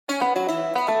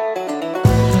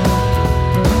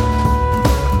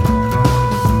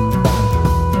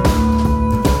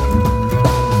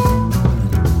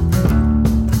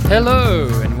Hello,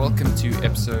 and welcome to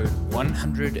episode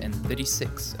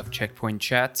 136 of Checkpoint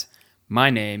Chat. My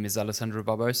name is Alessandro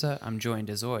Barbosa. I'm joined,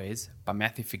 as always, by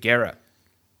Matthew Figuera.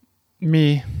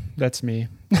 Me. That's me.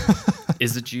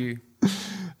 Is it you?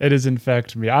 It is, in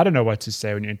fact, me. I don't know what to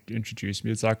say when you introduce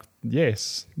me. It's like,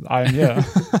 yes, I am here.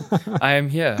 I am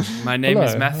here. My name Hello.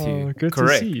 is Matthew. Oh, good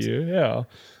Correct. to see you.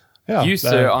 Yeah. You,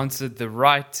 sir, answered the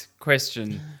right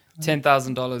question.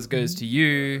 $10,000 goes to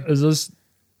you.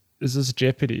 Is this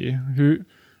Jeopardy? Who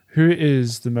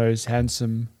is the most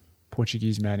handsome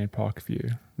Portuguese man in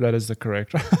Parkview? That is the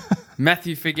correct.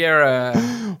 Matthew Figuera.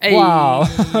 Hey. Wow.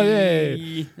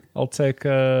 Yay. I'll take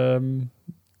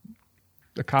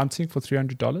accounting for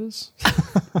 $300.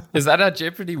 Is that how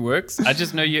Jeopardy works? I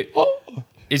just know you.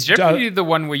 Is Jeopardy the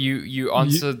one where you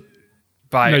answer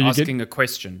by asking a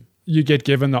question? You get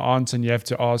given the answer and you have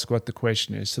to ask what the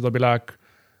question is. So they'll be like,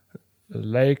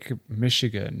 Lake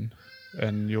Michigan.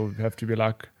 And you'll have to be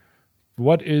like,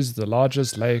 what is the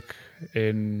largest lake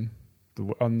on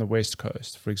the West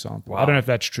Coast, for example? Wow. I don't know if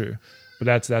that's true, but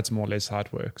that's more or less how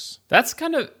it works. That's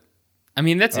kind of,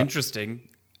 that's interesting.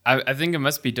 I think it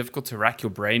must be difficult to rack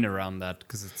your brain around that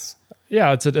because it's...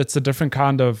 Yeah, it's a different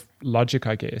kind of logic,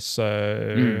 I guess.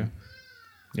 So,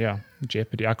 yeah,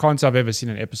 Jeopardy. I can't say I've ever seen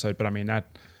an episode, but that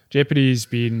Jeopardy's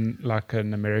been like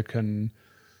an American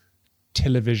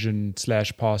television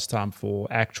 / pastime for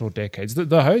actual decades.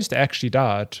 The host actually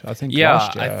died, I think.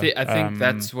 Last year. I think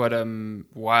that's what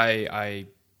why I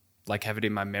have it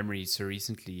in my memory so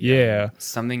recently. Yeah,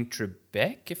 something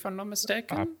Trebek, if I'm not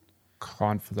mistaken. I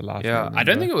can't for the life. Yeah, of me I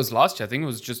don't think it was last year. I think it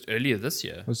was just earlier this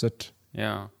year. Was it?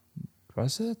 Yeah.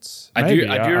 Was it? I do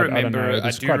remember.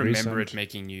 I do remember recent. it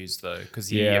making news though, because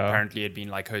he apparently had been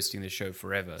hosting the show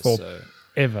forever.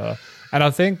 Ever, and I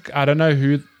don't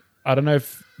know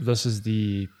if this is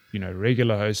the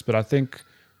regular host, but I think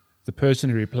the person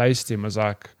who replaced him was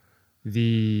like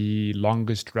the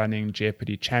longest running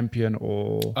Jeopardy champion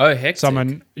or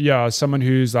someone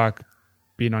who's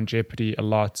been on Jeopardy a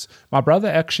lot. My brother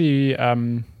actually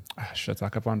I've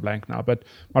gone blank now, but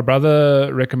my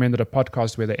brother recommended a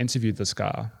podcast where they interviewed this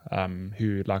guy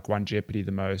who won Jeopardy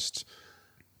the most.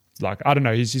 I don't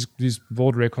know, he's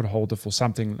world record holder for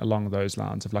something along those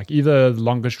lines of either the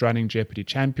longest running Jeopardy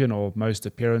champion or most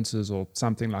appearances or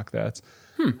something like that.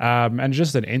 And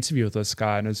just an interview with this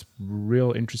guy, and it's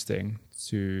real interesting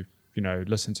to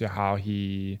listen to how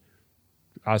he,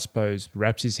 I suppose,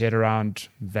 wraps his head around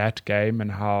that game and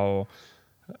how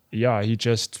he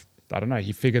just, I don't know,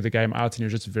 he figured the game out and he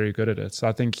was just very good at it. So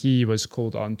I think he was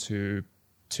called on to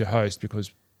host because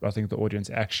I think the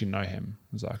audience actually know him.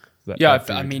 It was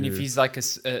if he's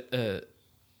a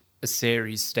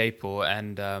series staple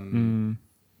and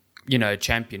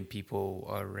champion, people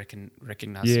are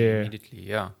recognize him immediately.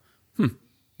 Yeah,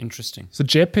 interesting. So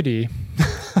Jeopardy.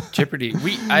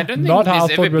 I don't think not how I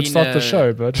there's thought ever we'd been start the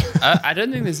show, but I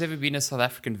don't think there's ever been a South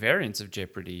African variant of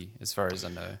Jeopardy, as far as I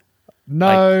know.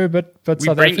 No, but we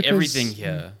South bring Africa's, everything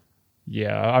here.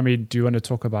 Yeah, do you want to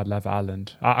talk about Love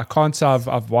Island? I can't say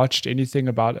I've watched anything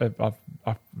about it.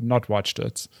 I've not watched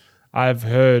it. I've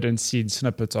heard and seen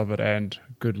snippets of it, and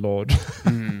good Lord.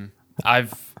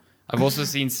 I've also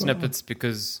seen snippets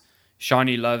because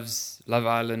Shani loves Love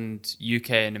Island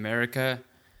UK and America,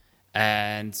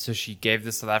 and so she gave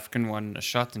the South African one a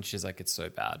shot, and she's like, it's so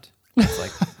bad.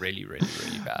 It's really, really,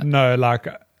 really bad. No,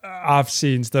 I've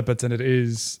seen snippets, and it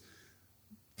is...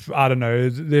 I don't know.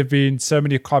 There have been so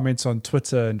many comments on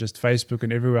Twitter and just Facebook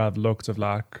and everywhere I've looked of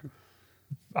I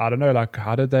don't know,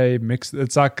 how did they mix?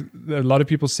 It's a lot of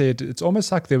people said it's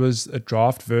almost like there was a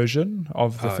draft version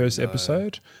of the first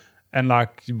episode and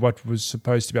what was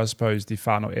supposed to be, I suppose, the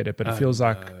final edit, but it feels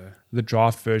like the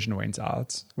draft version went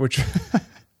out, which is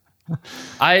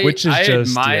I just,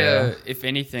 admire, if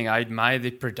anything, I admire the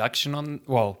production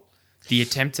the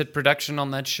attempted production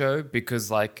on that show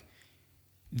because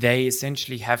they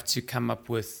essentially have to come up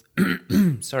with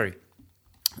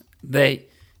they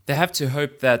have to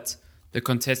hope that the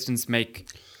contestants make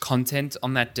content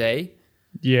on that day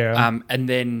and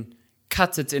then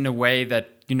cut it in a way that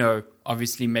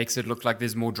obviously makes it look like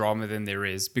there's more drama than there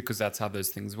is because that's how those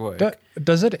things work.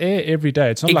 Does it air every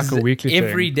day? It's not like a weekly thing.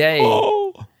 Every day.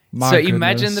 Oh, my goodness.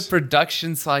 Imagine the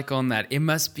production cycle on that. It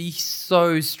must be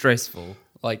so stressful.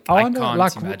 I can't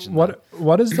imagine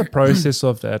what is the process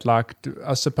of that?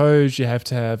 I suppose you have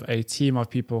to have a team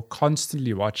of people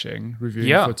constantly watching,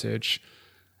 reviewing footage,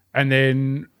 and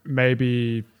then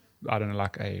maybe, I don't know,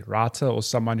 a writer or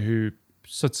someone who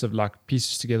sits of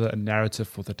pieces together a narrative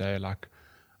for the day.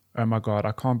 Oh my God,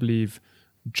 I can't believe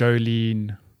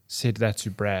Jolene said that to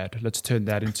Brad. Let's turn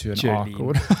that into an arc.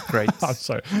 Jolene. Great. I'm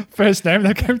sorry. First name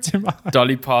that came to mind.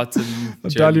 Dolly Parton.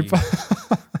 Dolly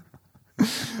Jolene.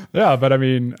 Yeah, but I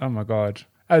mean, oh my God.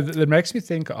 It makes me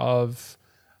think of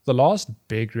the last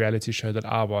big reality show that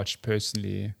I watched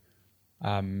personally.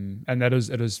 And it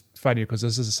was funny because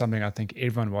this is something I think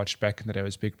everyone watched back in the day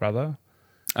was Big Brother.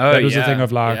 Oh, That was the yeah, thing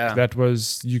of like, yeah. that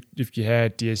was, if you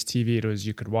had DSTV, it was,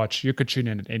 you could tune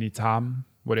in at any time,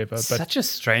 whatever. But Such a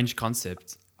strange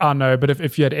concept. I know, but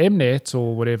if you had Mnet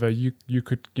or whatever, you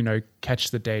could,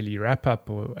 catch the daily wrap up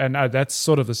and that's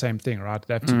sort of the same thing, right?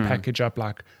 They have to package up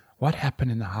like, what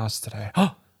happened in the house today?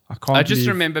 Oh, I just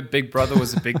remember Big Brother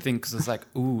was a big thing because it's like,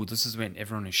 ooh, this is when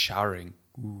everyone is showering.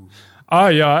 Ooh. Oh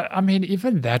yeah, I mean,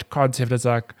 even that concept is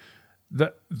like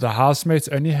the housemates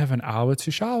only have an hour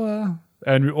to shower,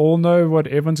 and we all know what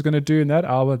everyone's going to do in that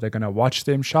hour. They're going to watch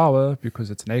them shower because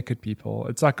it's naked people.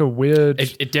 It's like a weird.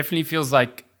 It definitely feels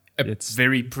like it's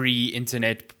very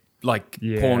pre-internet, like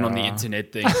porn on the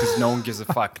internet thing because no one gives a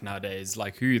fuck nowadays.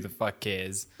 Like, who the fuck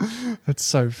cares? It's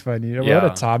so funny. Yeah.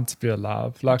 What a time to be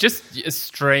alive! Like, Just a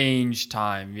strange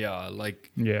time, yeah. Like,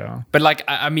 yeah. but like,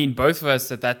 I mean, both of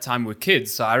us at that time were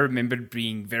kids, so I remember it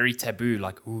being very taboo.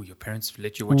 Like, ooh, your parents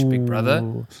let you watch Big Brother.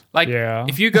 Ooh, Like, yeah.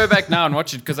 if you go back now and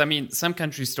watch it, because I mean, some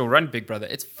countries still run Big Brother.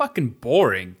 It's fucking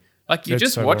boring. Like, you're It's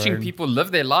just so watching boring. people live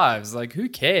their lives. Like, who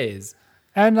cares?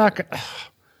 And like,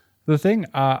 the thing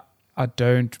I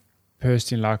don't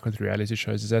personally like with reality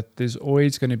shows is that there's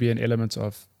always going to be an element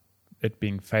of it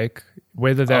being fake,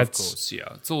 whether that's Of course,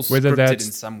 yeah. It's all whether scripted that's-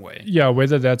 in some way. yeah,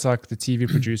 whether that's like the TV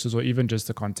producers or even just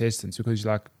the contestants, because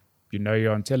like,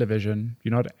 you're on television,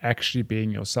 you're not actually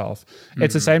being yourself.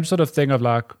 It's the same sort of thing of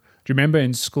like, do you remember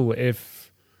in school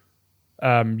if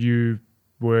you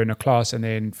were in a class and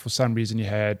then for some reason you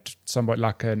had somebody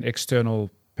like an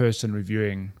external person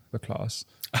reviewing the class?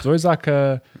 It's always like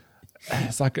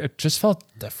it just felt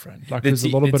different. Like there's a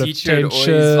little bit of teacher would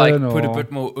tension. always like put a or-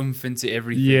 bit more oomph into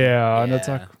everything. yeah, and it's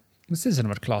like, this isn't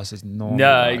what class is normal.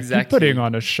 No, like. exactly. You're putting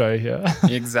on a show here.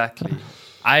 Exactly.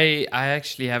 I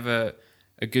actually have a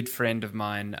good friend of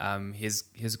mine.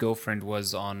 His girlfriend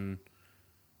was on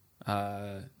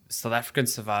South African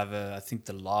Survivor, I think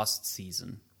the last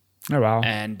season. Oh wow.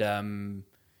 And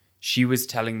she was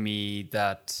telling me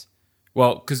that,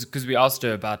 well, because we asked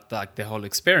her about like the whole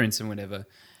experience and whatever.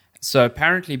 So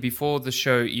apparently, before the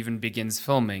show even begins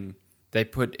filming, they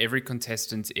put every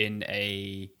contestant in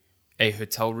a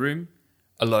hotel room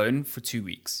alone for 2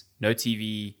 weeks. No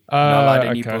TV, not allowed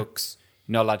any okay. books,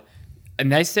 not allowed.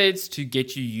 And they say it's to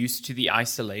get you used to the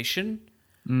isolation.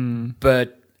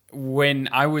 But when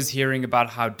I was hearing about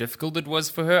how difficult it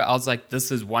was for her, I was like,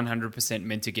 this is 100%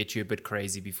 meant to get you a bit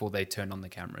crazy before they turn on the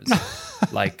cameras.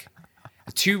 Like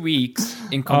 2 weeks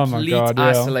in Oh my complete God, yeah.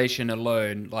 isolation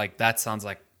alone, like that sounds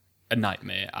like a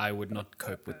nightmare. I would not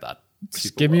cope with that. Just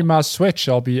super give me well. my Switch.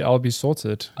 I'll be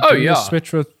sorted. Oh, Give me a yeah.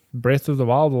 Switch with Breath of the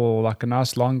Wild or like a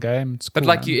nice long game. It's But cool,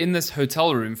 like man. you're in this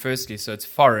hotel room, firstly, so it's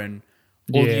foreign.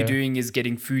 All Yeah. you're doing is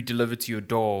getting food delivered to your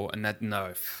door, and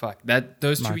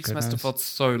those 2 My weeks must have goodness. felt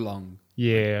so long.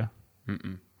 Yeah.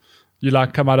 You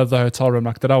like come out of the hotel room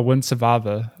like, did I win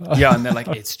Survivor? Yeah, and they're like,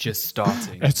 it's just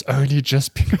starting. It's only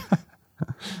just begun.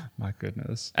 My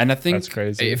goodness. And I think, That's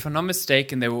crazy. if I'm not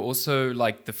mistaken, they were also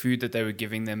like the food that they were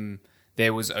giving them,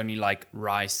 there was only like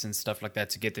rice and stuff like that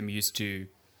to get them used to,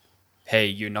 hey,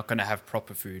 you're not going to have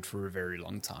proper food for a very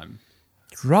long time.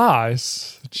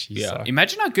 Rice. Jeez, Yeah.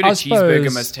 Imagine how good I a cheeseburger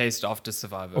suppose- must taste after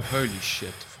Survivor. Holy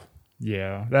shit.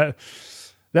 Yeah.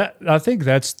 That I think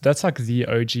that's like the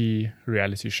OG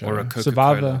reality show. Or a Coca-Cola.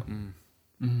 Survivor.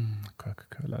 Mm.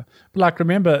 Coca-Cola. But like,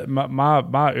 remember,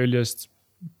 my earliest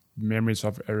memories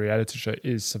of a reality show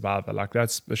is Survivor. Like,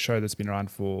 that's a show that's been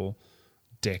around for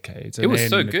decades. It was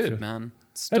so good, man.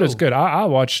 It was Still. good. I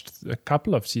watched a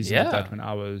couple of seasons of Yeah. that when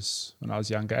I was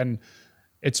younger, and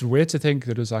it's weird to think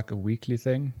that it was like a weekly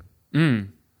thing.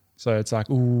 So it's like,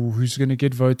 ooh, who's going to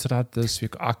get voted out this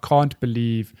week? I can't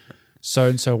believe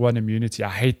so-and-so won immunity. I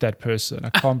hate that person.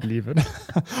 I can't believe it.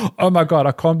 Oh my God,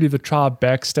 I can't believe the tribe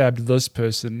backstabbed this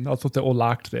person. I thought they all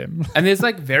liked them. And there's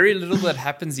like very little that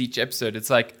happens each episode.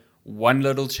 It's like one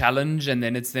little challenge, and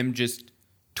then it's them just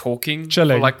talking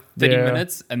Chilling. for like 30 Yeah.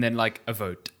 minutes, and then like a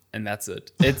vote, and that's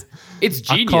it. It's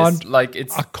I genius. can't- Like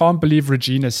it's I can't believe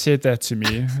Regina said that to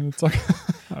me. It's like,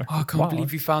 oh, I can't wow.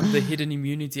 believe you found the hidden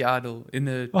immunity idol in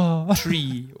a Oh.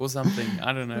 tree or something.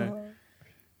 I don't know.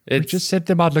 We It's just sent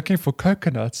them out looking for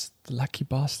coconuts. The lucky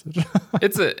bastard.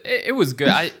 it was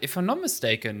good. If I'm not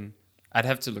mistaken, I'd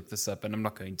have to look this up, and I'm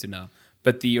not going to now.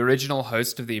 But the original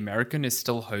host of The American is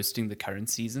still hosting the current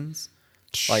seasons.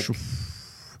 Like,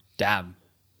 damn.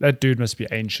 That dude must be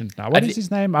ancient now. What is his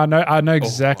name? I know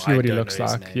exactly what he looks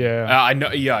like. Yeah. I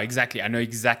know. Yeah, exactly. I know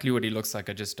exactly what he looks like.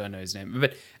 I just don't know his name.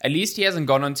 But at least he hasn't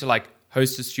gone on to like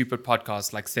host a stupid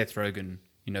podcast like Seth Rogen,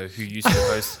 who used to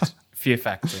host Fear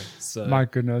Factor. So my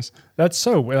goodness, that's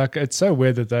so weird. Like, it's so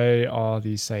weird that they are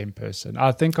the same person.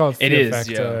 I think of Fear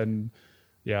Factor, and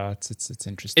it's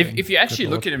interesting. If you actually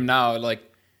look at him now, like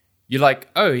you're like,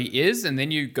 oh, he is, and then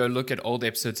you go look at old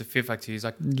episodes of Fear Factor, he's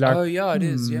like, oh yeah, it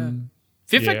is, yeah.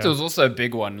 Fear Factor was also a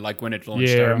big one, like when it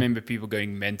launched. I remember people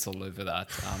going mental over that.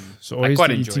 So always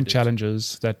the eating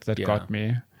challenges that got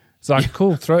me. It's like,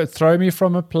 cool, throw me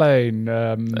from a plane.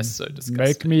 That's so disgusting.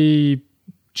 Make me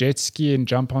jet ski and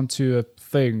jump onto a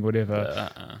thing, whatever.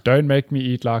 Don't make me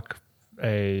eat like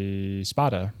a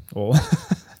spider or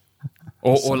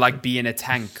or like be in a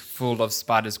tank full of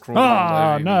spiders crawling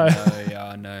all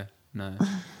over no. No.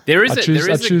 There is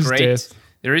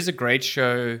a great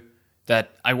show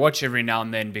that I watch every now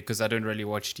and then because I don't really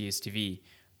watch DSTV,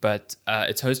 but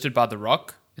it's hosted by The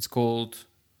Rock. It's called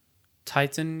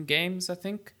Titan Games, I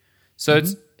think. So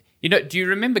it's, do you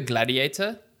remember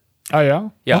Gladiator? Oh, yeah?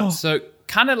 Yeah, so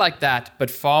kind of like that,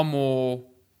 but far more,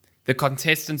 the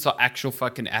contestants are actual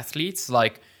fucking athletes.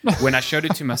 Like, when I showed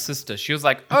it to my sister, she was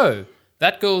like, oh,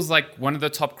 that girl's like one of the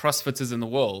top CrossFitters in the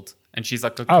world. And she's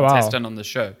like a contestant on the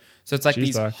show. So it's like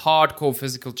these hardcore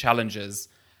physical challenges.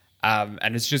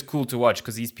 And it's just cool to watch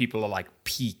because these people are like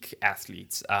peak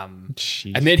athletes. And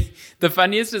then the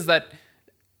funniest is that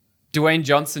Dwayne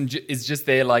Johnson is just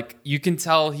there, like, you can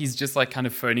tell he's just like kind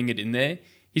of phoning it in there.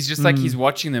 He's just like, he's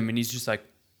watching them and he's just like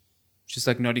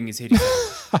nodding his head.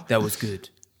 He's like, that was good.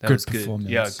 That was good.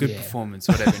 Yeah, good performance,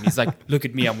 whatever. And he's like, look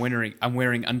at me, I'm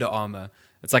wearing Under Armour.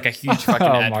 It's like a huge fucking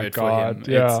advert for him.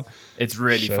 Yeah. It's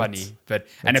really funny.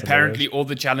 And apparently all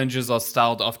the challenges are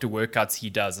styled after workouts he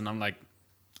does. And I'm like,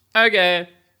 okay,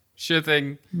 sure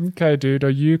thing. Okay, dude. Are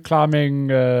you climbing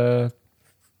 10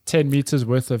 meters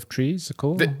worth of trees?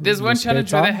 Cool. There's one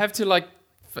challenge where they have to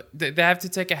they have to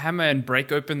take a hammer and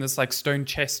break open this like stone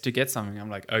chest to get something. I'm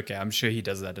like, okay, I'm sure he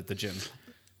does that at the gym.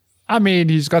 I mean,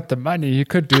 he's got the money. He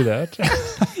could do that.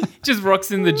 Just rocks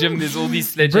in the gym. There's all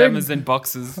these sledgehammers and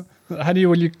boxes. Honey,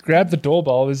 will you grab the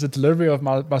doorbell? There's a delivery of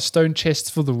my stone chests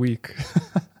for the week.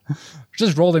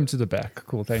 Just roll them to the back.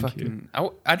 Cool, thank you.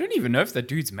 I don't even know if that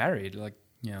dude's married. Like,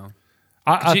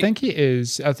 I think he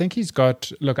is. I think he's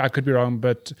got... Look, I could be wrong,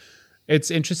 but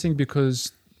it's interesting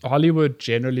because Hollywood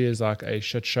generally is like a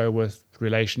shit show with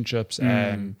relationships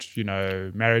and,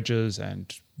 marriages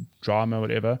and drama,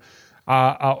 whatever.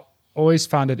 I always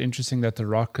found it interesting that The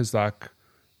Rock is like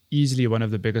easily one of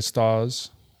the biggest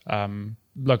stars.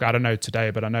 Look, I don't know today,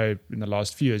 but I know in the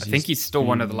last few years, I think he's still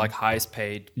one of the like highest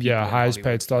paid. Yeah, highest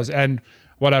paid stars. And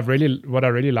what I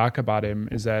really like about him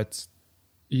is that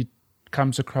he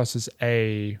comes across as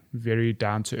a very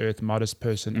down to earth, modest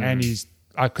person, and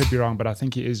I could be wrong, but I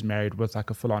think he is married with like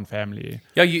a full on family.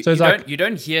 Yeah, you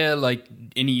don't hear like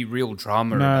any real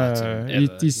drama about him.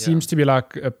 Ever. He seems to be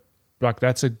like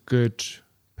that's a good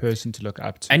person to look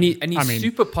up to. And he's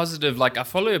super positive. Like, I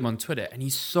follow him on Twitter, and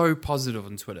he's so positive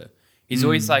on Twitter. He's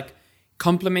always like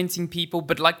complimenting people,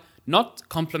 but like not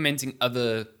complimenting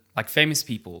other like famous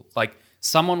people. Like,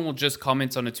 someone will just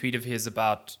comment on a tweet of his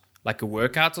about like a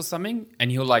workout or something, and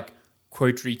he'll like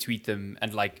quote retweet them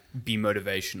and like be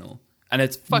motivational. And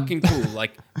it's fucking cool.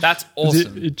 Like, that's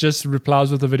awesome. It just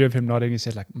replies with a video of him nodding his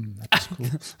head like, that was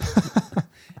cool.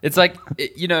 It's like,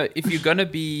 if you're going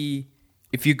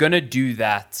to do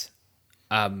that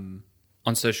on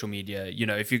social media,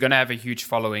 if you're going to have a huge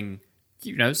following,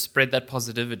 spread that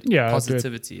positivity. Yeah,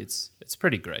 It's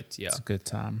pretty great. Yeah. It's a good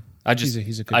time. He's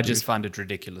a good dude. Just find it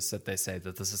ridiculous that they say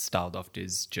that this is styled after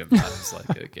his gym. I was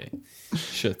like, okay,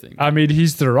 sure thing. I mean,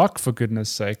 he's The Rock, for goodness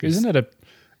sake. Is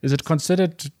it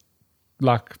considered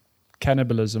like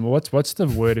cannibalism? Or what's the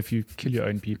word if you kill your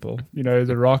own people?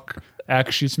 The Rock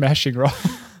actually smashing Rock.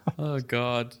 Oh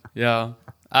God, yeah.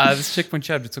 This Checkpoint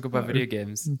Chat, we talk about video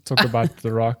games. Talk about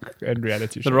The Rock and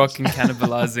reality shows. The Rock and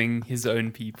cannibalizing his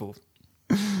own people.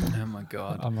 Oh my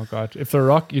God. If The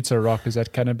Rock eats a rock, is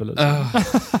that cannibalism?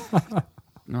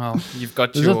 Well, you've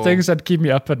got Those are things that keep me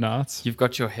up at night. You've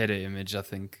got your header image, I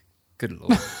think. Good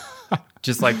Lord.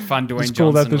 Just like find Dwayne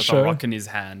Johnson with a rock in his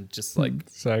hand. Just like...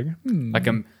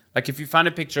 Like if you find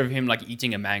a picture of him like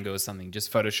eating a mango or something,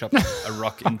 just Photoshop a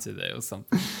rock into there or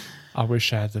something. I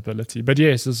wish I had the ability, but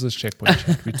yes, this is Checkpoint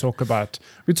Chat. We talk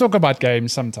about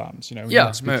games sometimes,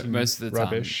 most of the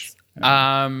rubbish.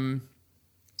 Time.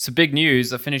 So big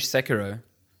news. I finished Sekiro.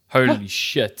 Holy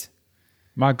shit!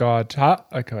 My God.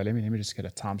 Okay, let me just get a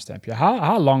timestamp here.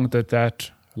 How long did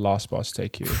that last boss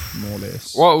take you, more or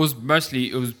less? Well, it was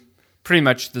pretty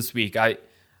much this week. I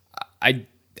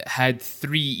had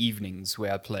 3 evenings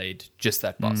where I played just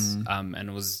that boss. And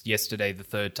it was yesterday the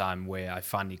third time where I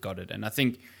finally got it. And I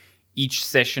think each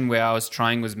session where I was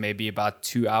trying was maybe about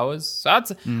 2 hours. So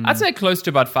I'd say close to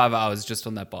about 5 hours just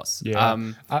on that boss.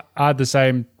 Yeah, I had the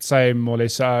same more or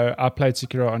less. So I played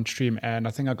Sekiro on stream, and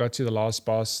I think I got to the last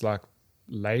boss like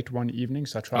late one evening.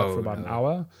 So I tried for about an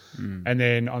hour, and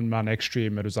then on my next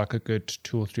stream, it was like a good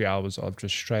 2 or 3 hours of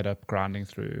just straight up grinding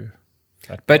through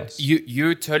that But boss.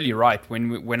 you're totally right.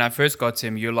 When I first got to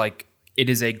him, you're like, it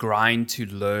is a grind to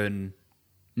learn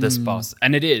this boss,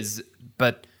 and it is.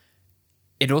 But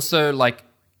it also, like,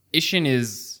 Ishin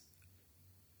is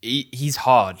he's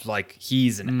hard. Like,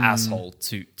 he's an asshole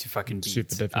to fucking beat.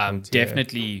 Super difficult,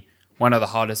 definitely one of the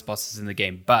hardest bosses in the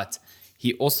game. But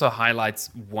he also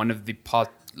highlights one of the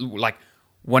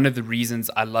reasons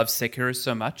I love Sekiro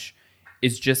so much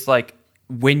is just like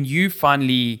when you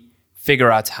finally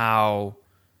figure out how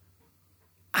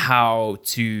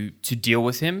to deal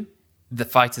with him, the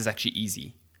fight is actually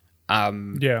easy.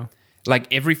 Yeah.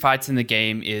 Like every fight in the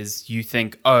game is you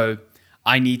think, oh,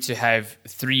 I need to have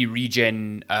 3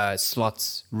 regen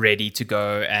slots ready to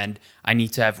go, and I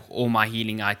need to have all my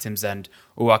healing items, and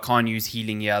I can't use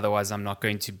healing here, otherwise I'm not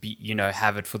going to be,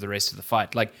 have it for the rest of the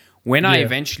fight. Like when I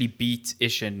eventually beat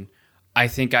Ishin, I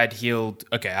think I healed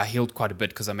quite a bit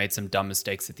because I made some dumb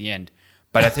mistakes at the end.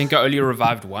 But I think I only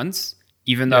revived once,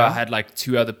 even though I had like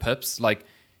 2 other pips. Like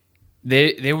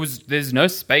there's no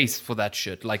space for that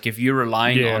shit. Like if you're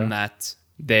relying on that,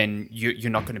 then you're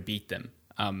not going to beat them.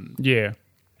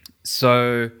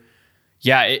 So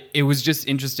yeah, it was just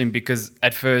interesting because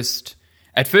at first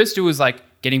it was like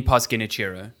getting past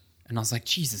Genichiro, and I was like,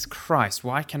 Jesus Christ,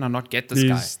 why can I not get this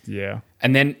guy? Yeah.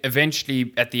 And then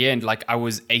eventually at the end, like I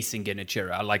was acing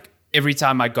Genichiro. Like every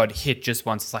time I got hit just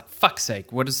once, it's like, fuck's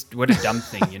sake, what a dumb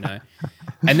thing,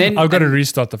 And then I've got to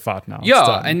restart the fight now.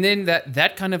 Yeah, and then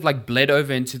that kind of like bled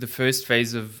over into the first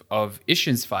phase of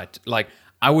Ishin's fight. Like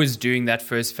I was doing that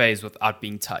first phase without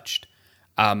being touched.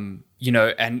 And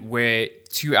where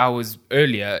 2 hours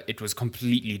earlier it was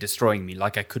completely destroying me,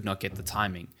 like I could not get the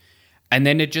timing. And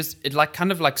then it like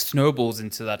kind of like snowballs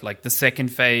into that. Like the second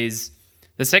phase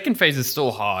is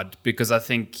still hard because I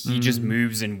think he just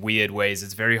moves in weird ways.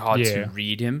 It's very hard to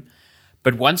read him.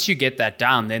 But once you get that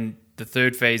down, then the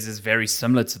third phase is very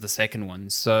similar to the second one.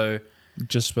 So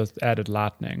just with added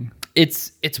lightning.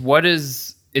 It's what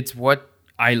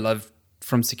I love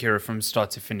from Sekiro from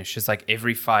start to finish. It's like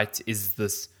every fight is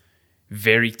this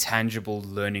very tangible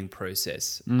learning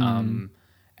process.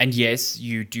 And yes,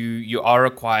 you are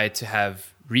required to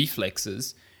have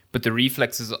reflexes, but the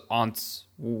reflexes aren't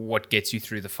what gets you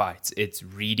through the fights. It's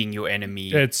reading your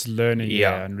enemy. It's learning,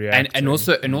 and reacting. And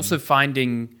also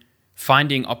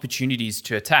finding opportunities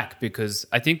to attack, because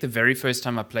I think the very first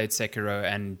time I played Sekiro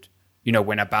and,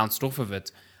 when I bounced off of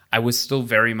it, I was still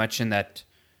very much in that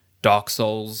Dark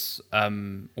Souls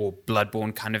or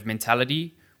Bloodborne kind of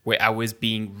mentality where I was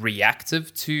being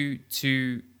reactive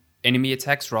to enemy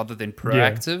attacks rather than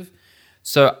proactive.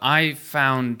 So I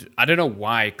don't know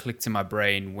why it clicked in my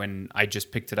brain when I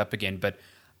just picked it up again, but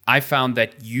I found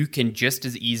that you can just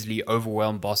as easily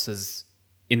overwhelm bosses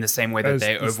in the same way that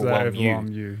they overwhelm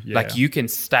you. Yeah. Like you can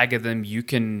stagger them, you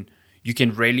can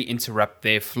really interrupt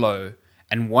their flow.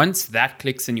 And once that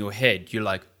clicks in your head, you're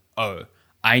like, oh,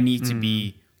 I need to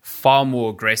be far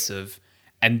more aggressive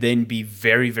and then be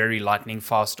very, very lightning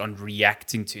fast on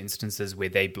reacting to instances where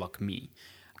they block me.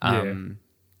 And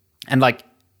like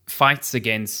fights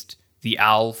against the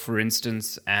owl, for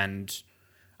instance, and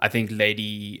I think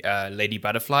Lady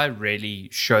Butterfly really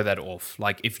show that off.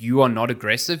 Like if you are not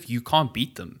aggressive, you can't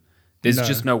beat them. There's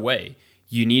just no way.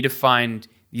 You need to find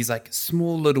these like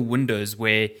small little windows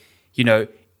where,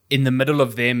 in the middle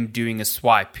of them doing a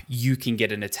swipe, you can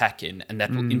get an attack in, and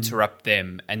that will interrupt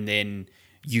them, and then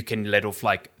you can let off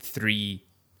like three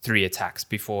attacks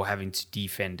before having to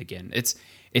defend again. It's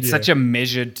such a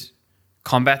measured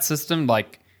combat system.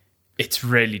 Like it's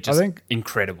really just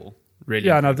incredible. Really,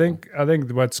 yeah. incredible. And I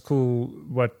think what's cool,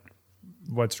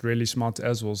 what's really smart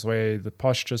as well is where the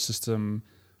posture system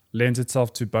lends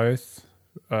itself to both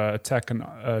attack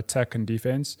and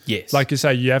defense. Yes, like you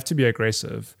say, you have to be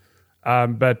aggressive.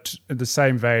 But in the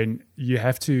same vein, you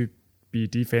have to be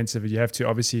defensive. You have to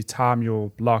obviously time your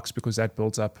blocks because that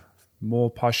builds up more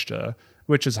posture,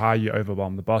 which is how you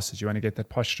overwhelm the bosses. You want to get that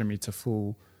posture meter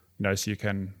full, so you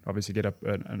can obviously get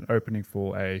an opening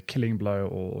for a killing blow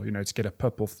or, to get a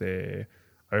pip off their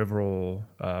overall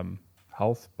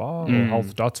health bar or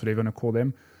health dots, whatever you want to call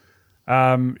them.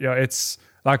 It's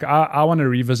like I want to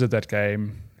revisit that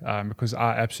game because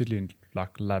I absolutely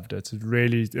loved it.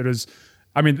 It was.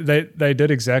 I mean, they did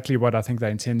exactly what I think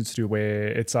they intended to do, where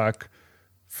it's like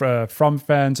from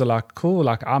fans are like, cool,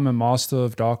 like I'm a master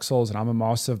of Dark Souls and I'm a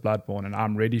master of Bloodborne and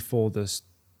I'm ready for this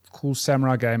cool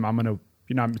samurai game. I'm gonna,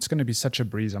 it's gonna be such a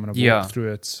breeze. I'm gonna walk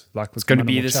through it like it's gonna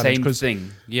be the same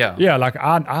thing. Yeah, like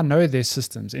I know their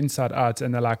systems inside out,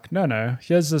 and they're like, no,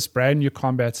 here's this brand new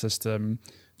combat system.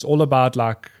 It's all about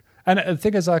like, and the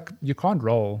thing is like, you can't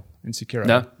roll in Sekiro.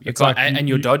 No, you can't, like, and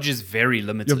your dodge is very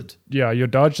limited. Your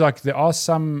dodge, like there are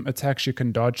some attacks you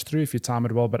can dodge through if you time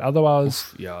it well, but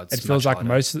otherwise, it feels like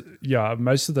most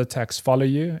of the attacks follow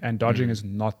you, and dodging is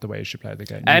not the way you should play the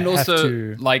game. And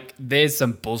also, like, there's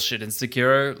some bullshit in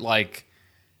Sekiro. Like,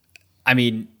 I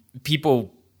mean, people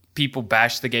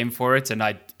bash the game for it, and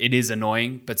it is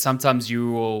annoying. But sometimes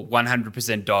you will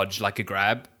 100% dodge like a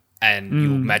grab, and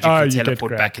you'll magically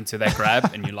teleport back into that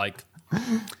grab, and you're like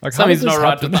something's not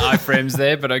right with the iframes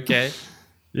there, but okay.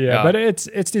 Yeah, but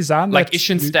it's designed like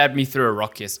Ishin stabbed me through a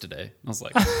rock yesterday. I was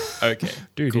like, okay,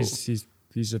 dude, cool.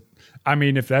 he's a. I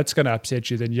mean, if that's gonna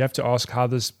upset you, then you have to ask how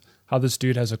this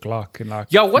dude has a Glock and like.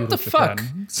 Yeah, what the fuck?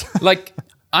 Like,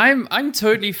 I'm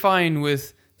totally fine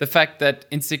with the fact that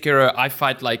in Sekiro I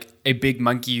fight like a big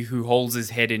monkey who holds his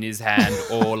head in his hand,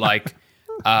 or like,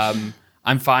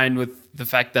 I'm fine with the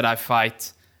fact that I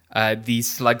fight these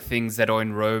slug things that are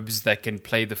in robes that can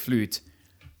play the flute.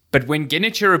 But when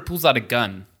Genichiro pulls out a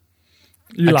gun,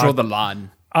 I draw the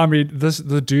line. I mean,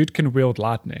 the dude can wield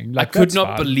lightning. Like, I could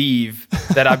not believe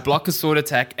that I block a sword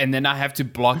attack and then I have to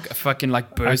block a fucking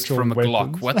like burst from a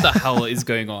Glock. What the hell is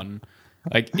going on?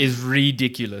 Like, is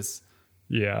ridiculous.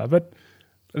 Yeah, but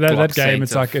that game,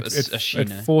 it's like it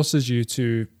forces you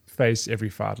to face every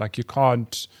fight. Like, you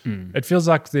can't. It feels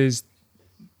like there's.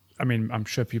 I mean, I'm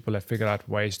sure people have figured out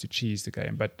ways to cheese the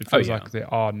game, but it feels like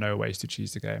there are no ways to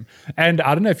cheese the game. And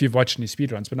I don't know if you've watched any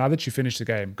speedruns, but now that you finish the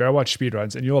game, go watch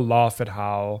speedruns and you'll laugh at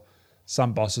how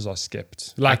some bosses are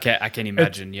skipped. Like, I can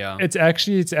imagine, It's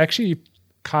actually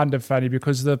kind of funny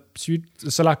because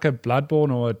so like a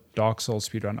Bloodborne or a Dark Souls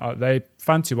speedrun, they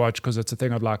fun to watch because it's a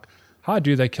thing of like, how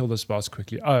do they kill this boss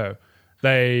quickly? Oh,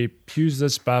 they use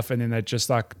this buff and then they just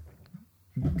like,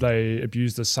 they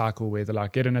abuse the cycle where they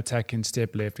like get an attack in,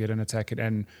 step left, get an attack in,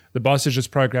 and the boss is just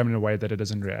programmed in a way that it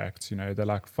doesn't react. They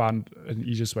like find an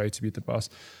easiest way to beat the boss.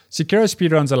 Sekiro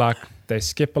speedruns are like, they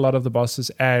skip a lot of the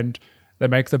bosses and they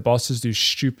make the bosses do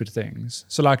stupid things.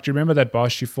 So like, do you remember that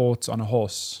boss you fought on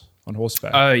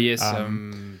horseback? Oh yes,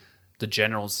 the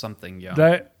general something.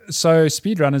 Yeah. So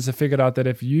speedrunners have figured out that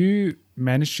if you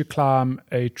manage to climb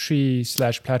a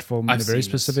tree/platform in a very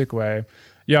specific way.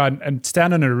 Yeah, and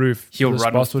stand on a roof. He'll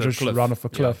run off the cliff. Run off a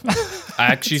cliff. Yeah. I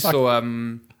actually saw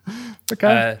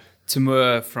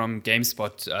Timur from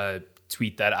GameSpot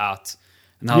tweet that out,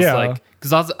 and I was like,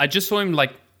 because I just saw him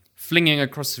like flinging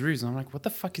across the roof, and I'm like, what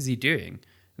the fuck is he doing? And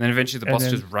then eventually the boss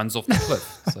just runs off the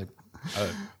cliff. It's like,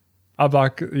 oh. I'm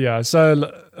like, yeah.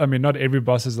 So I mean, not every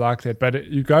boss is like that, but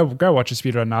you go watch a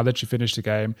speedrun now that you finished the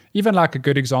game. Even like a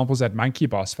good example is that monkey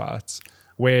boss fights,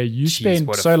 where you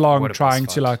spend so long trying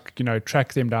to like,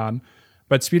 track them down,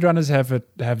 but speedrunners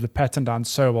have the pattern down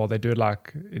so well, they do it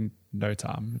like in no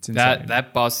time. It's insane.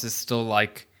 That boss is still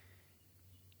like,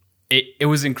 it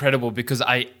was incredible because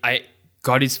I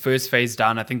got his first phase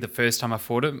down, I think the first time I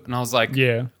fought him, and I was like,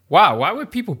 wow, why were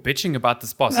people bitching about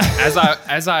this boss?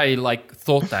 as I like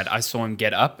thought that, I saw him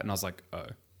get up and I was like, oh.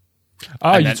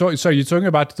 Oh, you're talking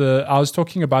about I was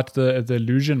talking about the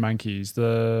illusion monkeys,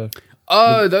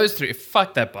 those three.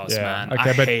 Fuck that boss, man. Okay,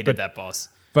 I hated that boss.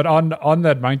 But on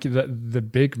that monkey, the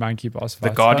big monkey boss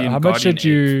fight, how much did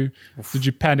you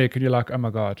panic and you're like, oh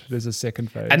my god, there's a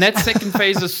second phase? And that second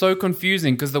phase is so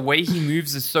confusing because the way he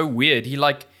moves is so weird. He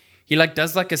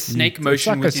does like a snake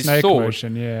motion with his sword.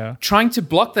 Motion, yeah. Trying to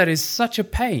block that is such a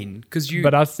pain because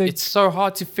it's so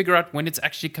hard to figure out when it's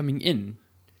actually coming in.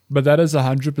 But that is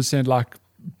 100% like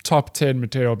top 10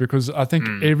 material because I think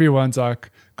everyone's like,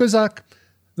 because like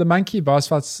the monkey boss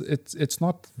fights, it's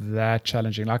not that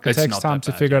challenging. Like it takes time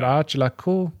to figure it out. You're like,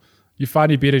 cool. You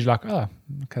finally beat it. You're like, oh,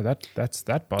 okay, that's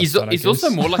that boss. He's also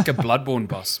more like a Bloodborne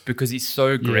boss because he's so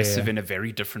aggressive in a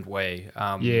very different way.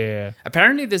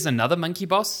 Apparently, there's another monkey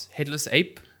boss, Headless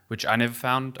Ape, which I never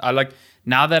found. I like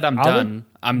now that I'm done.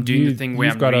 I'm doing the thing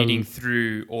where I'm reading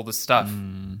through all the stuff.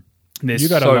 You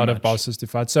got a lot of bosses to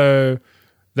fight. So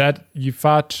that you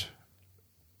fight,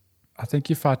 I think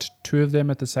you fight two of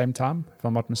them at the same time, if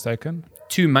I'm not mistaken.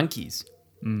 2 monkeys.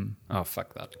 Oh,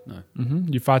 fuck that. No.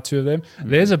 You fight 2 of them.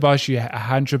 There's a boss you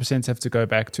 100% have to go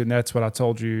back to, and that's what I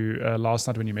told you last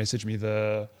night when you messaged me,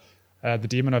 the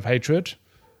Demon of Hatred.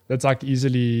 That's like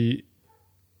easily,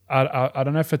 I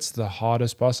don't know if it's the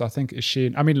hardest boss. I think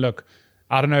Ishin, I mean, look,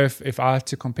 I don't know if I had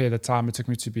to compare the time it took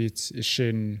me to beat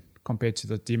Ishin compared to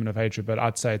the Demon of Hatred, but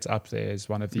I'd say it's up there as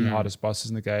one of the hardest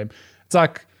bosses in the game. It's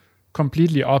like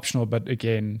completely optional, but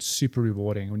again, super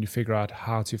rewarding when you figure out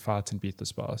how to fight and beat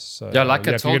this boss. So Yeah, like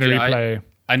I if you're told you, gonna replay,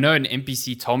 I know an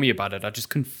NPC told me about it. I just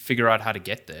couldn't figure out how to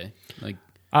get there. Like,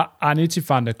 I need to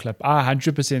find a clip. I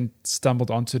 100%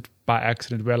 stumbled onto it by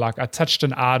accident where like I touched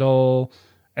an idol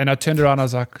and I turned around. I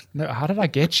was like, no, how did I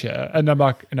get here? And I'm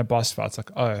like in a boss fight. It's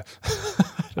like, oh.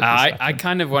 I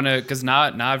kind of want to, because now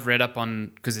I've read up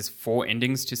on, because there's 4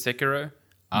 endings to Sekiro.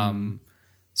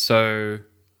 So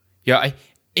yeah,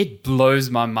 it blows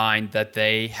my mind that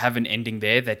they have an ending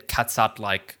there that cuts out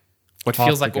like what Half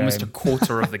feels the like almost a game.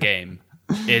 quarter of the game.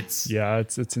 It's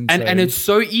It's insane. and it's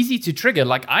so easy to trigger.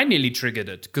 Like I nearly triggered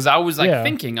it because I was like Yeah.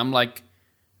 thinking, I'm like,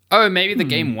 oh, maybe the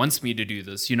game wants me to do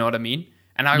this. You know what I mean?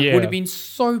 And I Yeah. would have been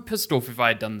so pissed off if I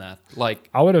had done that. Like,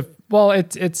 I would have. Well,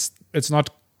 it's not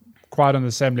quite on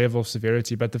the same level of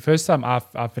severity. But the first time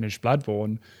I finished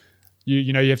Bloodborne,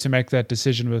 you have to make that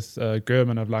decision with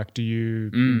Gurman of like, do you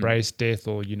embrace death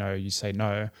or you say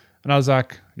no? And I was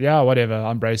like, yeah, whatever,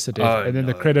 I embrace the death. Oh, and then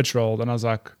the no. credits rolled, and I was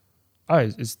like, oh,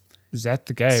 is that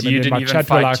the game? so and you then didn't my even chat were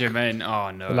fight like, Jermaine.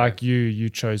 Oh no! like you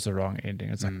chose the wrong ending.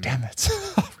 It's like, damn it,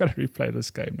 I've got to replay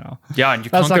this game now. yeah, and you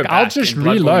I was can't like, go I'll back. just In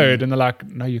Bloodborne, reload, and they're like,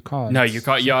 no, you can't. No, you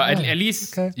can't. Yeah, It's like, at oh,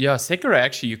 least, okay. yeah, Sekiro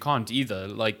actually you can't either.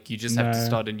 Like you just have to No.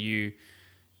 start a new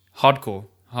hardcore.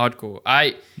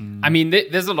 I mean,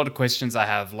 there's a lot of questions I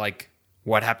have. Like,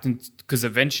 what happened? Because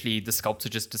eventually the sculptor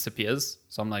just disappears.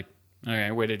 So I'm like,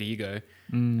 okay, where did he go?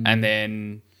 And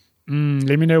then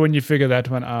Let me know when you figure that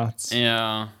one out.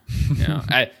 yeah.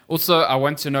 I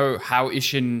want to know how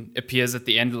Ishin appears at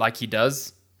the end, like he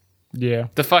does. Yeah.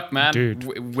 The fuck, man?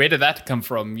 Dude. Where did that come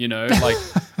from? Like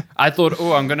I thought,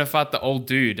 oh, I'm gonna fight the old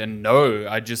dude, and no,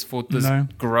 I just fought this No.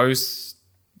 gross.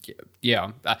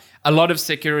 Yeah, a lot of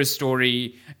Sekiro's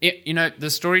story. The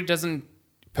story doesn't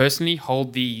personally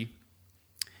hold the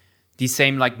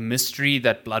same like mystery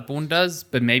that Bloodborne does,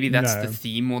 but maybe that's No. the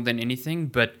theme more than anything.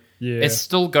 But Yeah. it's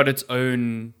still got its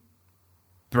own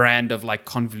brand of like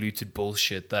convoluted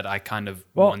bullshit that I kind of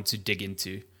want to dig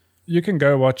into. You can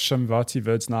go watch some Vati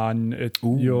vids now, and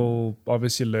you'll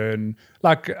obviously learn.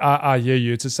 Like I hear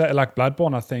you to say, like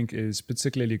Bloodborne, I think is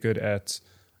particularly good at,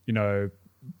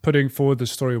 putting forward the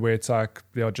story where it's like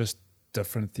there are just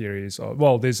different theories.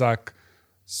 Or there's like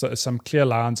some clear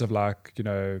lines of like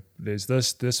there's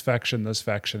this faction,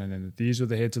 and then these are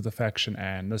the heads of the faction,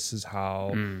 and this is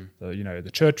how the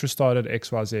church was started,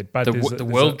 XYZ. But The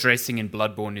world dressing in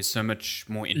Bloodborne is so much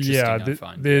more interesting. I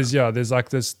find. There's like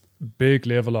this big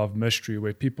level of mystery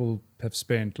where people have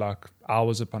spent like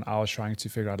hours upon hours trying to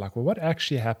figure out like, well, what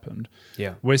actually happened?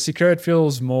 Yeah. Where Sekiro, it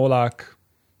feels more like,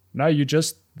 no, you're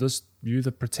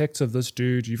the protector of this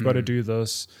dude. You've got to do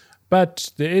this.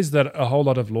 But there is a whole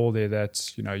lot of lore there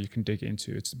that you can dig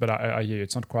into. But I hear you,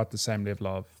 it's not quite the same level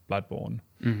of Bloodborne.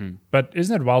 Mm-hmm. But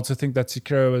isn't it wild to think that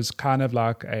Sekiro is kind of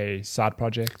like a side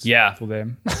project? Yeah. For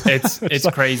them. It's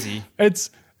like- crazy.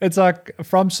 It's like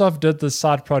FromSoft did the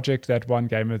side project that won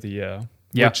Game of the Year,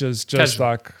 Yeah, which is just casual.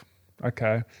 like,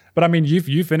 okay. But I mean,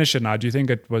 you finished it now. Do you think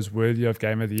it was worthy of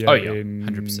Game of the Year? Oh, yeah, in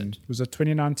 100%. Was it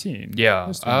 2019? Yeah. It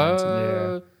was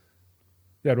 2019,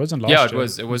 yeah, it wasn't last Yeah, year. it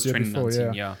was. It was the year before,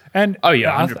 2019. Yeah. And Oh,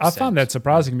 yeah, I 100%. found that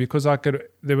surprising because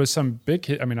there was some big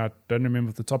hit. I mean, I don't remember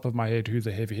off the top of my head who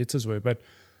the heavy hitters were, but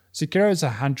Sekiro is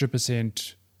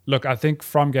 100%. Look, I think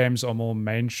From games are more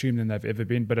mainstream than they've ever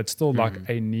been, but it's still like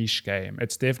a niche game.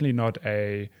 It's definitely not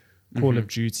a Call of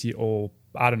Duty or,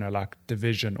 I don't know, like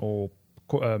Division or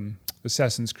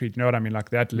Assassin's Creed. You know what I mean? Like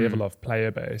that level of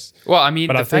player base. Well, I mean,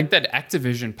 But the I fact think- that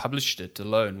Activision published it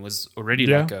alone was already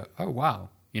Yeah. like oh wow,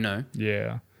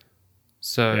 Yeah.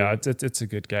 So Yeah, it's a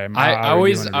good game. I really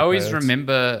always wanna I always replay it.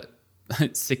 remember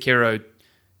Sekiro,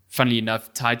 funnily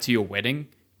enough, tied to your wedding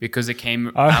because it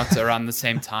came out around the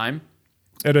same time.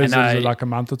 It is and I- like a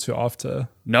month or two after.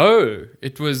 No,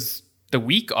 it was the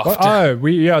week after. Oh,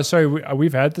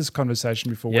 we've had this conversation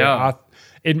before. Where Yeah.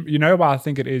 you know why I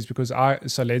think it is because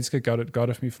Solenska got it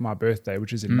of me for my birthday,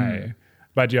 which is in May.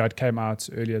 But yeah, it came out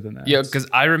earlier than that. Yeah, because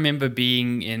I remember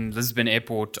being in Lisbon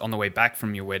airport on the way back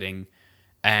from your wedding,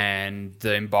 and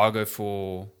the embargo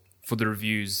for the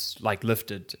reviews like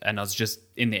lifted, and I was just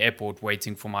in the airport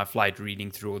waiting for my flight,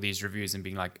 reading through all these reviews and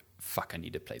being like, "Fuck, I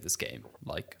need to play this game!"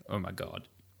 Like, oh my god.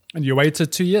 And you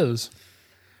waited 2 years.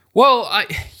 Well,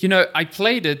 I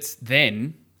played it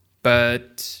then,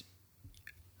 but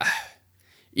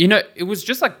it was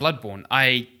just like Bloodborne.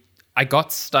 I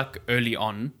got stuck early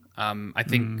on. I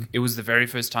think it was the very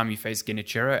first time you faced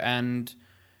Genichiro, and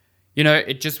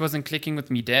it just wasn't clicking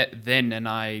with me then, and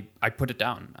I put it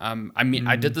down. I mean,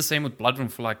 I did the same with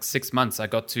Bloodborne for like 6 months. I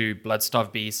got to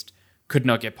Bloodstarved Beast, could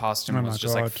not get past him. Oh And my was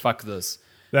just like, God. fuck this.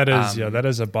 That is, that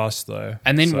is a boss though.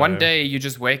 And then So- one day you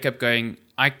just wake up going,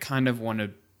 I kind of want to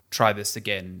try this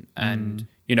again. And,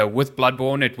 with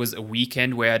Bloodborne, it was a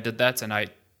weekend where I did that and I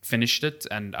finished it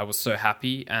and I was so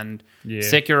happy. And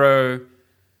Sekiro,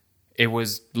 it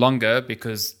was longer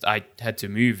because I had to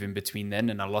move in between then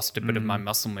and I lost a bit of my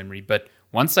muscle memory. But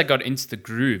once I got into the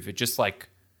groove, it just like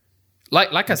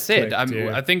I said,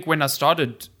 clicked, I think when I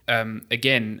started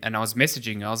again and I was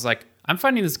messaging, I was like, I'm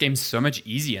finding this game so much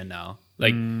easier now.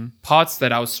 Like parts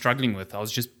that I was struggling with, I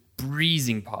was just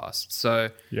breezing past. So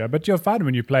yeah, but you're fine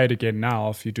when you play it again now.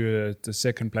 If you do the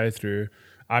second playthrough,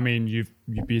 I mean, you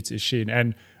beat Ishin,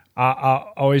 and I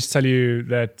always tell you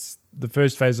that the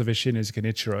first phase of Ishin is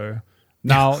Genichiro.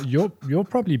 Now you'll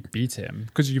probably beat him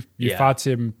because you fight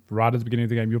him right at the beginning of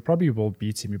the game. You probably will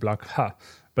beat him. You'll be like, ha.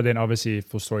 But then obviously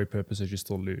for story purposes, you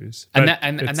still lose. And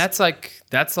But that's like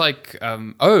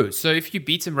so if you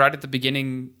beat him right at the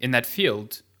beginning in that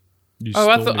field. you Oh,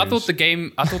 still I thought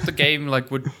the game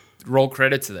like would roll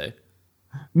credits there.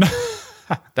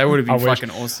 That would have been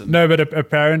fucking awesome. No, but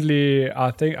apparently,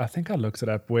 I think I looked it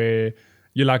up where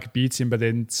you like beat him, but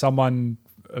then someone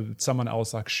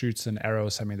else like shoots an arrow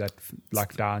or something that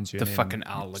like downs you. The and then fucking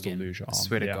you owl still again. lose your I arm.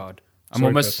 swear to Yeah. God. I'm Story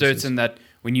almost purposes. certain that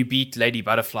when you beat Lady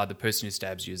Butterfly, the person who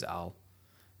stabs you is Owl.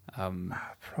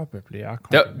 Probably. I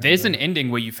can't There's an remember. ending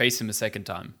where you face him a second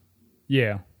time.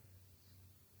 Yeah.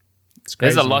 It's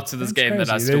There's a crazy. lot to this It's game that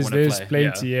I crazy. still want to play. There's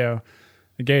plenty, yeah.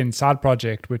 Again, side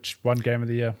project, which won game of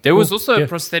the year. There was Ooh, also yeah. a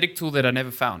prosthetic tool that I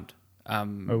never found.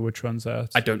 Oh, which one's that?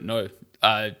 I don't know.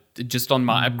 Just on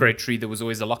my upgrade tree, there was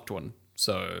always a locked one.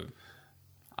 So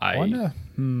I wonder.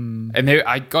 and there,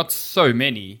 I got so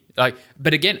many. Like,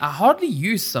 but again, I hardly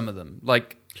used some of them.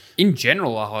 Like in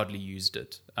general, I hardly used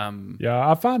it. Yeah,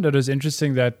 I found it as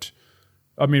interesting that,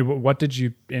 I mean, what did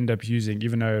you end up using,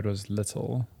 even though it was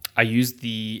little? I used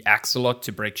the axe a lot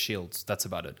to break shields. That's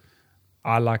about it.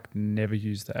 I like never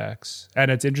use the axe. And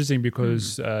it's interesting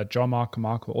because John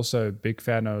Michael, also a big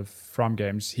fan of From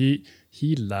Games, he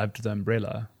loved the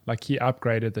umbrella. Like he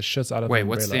upgraded the shit out of the Wait,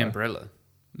 umbrella. what's the umbrella?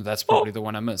 That's probably the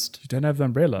one I missed. You don't have the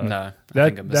umbrella? No, I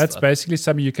think I missed that's that. basically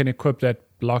something you can equip that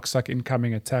blocks like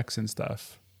incoming attacks and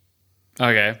stuff.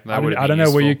 Okay, that would. I don't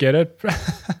know where you get it.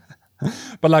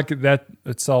 But like that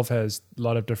itself has a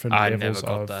lot of different I levels never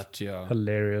got of that. Yeah.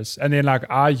 hilarious. And then like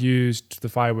I used the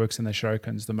fireworks and the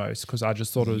shurikens the most because I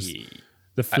just thought it was Yeah.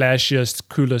 the flashiest,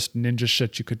 coolest ninja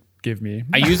shit you could give me.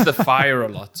 I use the fire a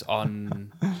lot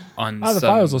on the some,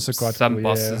 fire's also quite some cool, yeah.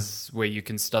 bosses where you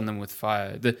can stun them with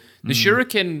fire. The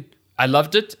shuriken, I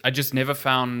loved it. I just never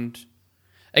found.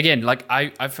 Again, like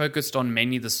I focused on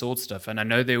mainly the sword stuff, and I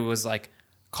know there was like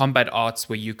combat arts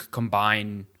where you could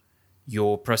combine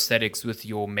your prosthetics with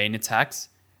your main attacks,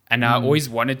 and I always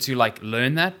wanted to like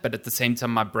learn that, but at the same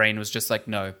time, my brain was just like,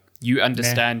 no, you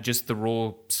understand just the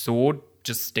raw sword,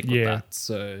 just stick with Yeah. that.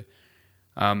 So.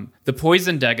 The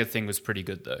poison dagger thing was pretty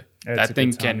good though. It's a That good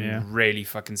thing time, can yeah. really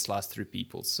fucking slice through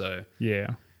people. So Yeah.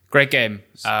 great game.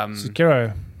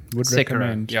 Sekiro would Sekiro,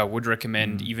 recommend. yeah, would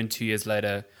recommend even 2 years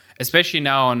later, especially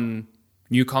now on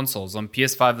new consoles. On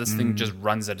PS5, this thing just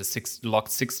runs at a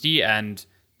locked 60, and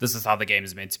this is how the game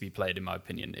is meant to be played, in my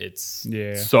opinion. It's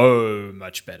Yeah. so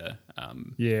much better.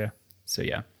 Yeah. So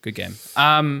yeah, good game.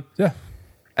 Yeah.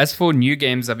 As for new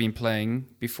games I've been playing,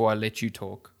 before I let you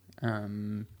talk,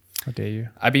 How dare you?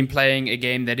 I've been playing a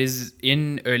game that is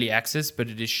in early access, but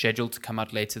it is scheduled to come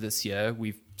out later this year.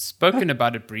 We've spoken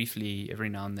about it briefly every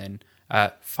now and then.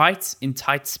 Fights in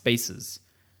Tight Spaces.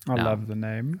 I love the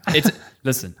name.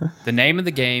 Listen, the name of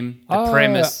the game, the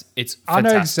premise, it's I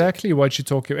fantastic. know exactly what you're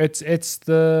talking about.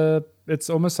 It's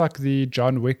almost like the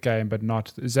John Wick game, but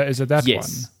not. Is it that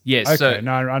Yes. one? Yes. Okay. So-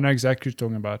 No, I know exactly what you're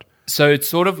talking about. So it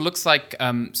sort of looks like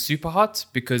Super Hot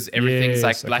because everything's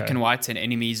like Yes, black okay. and white and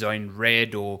enemies are in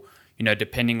red or,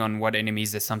 depending on what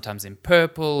enemies, they're sometimes in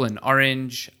purple and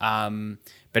orange.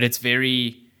 But it's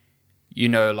very,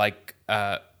 like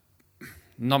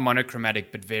not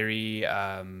monochromatic, but very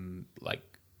like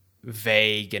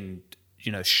vague and,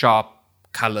 sharp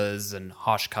colors and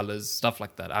harsh colors, stuff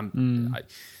like that.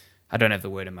 I don't have the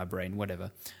word in my brain,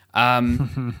 whatever.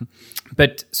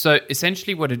 But so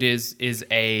essentially what it is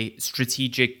a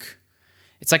strategic,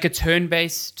 it's like a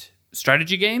turn-based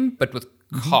strategy game, but with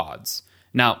cards.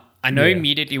 Now, I know Yeah.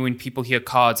 immediately when people hear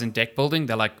cards and deck building,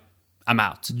 they're like, I'm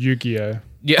out. Yu-Gi-Oh.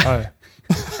 Yeah.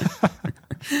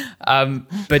 Oh,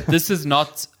 But this is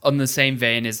not on the same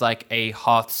vein as like a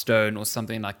Hearthstone or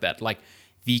something like that. Like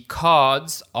the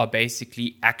cards are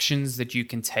basically actions that you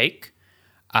can take.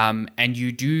 And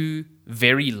you do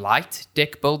very light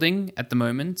deck building at the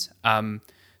moment.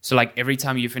 So like every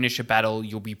time you finish a battle,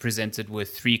 you'll be presented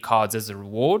with 3 cards as a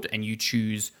reward, and you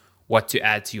choose what to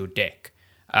add to your deck,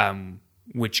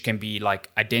 which can be like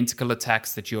identical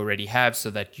attacks that you already have so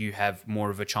that you have more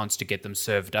of a chance to get them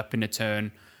served up in a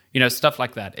turn, stuff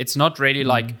like that. It's not really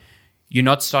like you're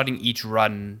not starting each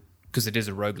run, because it is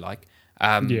a roguelike.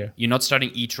 You're not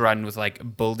starting each run with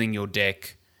like building your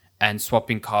deck and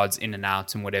swapping cards in and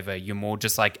out and whatever. You're more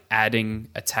just like adding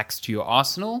attacks to your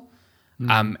arsenal,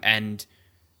 and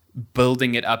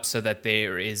building it up so that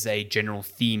there is a general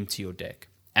theme to your deck.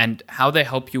 And how they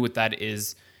help you with that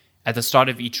is at the start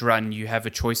of each run, you have a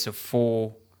choice of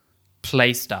 4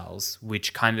 play styles,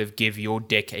 which kind of give your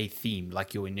deck a theme,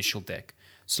 like your initial deck.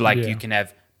 So like you can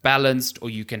have balanced, or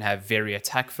you can have very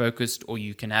attack focused, or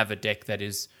you can have a deck that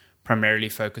is primarily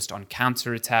focused on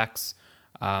counter attacks,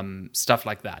 stuff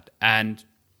like that. And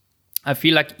I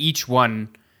feel like each one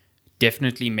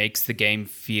definitely makes the game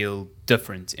feel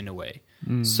different in a way.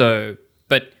 So,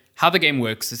 but how the game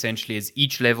works essentially is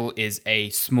each level is a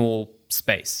small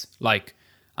space. Like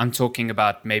I'm talking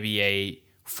about maybe a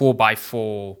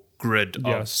 4x4 grid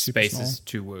of spaces small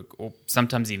to work, or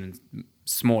sometimes even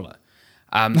smaller.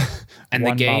 And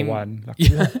the game, one.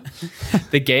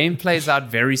 the game plays out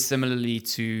very similarly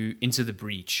to Into the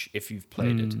Breach if you've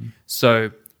played it. So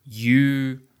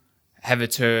you have a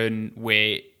turn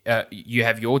where you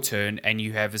have your turn, and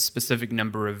you have a specific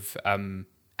number of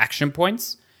action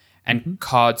points, and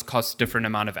cards cost different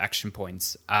amount of action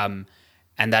points, and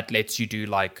that lets you do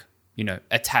like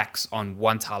attacks on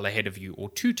 1 tile ahead of you or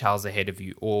 2 tiles ahead of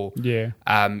you, or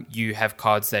you have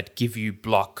cards that give you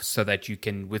block so that you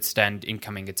can withstand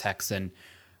incoming attacks, and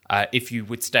if you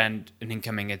withstand an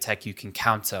incoming attack, you can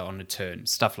counter on a turn,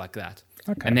 stuff like that.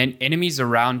 And then enemies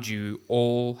around you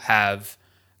all have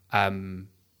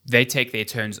they take their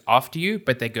turns after you,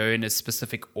 but they go in a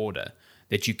specific order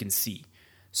that you can see.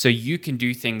 So you can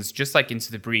do things just like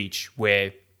Into the Breach,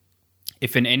 where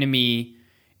if an enemy...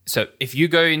 So if you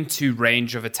go into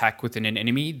range of attack within an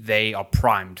enemy, they are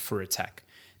primed for attack.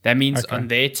 That means on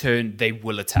their turn, they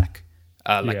will attack,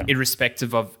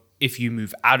 irrespective of if you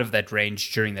move out of that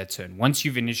range during that turn. Once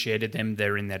you've initiated them,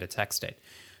 they're in that attack state.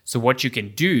 So what you can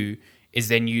do is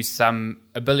then use some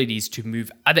abilities to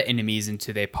move other enemies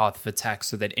into their path of attack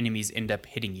so that enemies end up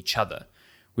hitting each other,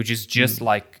 which is just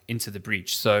like Into the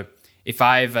Breach. So if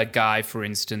I have a guy, for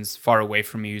instance, far away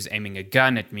from me who's aiming a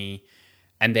gun at me,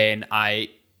 and then I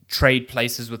trade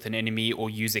places with an enemy or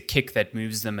use a kick that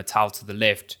moves them a tile to the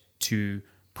left to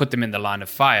put them in the line of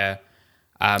fire,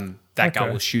 that guy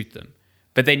will shoot them.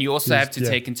 But then you also have to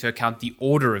take into account the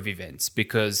order of events,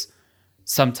 because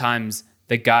sometimes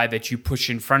the guy that you push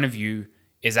in front of you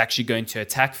is actually going to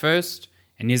attack first,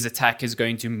 and his attack is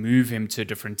going to move him to a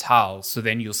different tile, so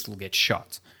then you'll still get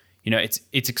shot.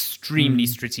 It's extremely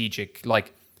strategic.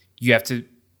 Like you have to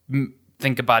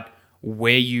think about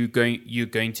where you're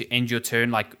going to end your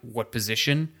turn, like what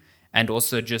position, and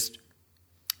also just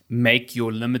make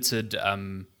your limited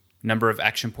number of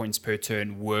action points per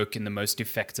turn work in the most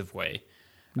effective way.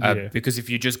 Because if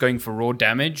you're just going for raw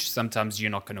damage, sometimes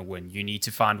you're not going to win. You need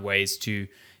to find ways to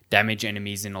damage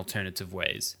enemies in alternative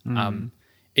ways.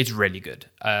 It's really good.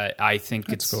 I think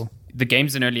it's cool. The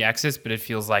game's in early access, but it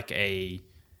feels like a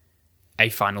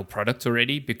final product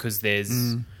already, because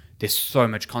there's so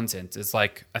much content. It's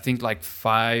like, I think like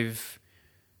five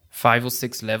or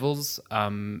 6 levels,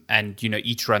 and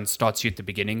each run starts you at the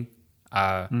beginning.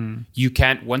 You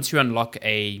can't, once you unlock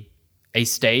a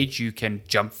stage, you can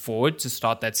jump forward to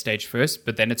start that stage first,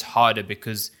 but then it's harder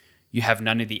because you have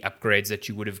none of the upgrades that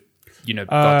you would have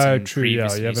gotten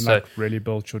previously. You haven't really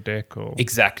built your deck, or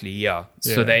exactly.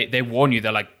 So they warn you.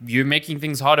 They're like, you're making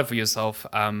things harder for yourself.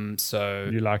 So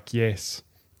you're like, yes.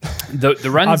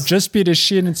 The runs, I've just beat a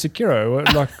Shin in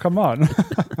Sekiro. Like, come on.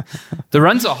 The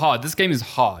runs are hard. This game is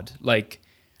hard. Like,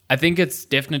 I think it's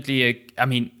definitely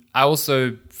I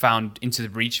also found Into the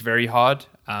Breach very hard.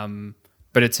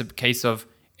 But it's a case of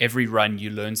every run you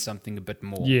learn something a bit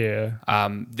more.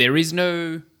 There is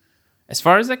no, as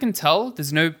far as I can tell,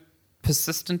 there's no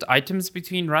persistent items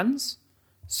between runs.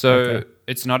 So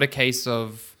it's not a case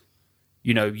of,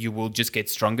 you will just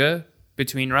get stronger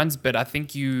between runs. But I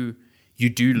think you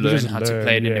do learn how to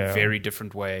play it in a very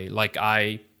different way. Like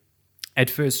I, at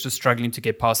first, was struggling to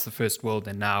get past the first world,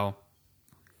 and now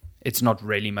it's not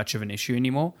really much of an issue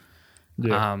anymore.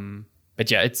 But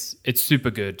yeah, it's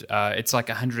super good. It's like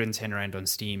 110 Rand on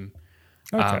Steam.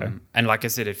 And like I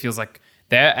said, it feels like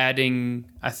they're adding,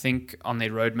 I think on their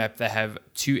roadmap, they have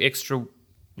 2 extra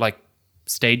like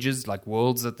stages, like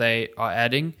worlds that they are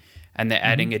adding. And they're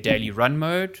adding a daily run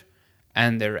mode,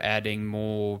 and they're adding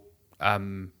more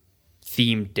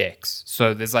themed decks.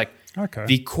 So there's like Okay.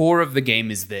 the core of the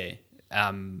game is there.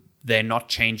 They're not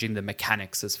changing the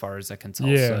mechanics as far as I can tell.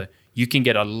 Yeah. So you can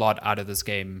get a lot out of this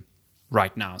game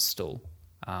right now still.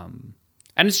 And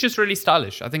it's just really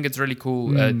stylish. I think it's really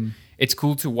cool. It's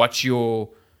cool to watch your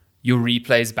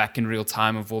replays back in real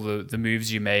time of all the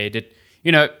moves you made.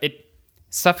 It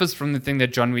suffers from the thing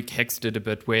that John Wick Hex did a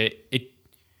bit, where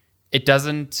it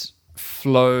doesn't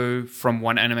flow from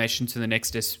one animation to the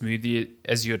next as smoothly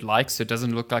as you'd like. So it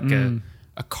doesn't look like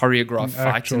a choreographed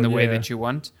fight in the way that you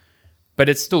want. But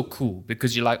it's still cool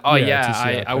because you're like,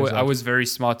 I was very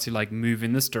smart to like move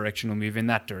in this direction or move in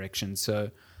that direction.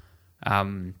 So,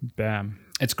 Bam.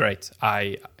 it's great.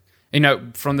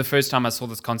 From the first time I saw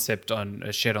this concept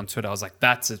shared on Twitter, I was like,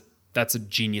 that's a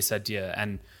genius idea.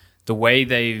 And the way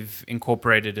they've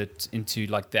incorporated it into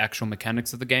like the actual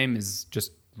mechanics of the game is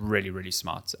just really, really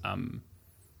smart.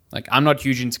 Like I'm not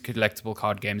huge into collectible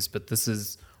card games, but this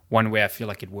is one where I feel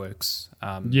like it works.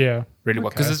 Really well.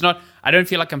 Because it's not, I don't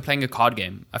feel like I'm playing a card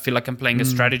game. I feel like I'm playing a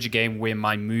strategy game where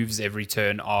my moves every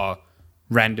turn are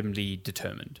randomly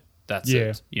determined. That's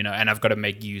it. And I've got to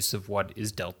make use of what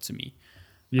is dealt to me.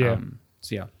 Yeah.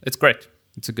 It's great.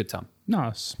 It's a good time.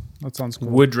 Nice. That sounds cool.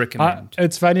 Would recommend.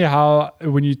 It's funny how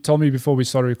when you told me before we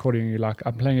started recording, you're like,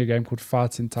 I'm playing a game called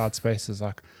Fights in Tight Spaces.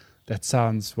 Like, that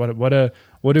sounds what a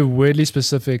weirdly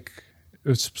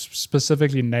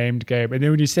specifically named game. And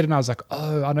then when you said it, I was like,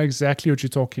 oh, I know exactly what you're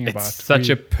talking about. It's such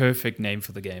a perfect name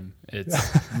for the game.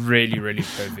 It's really, really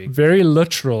perfect. Very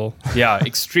literal. Yeah,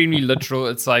 extremely literal.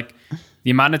 It's like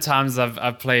the amount of times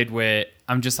I've played where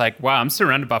I'm just like, wow, I'm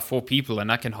surrounded by 4 people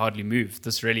and I can hardly move.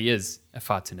 This really is a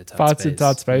fight in a tight space. Fights in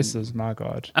Tight Spaces, my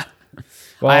God.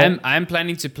 Well, I am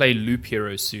planning to play Loop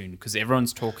Hero soon because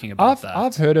everyone's talking about that.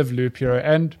 I've heard of Loop Hero,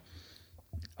 and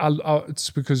it's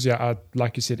because,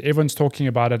 like you said, everyone's talking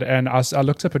about it. And I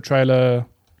looked up a trailer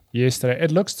yesterday.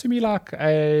 It looks to me like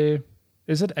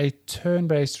is it a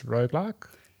turn-based roguelike?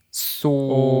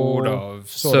 Sort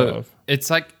of. It's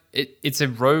like, it's a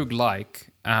roguelike.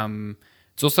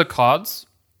 It's also cards,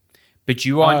 but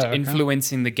you aren't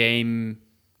influencing the game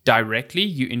directly.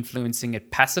 You're influencing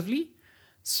it passively.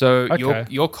 So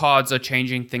your cards are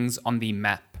changing things on the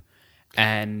map,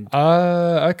 and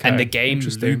the game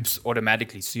loops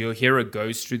automatically. So your hero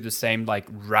goes through the same like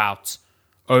route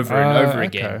over and over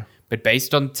again. But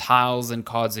based on tiles and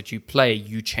cards that you play,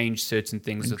 you change certain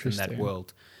things within that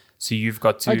world. So you've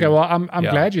got to. Okay, well, I'm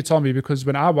glad you told me, because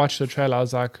when I watched the trailer, I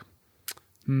was like,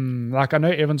 like I know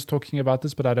everyone's talking about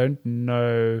this, but I don't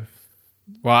know.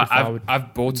 Well,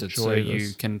 I've bought it, so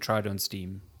you can try it on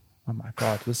Steam. Oh my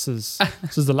God, this is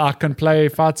I can play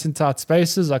Fights in Tight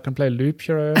Spaces. I can play Loop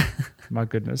Hero. My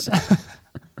goodness.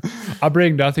 I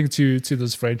bring nothing to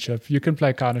this friendship. You can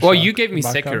play kind of. Well, you gave me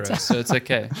Sekiro, so it's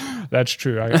okay. That's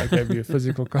true. I gave you a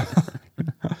physical copy.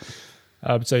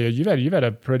 So you've had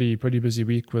a pretty busy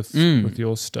week with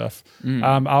your stuff.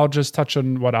 I'll just touch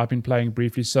on what I've been playing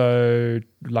briefly. So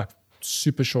like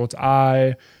super short,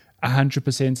 I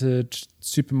 100%ed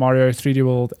Super Mario 3D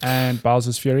World and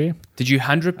Bowser's Fury. Did you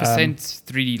 100%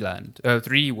 3D Land?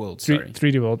 3D World, sorry.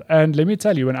 3D World. And let me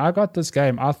tell you, when I got this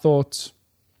game, I thought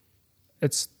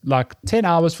it's like 10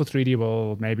 hours for 3D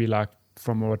World, maybe like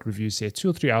from what reviews say,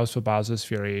 2 or 3 hours for Bowser's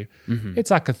Fury.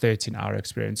 It's like a 13-hour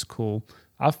experience. Cool.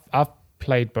 I've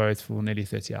played both for nearly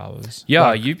 30 hours. Yeah,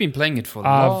 like, you've been playing it for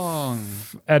long.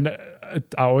 And I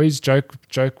always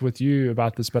joke with you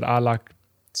about this, but I like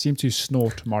seem to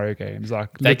snort Mario games.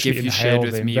 Like that gift you shared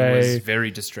with me was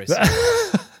very distressing.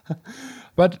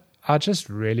 But I just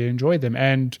really enjoyed them.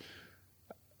 And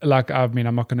like, I mean,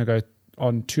 I'm not going to go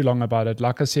on too long about it.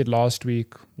 Like I said last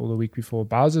week or the week before,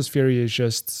 Bowser's Fury is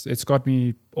just, it's got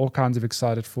me all kinds of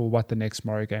excited for what the next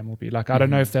Mario game will be. Like, I don't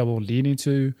know if they will lean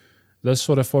into this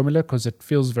sort of formula because it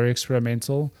feels very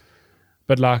experimental.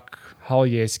 But like, hell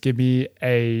yes, give me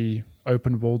a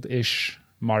open world-ish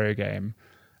Mario game.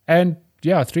 And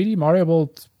yeah, 3D Mario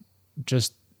World,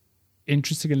 just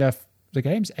interesting enough, the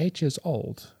game's 8 years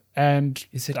old. And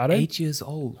is it 8 years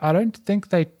old? I don't think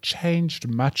they changed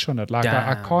much on it. Like,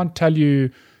 I can't tell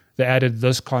you they added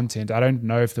this content. I don't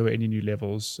know if there were any new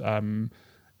levels. And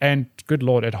good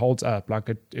Lord, it holds up. Like,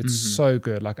 it's so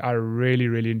good. Like, I really,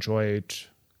 really enjoyed.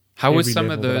 How were some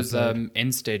of those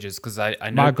end stages? Because I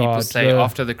know people say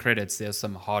after the credits, there's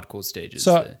some hardcore stages.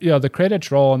 So, yeah, the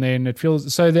credits roll, and then it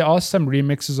feels... So there are some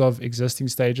remixes of existing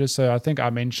stages. So I think I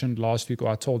mentioned last week, or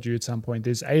I told you at some point,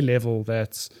 there's a level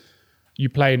that you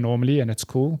play normally, and it's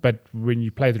cool. But when you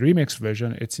play the remix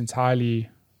version, it's entirely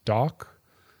dark.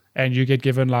 And you get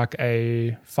given, like,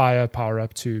 a fire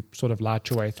power-up to sort of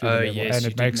light your way through the level. Yes, and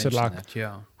it makes it, like,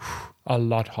 that, a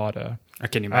lot harder. I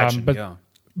can imagine,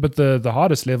 but the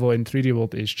hardest level in 3D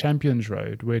World is Champions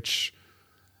Road, which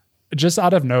just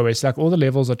out of nowhere, it's like all the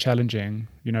levels are challenging,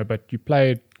 but you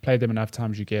play them enough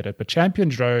times, you get it. But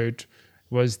Champions Road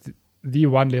was the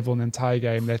one level in the entire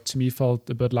game that to me felt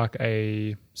a bit like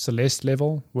a Celeste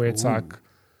level, where it's like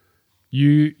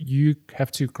you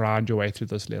have to grind your way through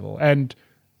this level. And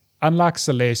unlike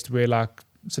Celeste, where like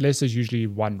Celeste is usually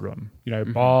one room,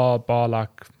 bar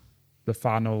like the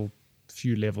final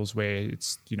few levels where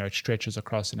it's it stretches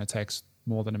across and it takes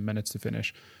more than a minute to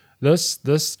finish.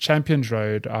 This Champions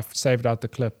Road, I've saved out the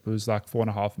clip, was like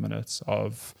 4.5 minutes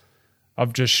of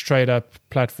just straight up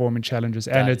platforming challenges,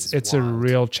 and it's a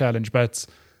real challenge. But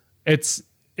it's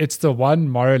the one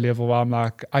Mario level where I'm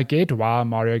like, I get why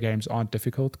Mario games aren't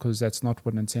difficult, because that's not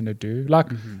what Nintendo do. Like,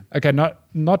 okay,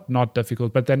 not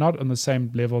difficult, but they're not on the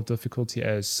same level of difficulty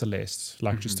as Celeste.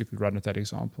 Like, just to run with that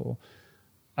example.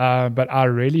 But I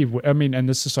really, and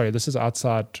this is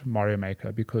outside Mario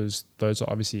Maker, because those are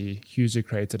obviously user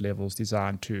created levels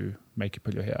designed to make you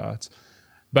pull your hair out.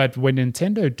 But when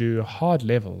Nintendo do hard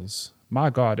levels, my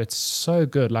God, it's so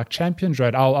good. Like Champions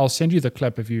Road, I'll send you the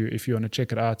clip if you want to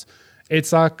check it out.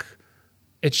 It's like,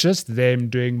 it's just them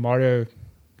doing Mario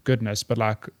goodness, but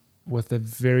like with a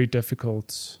very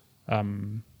difficult,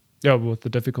 with the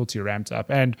difficulty ramped up.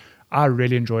 And I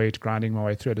really enjoyed grinding my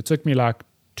way through it. It took me like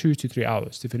 2 to 3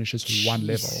 hours to finish this one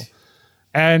level.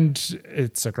 And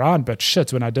it's a grind, but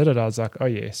shit, when I did it, I was like, oh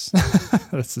yes,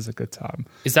 this is a good time.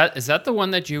 Is that the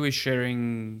one that you were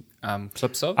sharing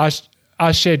clips of?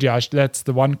 I shared, yeah, that's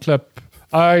the one clip.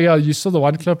 Oh yeah, you saw the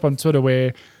one clip on Twitter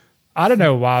where, I don't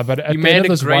know why, but at you the made end a of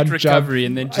this great one recovery, jump,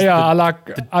 and then just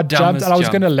I jumped, and I was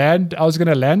jump.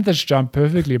 gonna land this jump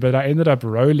perfectly, but I ended up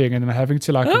rolling and then having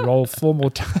to like roll 4 more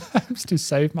times to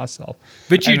save myself.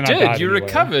 But you And did, then you anyway.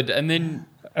 recovered, and then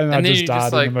I just you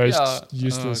died in the most God.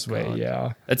 useless way.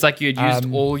 Yeah, It's like you had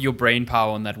used all your brain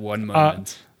power on that one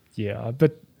moment. yeah,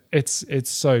 but it's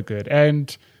so good,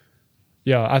 and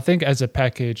yeah, I think as a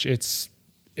package, it's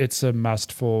a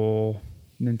must for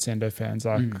Nintendo fans.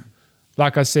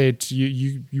 Like I said,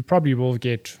 you probably will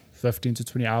get 15 to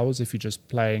 20 hours if you're just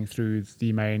playing through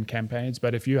the main campaigns.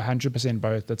 But if you're 100%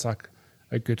 both, that's like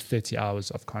a good 30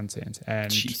 hours of content. And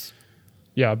Jeez.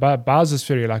 yeah, but Bowser's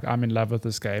Fury, like I'm in love with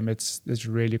this game. It's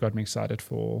really got me excited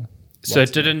for. So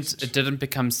it didn't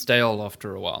become stale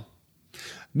after a while.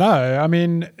 No, I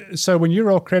mean, so when you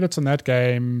roll credits on that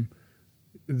game,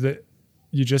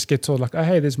 you just get told like, oh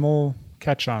hey, there's more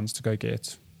cat shines to go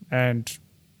get, and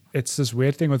it's this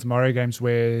weird thing with Mario games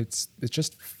where it's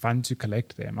just fun to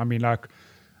collect them. I mean, like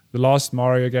the last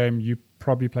Mario game you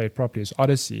probably played properly is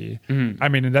Odyssey. I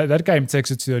mean, that game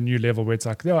takes it to a new level where it's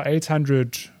like there are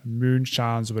 800 moon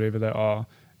shines or whatever they are,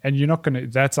 and you're not gonna.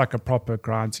 That's like a proper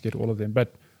grind to get all of them.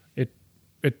 But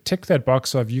it ticked that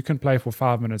box of you can play for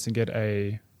 5 minutes and get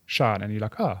a shine, and you're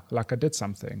like, oh, like I did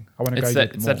something. I want to go get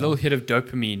more. It's that little hit of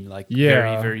dopamine, like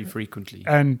very, very frequently.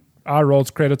 And I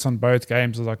rolled credits on both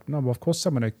games. I was like, no, well, of course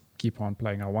I'm going to keep on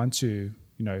playing. I want to,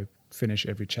 finish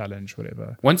every challenge,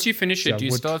 whatever. Once you finish it, do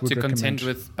you start to contend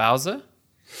with Bowser?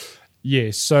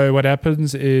 Yes. So what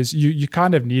happens is you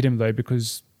kind of need him though,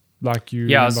 because like you.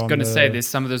 Yeah, I was going to say there's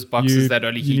some of those boxes that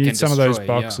only he can destroy. You need some of those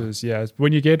boxes, yeah.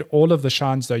 When you get all of the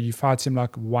shines though, you fight him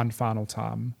like one final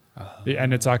time.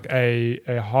 And it's like a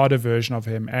harder version of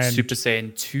him. And Super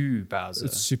Saiyan 2 Bowser.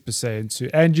 It's Super Saiyan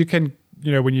 2. And you can,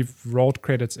 when you've rolled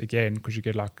credits again, because you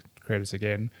get like credits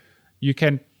again, you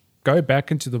can go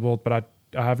back into the world, but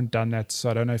I haven't done that,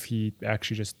 so I don't know if he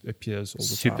actually just appears all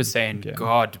the Super time. Super Saiyan again.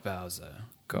 God Bowser.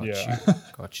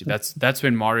 Got you. That's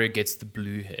when Mario gets the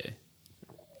blue hair.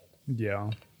 Yeah.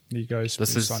 He goes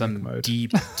This is Sonic some mode.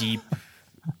 deep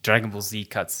Dragon Ball Z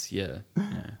cuts here.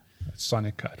 Yeah.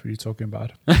 Sonic cut, what are you talking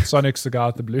about? Sonic's the guy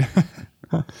with the blue.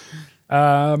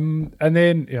 And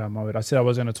then, yeah, my word, I said I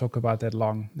was going to talk about that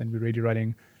long, and we're already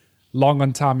running long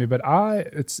on time here, but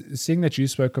it's seeing that you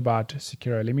spoke about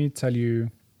Sekiro, let me tell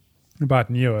you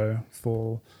about Nioh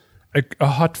for a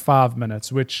hot 5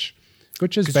 minutes, which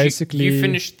is basically... You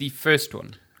finished the first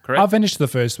one, correct? I finished the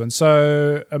first one.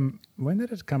 So when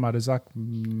did it come out? It was like a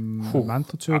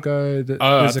month or two ago.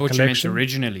 I thought you meant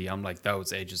originally. I'm like, that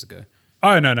was ages ago.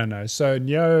 Oh, no. So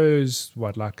Nioh's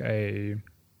what, like a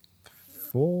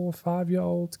 4 or 5 year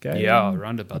old game? Yeah,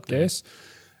 around about there. Yes.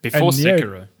 Before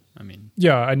Sekiro, I mean.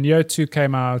 Yeah, and Nioh 2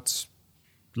 came out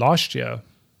last year,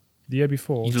 the year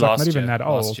before. It's like not even that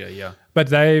old. Last year, yeah. But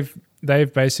they've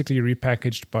basically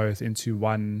repackaged both into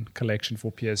one collection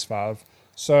for PS5.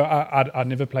 So I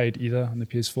never played either on the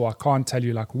PS4. I can't tell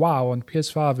you like, wow, on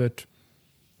PS5 it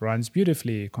runs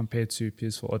beautifully compared to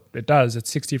PS4. It does. It's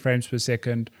 60 frames per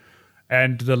second.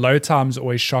 And the load times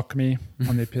always shock me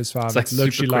on the PS5. It's like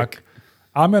literally super quick.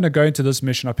 I'm going to go into this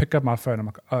mission. I pick up my phone. I'm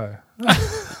like, oh,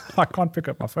 I can't pick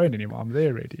up my phone anymore. I'm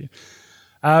there already.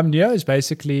 Nioh is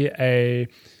basically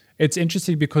it's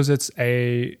interesting because it's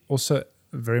also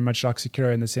very much like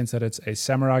Sekiro in the sense that it's a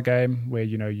samurai game where,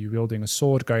 you know, you're wielding a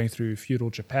sword going through feudal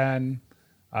Japan.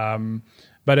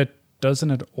 But it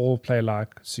doesn't at all play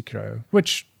like Sekiro,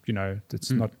 which, you know,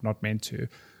 it's not meant to.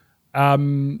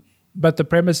 But the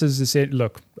premise is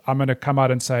look, I'm going to come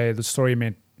out and say the story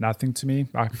meant nothing to me.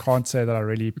 I can't say that I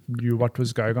really knew what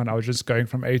was going on. I was just going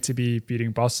from A to B,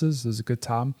 beating bosses. It was a good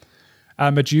time.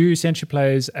 But you essentially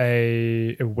plays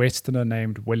a Westerner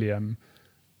named William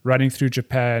running through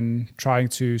Japan, trying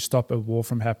to stop a war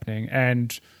from happening.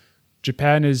 And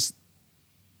Japan is,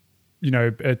 you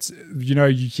know, it's, you know,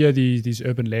 you hear these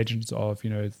urban legends of, you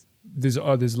know, there's a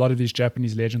lot of these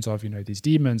Japanese legends of, you know, these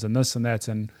demons and this and that.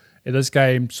 And this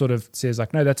game sort of says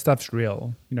like, no, that stuff's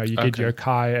real. You know, you get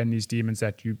yokai and these demons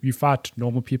that you fight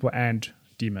normal people and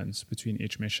demons between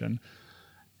each mission.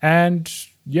 And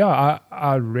yeah,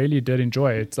 I really did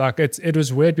enjoy it. Like it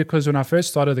was weird because when I first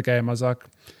started the game, I was like,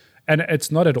 and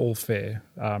it's not at all fair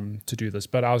to do this,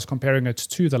 but I was comparing it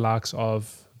to the likes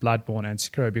of Bloodborne and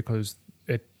Sekiro because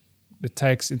it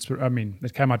takes it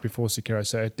came out before Sekiro,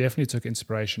 so it definitely took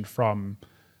inspiration from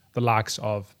the likes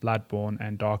of Bloodborne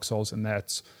and Dark Souls, and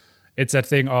it's that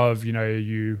thing of, you know,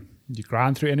 you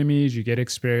grind through enemies, you get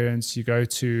experience, you go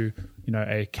to, you know,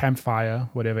 a campfire,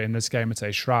 whatever. In this game it's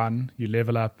a shrine, you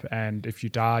level up, and if you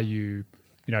die, you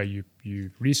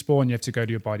respawn, you have to go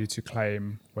to your body to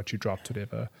claim what you dropped,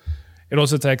 whatever. It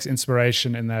also takes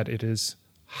inspiration in that it is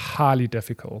highly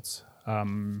difficult,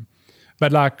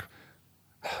 but like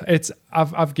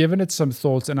I've given it some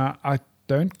thoughts, and I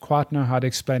don't quite know how to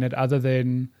explain it other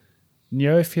than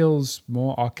Nioh feels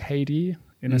more arcadey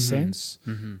in a sense.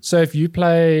 So if you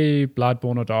play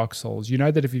Bloodborne or Dark Souls, you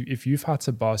know that if you fight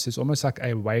a boss, it's almost like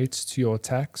a weight to your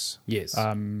attacks. Yes.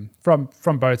 From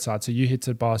both sides. So you hit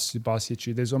the boss hits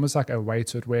you. There's almost like a weight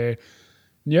to it where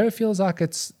Nioh feels like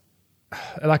it's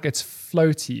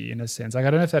floaty in a sense. Like, I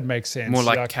don't know if that makes sense. More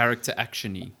like character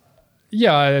action-y.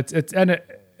 Yeah,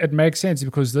 it makes sense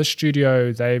because this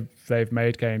studio, they've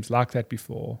made games like that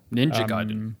before.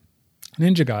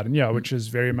 Ninja Gaiden, yeah, which is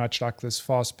very much like this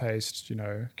fast-paced, you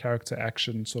know, character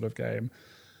action sort of game.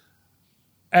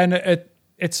 And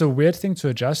it's a weird thing to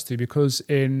adjust to because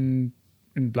in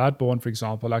Bloodborne, for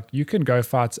example, like you can go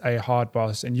fight a hard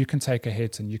boss and you can take a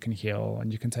hit and you can heal,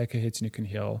 and you can take a hit and you can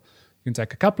heal. You can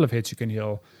take a couple of hits, you can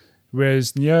heal.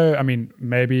 Whereas Nioh, I mean,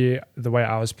 maybe the way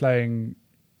I was playing,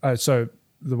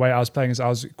 the way I was playing is I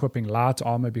was equipping light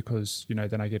armor because, you know,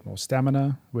 then I get more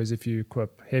stamina. Whereas if you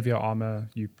equip heavier armor,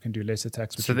 you can do less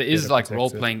attacks. So there is like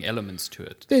role-playing elements to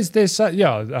it. There's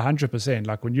 100%.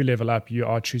 Like when you level up, you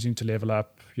are choosing to level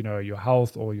up, you know, your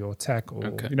health or your attack,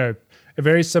 or you know,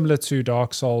 very similar to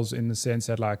Dark Souls in the sense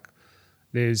that like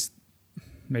there's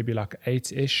maybe like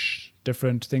 8-ish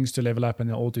different things to level up, and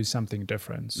they all do something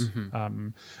different.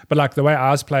 But like the way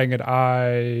I was playing it,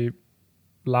 I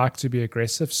like to be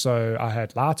aggressive, so I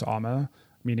had light armor,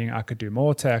 meaning I could do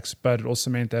more attacks, but it also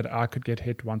meant that I could get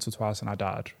hit once or twice and I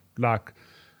died. Like,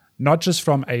 not just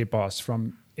from a boss,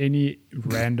 from any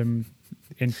random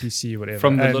NPC, whatever.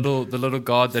 From the little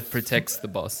guard that protects the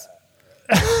boss.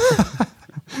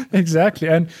 Exactly,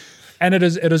 and it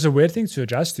is a weird thing to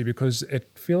adjust to because it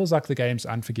feels like the game's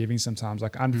unforgiving sometimes,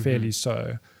 like unfairly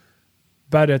so.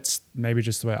 But it's maybe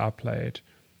just the way I play it.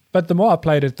 But the more I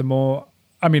played it, the more.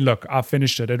 I mean, look, I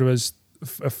finished it. It was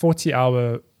a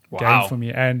 40-hour game for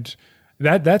me, and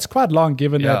that's quite long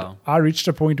given that I reached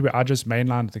a point where I just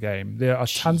mainlined the game. There are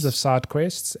tons of side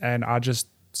quests, and I just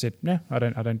said, nah, I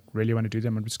don't really want to do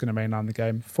them. I'm just going to mainline the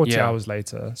game 40 hours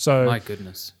later. So my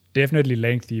goodness. Definitely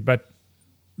lengthy, but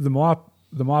the more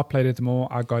I played it, the more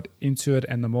I got into it,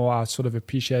 and the more I sort of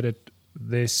appreciated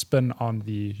their spin on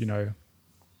the, you know,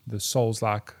 the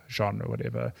Souls-like genre,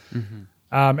 whatever.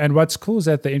 And what's cool is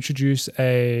that they introduce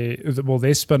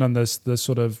their spin on this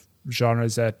sort of genre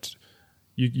is that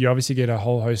you obviously get a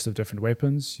whole host of different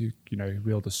weapons. You know,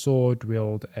 wield a sword,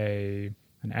 wield an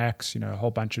axe, you know, a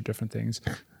whole bunch of different things.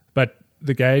 But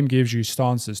the game gives you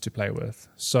stances to play with.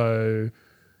 So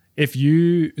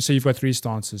you've got 3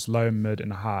 stances: low, mid,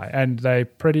 and high, and they're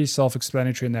pretty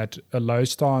self-explanatory in that a low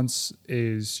stance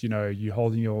is, you know, you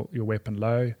holding your weapon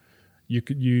low.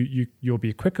 You'll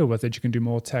be quicker with it. You can do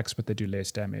more attacks, but they do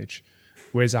less damage.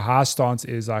 Whereas a high stance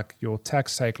is like your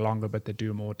attacks take longer, but they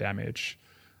do more damage.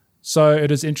 So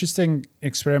it is interesting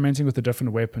experimenting with the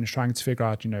different weapons, trying to figure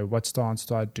out, you know, what stance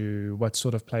do I do? What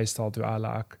sort of play style do I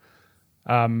like?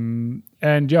 And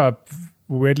yeah,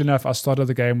 weirdly enough, I started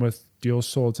the game with dual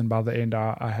swords, and by the end,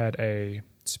 I had a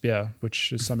spear,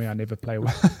 which is something I never play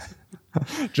with.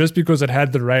 Just because it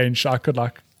had the range, I could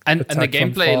like. And the attack from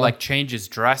gameplay far. like changes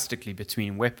drastically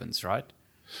between weapons, right?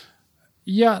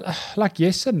 Yeah, like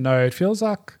yes and no. It feels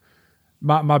like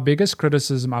my biggest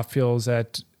criticism I feel is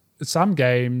that some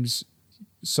games.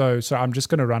 So I'm just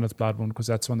going to run with Bloodborne because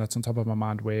that's one that's on top of my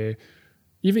mind. Where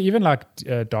even like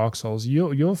Dark Souls,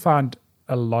 you'll find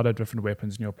a lot of different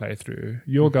weapons in your playthrough.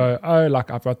 You'll go, oh,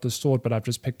 like I've got this sword, but I've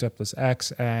just picked up this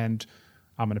axe, and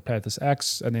I'm going to play with this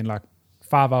axe, and then like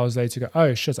 5 hours later, you go,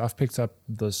 oh shit, I've picked up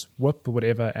this whip or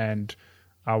whatever, and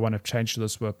I want to change to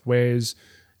this whip. Whereas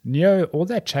Neo, all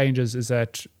that changes is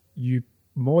that you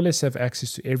more or less have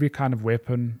access to every kind of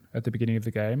weapon at the beginning of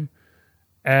the game.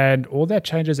 And all that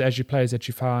changes as you play is that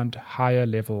you find higher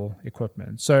level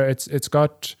equipment. So it's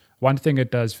got one thing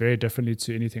it does very differently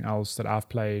to anything else that I've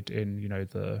played in,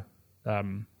 the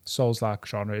Souls-like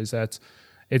genre is that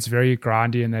it's very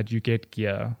grindy in that you get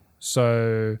gear.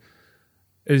 So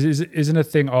isn't a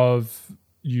thing of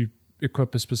you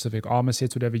equip a specific armor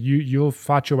set, whatever, you'll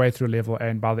fight your way through a level,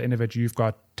 and by the end of it, you've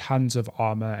got tons of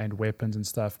armor and weapons and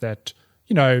stuff that,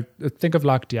 think of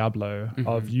like Diablo,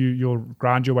 of you'll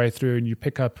grind your way through and you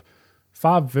pick up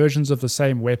 5 versions of the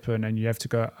same weapon, and you have to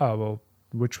go, oh, well,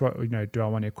 which one, do I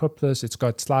want to equip this? It's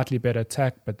got slightly better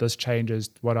attack, but this changes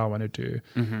what I want to do.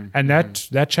 And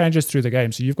that changes through the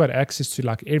game. So you've got access to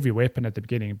like every weapon at the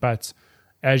beginning, but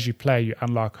as you play, you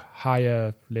unlock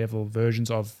higher level versions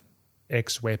of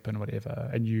X weapon, whatever,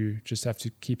 and you just have to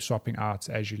keep swapping out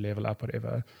as you level up,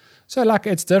 whatever. So like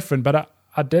it's different, but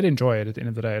I did enjoy it at the end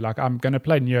of the day. Like I'm going to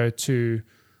play Neo 2.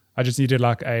 I just needed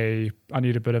I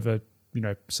need a bit of a,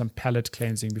 some palate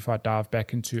cleansing before I dive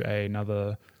back into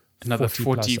another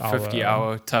 40, 50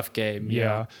 hour tough game.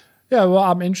 Yeah. Well,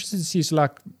 I'm interested to see, so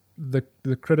like the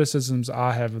criticisms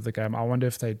I have of the game, I wonder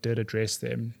if they did address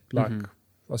them. Like,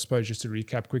 I suppose just to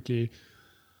recap quickly,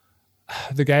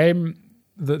 the game,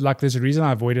 there's a reason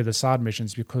I avoided the side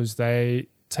missions, because they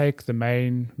take the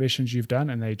main missions you've done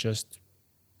and they just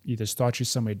either start you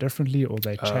somewhere differently, or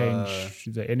they change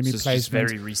the enemy placement. It's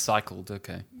very recycled.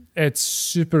 Okay. It's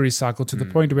super recycled to the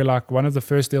point where, like, one of the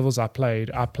first levels I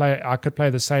could play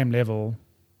the same level.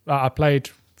 I played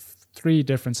 3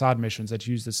 different side missions that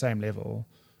use the same level,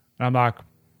 and I'm like,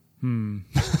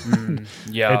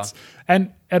 yeah.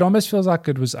 And it almost feels like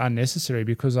it was unnecessary,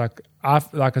 because like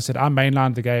I said, I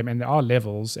mainlined the game and there are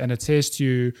levels, and it says to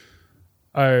you,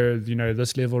 oh,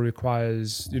 this level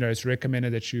requires, it's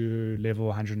recommended that you level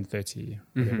 130.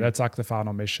 That's like the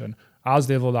final mission. I was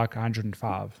level like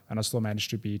 105 and I still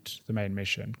managed to beat the main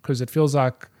mission, because it feels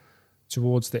like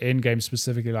towards the end game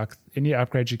specifically, like any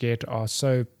upgrades you get are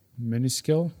so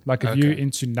minuscule. Like if you're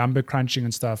into number crunching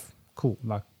and stuff, cool.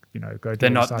 Like, go do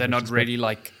they're not really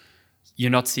like, you're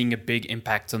not seeing a big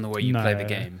impact on the way you play the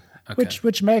game. Okay.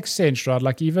 Which makes sense, right?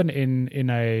 Like even in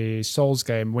a Souls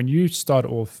game, when you start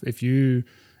off, if you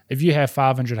have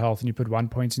 500 health and you put 1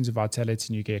 point into vitality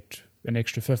and you get an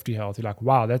extra 50 health, you're like,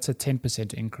 wow, that's a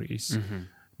 10% increase.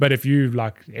 But if you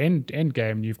like end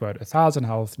game and you've got 1,000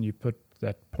 health and you put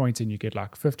that point in, you get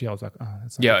like 50 health, like, oh,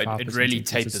 that's like it really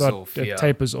tapers off. It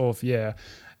tapers off, yeah.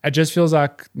 It just feels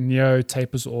like Neo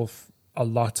tapers off a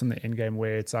lot in the end game,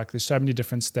 where it's like there's so many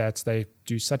different stats, they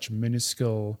do such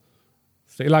minuscule.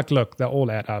 Like, look, they all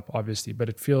add up, obviously, but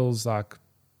it feels like,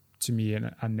 to me,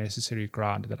 an unnecessary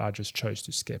grind that I just chose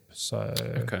to skip. So,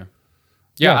 okay.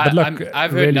 But look,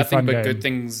 I've heard really nothing but game. good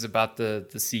things about the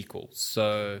sequel.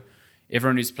 So,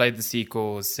 everyone who's played the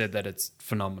sequel has said that it's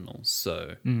phenomenal.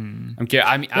 So, I'm curious.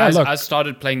 I mean, I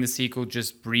started playing the sequel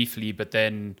just briefly, but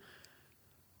then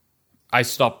I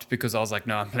stopped because I was like,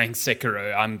 no, I'm playing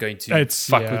Sekiro. I'm going to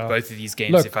fuck with both of these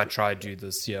games if I try to do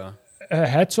this. Yeah.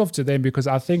 Hats off to them, because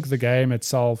I think the game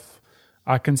itself,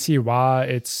 I can see why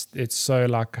it's so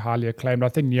like highly acclaimed. I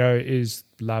think Neo is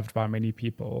loved by many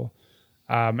people,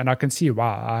 and I can see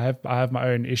why. I have my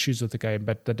own issues with the game,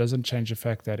 but that doesn't change the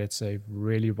fact that it's a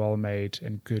really well made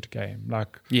and good game.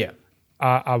 Like, yeah,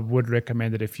 I would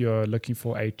recommend it if you're looking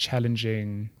for a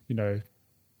challenging,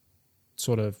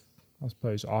 sort of, I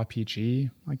suppose, RPG,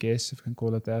 I guess if you can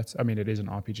call it that. I mean, it is an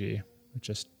RPG, it's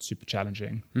just super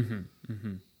challenging.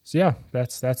 So yeah,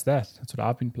 that's that. That's what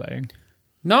I've been playing.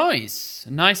 Nice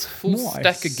full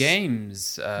stack of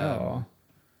games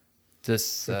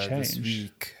this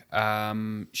week.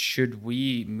 Should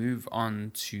we move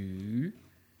on to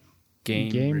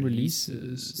game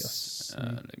releases? Yes.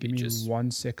 Give me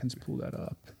 1 second to pull that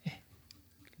up.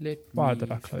 Why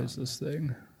did I close this thing?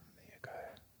 There you go.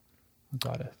 I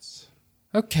got it.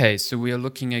 Okay, so we are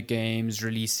looking at games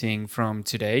releasing from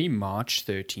today, March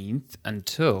 13th,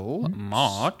 until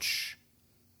March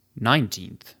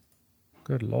 19th.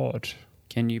 Good Lord.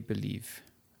 Can you believe?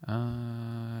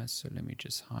 So let me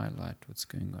just highlight what's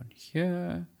going on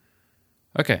here.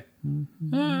 Okay.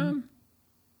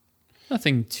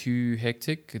 Nothing too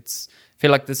hectic. I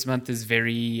feel like this month is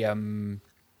very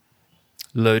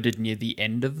loaded near the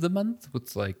end of the month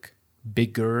with like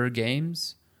bigger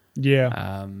games.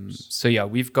 Yeah. So yeah,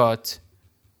 we've got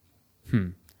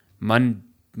Mandon.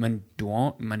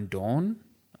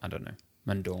 I don't know.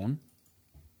 Mandon.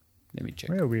 Let me check.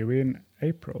 Where are we? We're in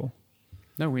April.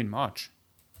 No, we're in March.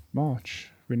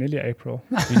 March. We're nearly April.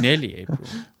 We're nearly April.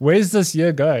 Where's this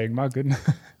year going? My goodness.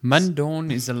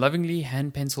 Mandon is a lovingly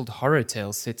hand-penciled horror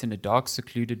tale set in a dark,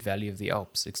 secluded valley of the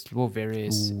Alps. Explore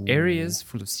various areas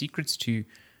full of secrets to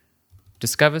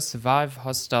discover, survive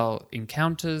hostile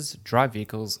encounters, drive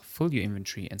vehicles, fill your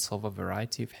inventory, and solve a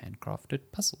variety of handcrafted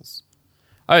puzzles.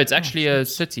 Oh, it's actually a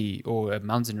city or a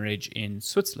mountain range in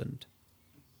Switzerland.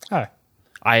 Oh.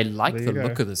 I like There the you go.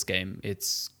 look of this game.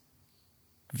 It's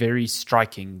very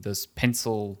striking. This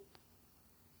pencil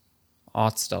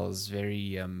art style is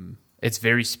very it's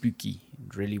very spooky.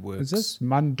 It really works. Is this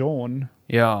Mandon?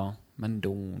 Yeah,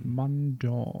 Mandon.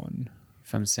 Mandon.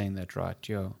 If I'm saying that right,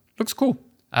 yeah. Looks cool.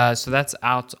 So that's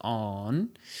out on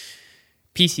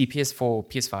PC, PS4,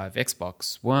 PS5,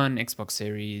 Xbox One, Xbox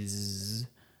Series,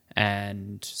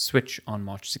 and Switch on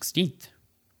March 16th.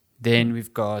 Then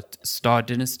we've got Star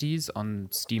Dynasties on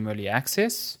Steam Early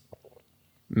Access.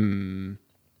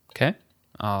 Okay.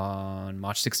 On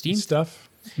March 16th. Stuff.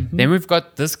 Then we've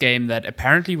got this game that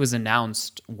apparently was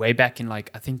announced way back in like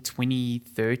I think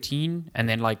 2013 and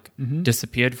then like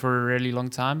disappeared for a really long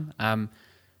time.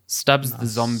 Stubbs the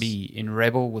Zombie in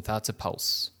Rebel Without a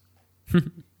Pulse.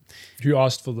 Who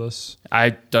asked for this? I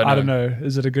don't know. I don't know.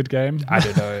 Is it a good game? I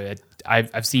don't know.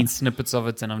 I've seen snippets of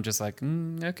it and I'm just like,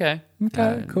 okay.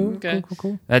 Cool.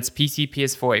 That's PC,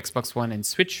 PS4, Xbox One, and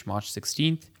Switch, March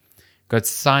 16th. Got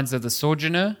Signs of the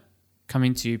Sojourner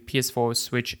coming to PS4,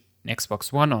 Switch, and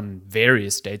Xbox One on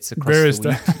various dates across the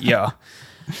week. Yeah.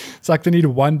 It's like they need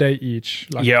 1 day each.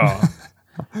 Like, Yeah.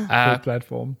 per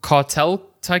platform. Cartel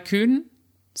Tycoon,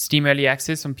 Steam Early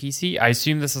Access on PC. I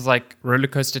assume this is like Roller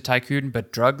Coaster Tycoon,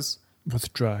 but drugs.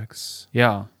 With drugs.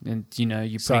 Yeah, and you know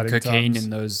you put Exciting cocaine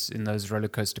times. in those roller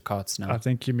coaster carts now. I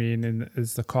think you mean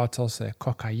is the cartel say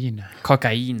cocaine.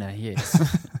 Cocaine,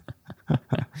 yes.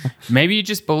 Maybe you're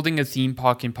just building a theme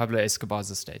park in Pablo Escobar's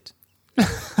estate.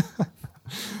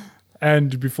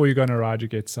 And before you go on a ride, you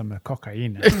get some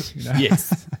cocaine. You know?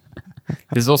 Yes.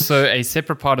 There's also a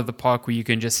separate part of the park where you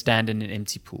can just stand in an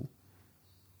empty pool.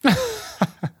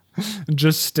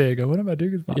 Just stay. Go, what am I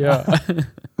doing with my Yeah.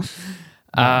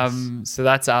 Nice. So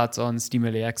that's out on Steam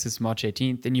Early Access March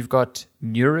 18th. Then you've got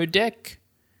Neurodeck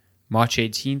March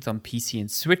 18th on PC and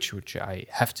Switch, which I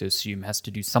have to assume has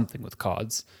to do something with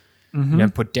cards. You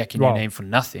don't put deck in your name for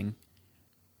nothing.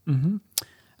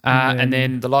 And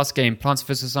then the last game, Plants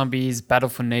vs. Zombies Battle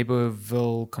for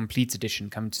Neighborville Complete Edition,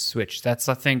 coming to Switch. That's,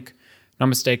 I think, not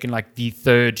mistaken, like the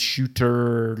third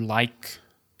shooter-like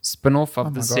spin-off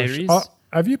of the series. Oh,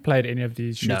 have you played any of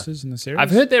these shooters in the series?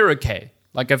 I've heard they're okay.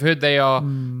 Like, I've heard they are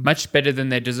much better than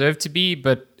they deserve to be,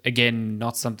 but again,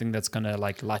 not something that's going to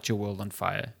like light your world on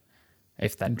fire,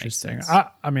 if that makes sense.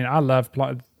 I mean, I love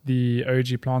the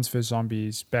OG Plants vs.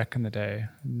 Zombies back in the day,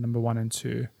 number 1 and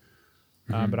 2.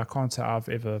 But I can't say I've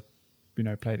ever,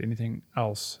 played anything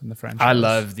else in the franchise. I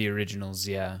love the originals,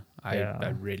 I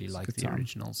really like the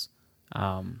originals.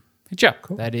 But yeah,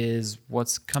 cool. That is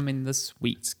what's coming this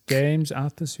week. It's games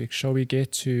out this week. Shall we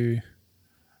get to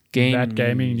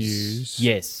gaming news?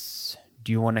 Yes.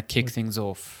 Do you want to kick things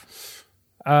off?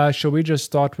 Shall we just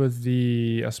start with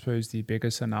the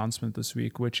biggest announcement this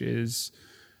week, which is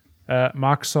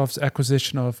Microsoft's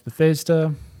acquisition of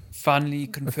Bethesda. Finally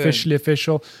confirmed. Officially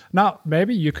official. Now,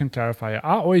 maybe you can clarify.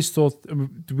 I always thought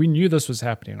we knew this was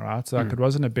happening, right? So it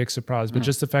wasn't a big surprise, but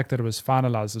just the fact that it was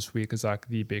finalized this week is like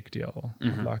the big deal.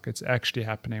 Like it's actually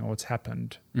happening or it's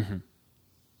happened.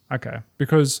 Okay.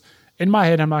 Because in my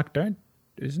head, I'm like,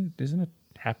 isn't it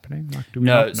happening? Like, do we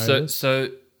not know this?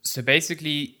 So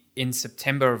basically in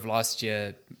September of last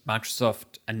year,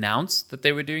 Microsoft announced that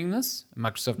they were doing this.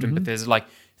 Microsoft and Bethesda, like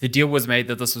the deal was made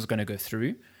that this was going to go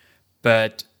through,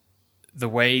 but the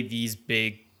way these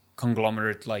big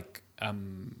conglomerate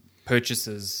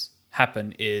purchases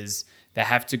happen is they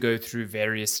have to go through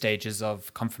various stages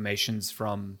of confirmations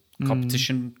from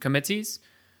competition committees.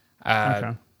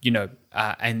 And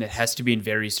it has to be in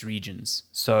various regions.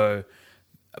 So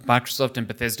Microsoft and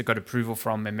Bethesda got approval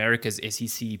from America's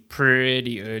SEC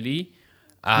pretty early,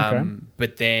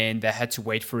 but then they had to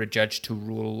wait for a judge to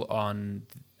rule on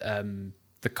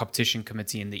the competition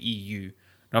committee in the EU.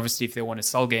 And obviously, if they want to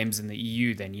sell games in the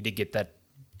EU, they need to get that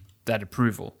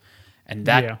approval. And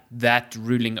Yeah. that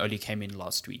ruling only came in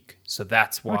last week. So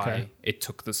that's why it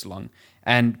took this long.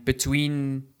 And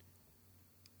between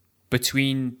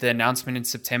the announcement in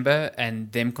September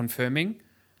and them confirming,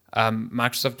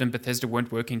 Microsoft and Bethesda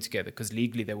weren't working together because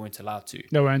legally they weren't allowed to.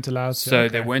 They weren't allowed to. So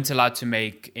they weren't allowed to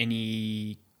make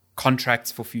any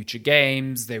contracts for future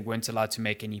games. They weren't allowed to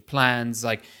make any plans.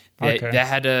 Like they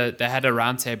had a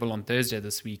roundtable on Thursday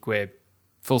this week where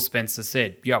Phil Spencer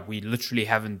said, "Yeah, we literally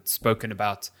haven't spoken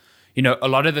about, a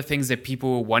lot of the things that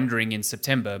people were wondering in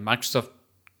September. Microsoft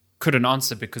couldn't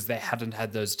answer because they hadn't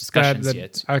had those discussions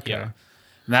yet." Okay. Yeah.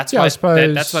 And that's I why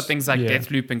suppose, that's why things like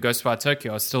Deathloop and Ghostwire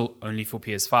Tokyo are still only for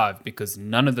PS5 because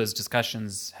none of those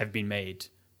discussions have been made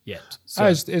yet. So,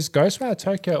 is Ghostwire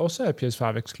Tokyo also a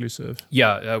PS5 exclusive?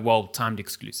 yeah, timed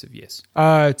exclusive, yes.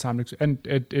 Timed and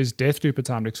it is Deathloop a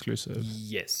timed exclusive?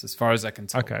 Yes, as far as I can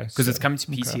tell. Okay, because it's coming to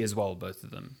PC as well, both of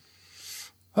them.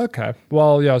 Okay.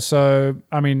 Well, yeah. So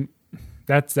I mean,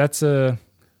 that's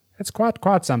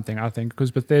quite something, I think,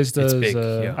 because Bethesda's. It's big,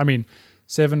 yeah. I mean,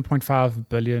 $7.5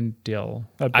 billion deal.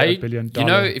 $1 billion.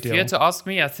 If you had to ask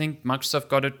me, I think Microsoft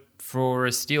got it for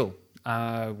a steal.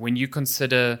 When you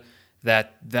consider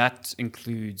that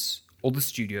includes all the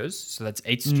studios, so that's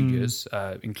 8 studios,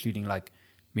 including like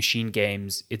Machine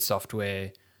Games, id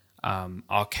Software,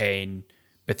 Arcane,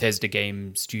 Bethesda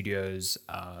Game Studios,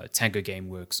 Tango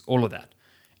Gameworks, all of that.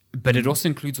 But it also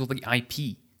includes all the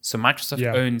IP. So Microsoft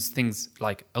owns things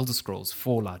like Elder Scrolls,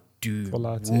 Fallout, Doom,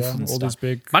 Wolfenstein. All these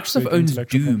big. Microsoft big owns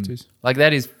intellectual Doom. properties. Like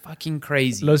that is fucking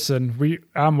crazy. Listen,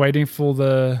 I'm waiting for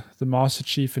the Master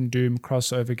Chief and Doom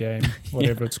crossover game,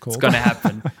 whatever it's called. It's gonna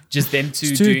happen. Just them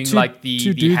two doing like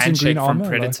the handshake from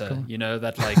Predator.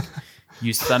 That like,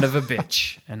 you son of a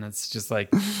bitch, and it's just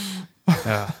like,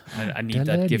 I need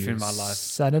that gif in my life.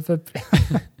 Son of a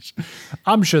bitch.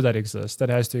 I'm sure that exists. That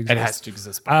has to exist. It has to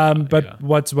exist. But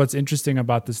what's interesting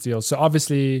about this deal? So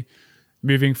obviously,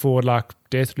 moving forward, like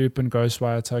Deathloop and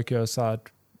Ghostwire Tokyo aside,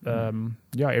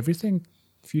 everything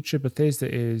future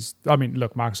Bethesda is. I mean,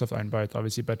 look, Microsoft own both,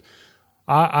 obviously, but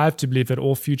I have to believe that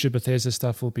all future Bethesda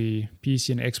stuff will be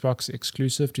PC and Xbox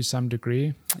exclusive to some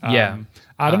degree. I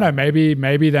don't know.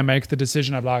 Maybe they make the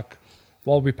decision of like,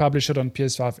 well, we publish it on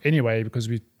PS5 anyway because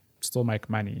we still make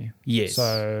money. Yes.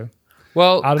 So,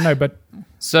 well, I don't know, but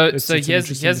so here's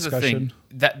the thing.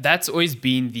 That's always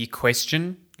been the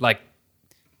question. Like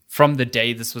from the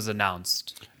day this was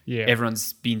announced,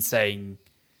 everyone's been saying,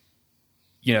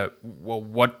 well,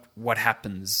 what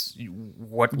happens?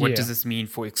 What does this mean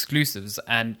for exclusives?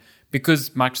 And because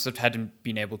Microsoft hadn't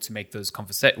been able to make those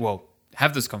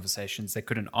have those conversations, they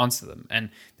couldn't answer them.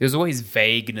 And there's always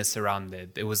vagueness around there.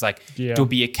 It was like, it'll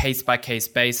be a case-by-case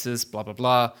basis, blah, blah,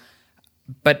 blah.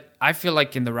 But I feel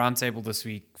like in the roundtable this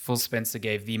week, Phil Spencer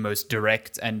gave the most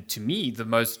direct and to me, the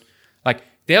most, like,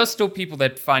 there are still people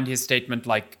that find his statement,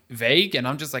 like, vague. And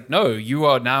I'm just like, no, you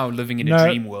are now living in a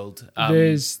dream world.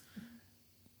 So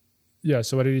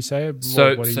what did he say?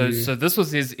 So this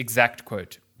was his exact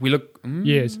quote. We look...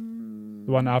 Yes,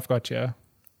 the one I've got here.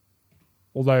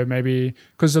 Although maybe,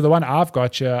 because the one I've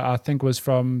got here, I think was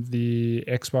from the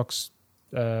Xbox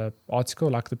article,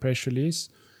 like the press release,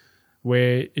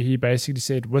 where he basically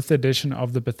said, with the addition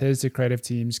of the Bethesda creative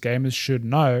teams, gamers should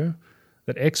know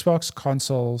that Xbox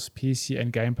consoles, PC,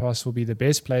 and Game Pass will be the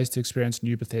best place to experience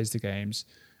new Bethesda games,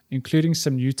 including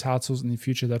some new titles in the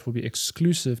future that will be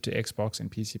exclusive to Xbox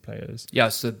and PC players. Yeah,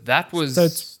 so that was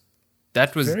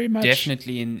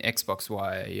definitely in Xbox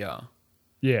Wire, yeah.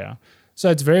 Yeah. So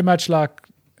it's very much like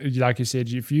you said,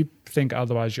 if you think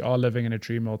otherwise, you are living in a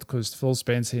dream world, because Phil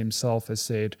Spencer himself has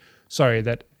said,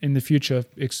 that in the future,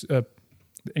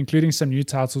 including some new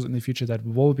titles in the future that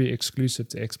will be exclusive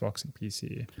to Xbox and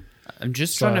PC. I'm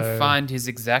just trying to find his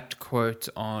exact quote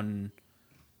on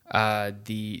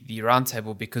the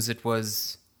roundtable, because it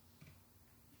was...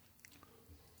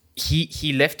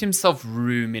 He left himself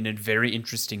room in a very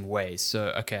interesting way.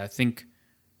 So, okay, I think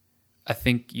I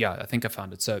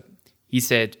found it. So he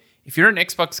said, if you're an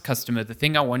Xbox customer, the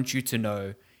thing I want you to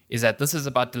know is that this is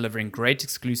about delivering great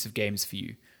exclusive games for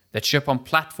you that ship on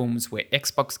platforms where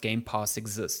Xbox Game Pass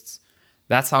exists.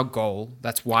 That's our goal.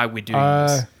 That's why we're doing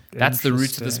this. That's the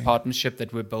root of this partnership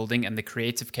that we're building and the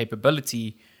creative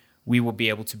capability we will be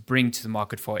able to bring to the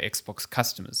market for our Xbox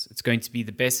customers. It's going to be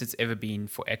the best it's ever been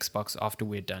for Xbox after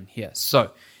we're done here.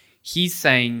 So he's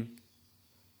saying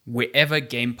wherever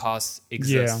Game Pass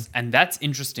exists. Yeah. And that's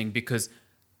interesting because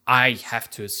I have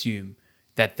to assume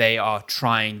that they are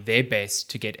trying their best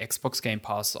to get Xbox Game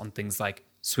Pass on things like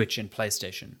Switch and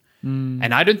PlayStation.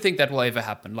 And I don't think that will ever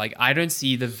happen. Like, I don't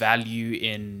see the value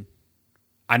in...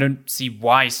 I don't see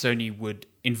why Sony would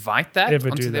invite that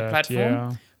onto their platform.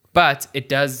 Yeah. But it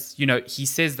does, he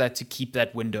says that to keep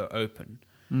that window open.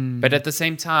 But at the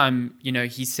same time,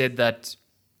 he said that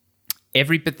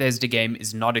every Bethesda game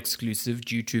is not exclusive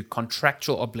due to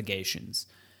contractual obligations.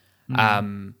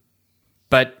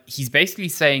 But he's basically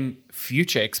saying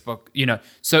future Xbox,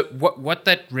 so what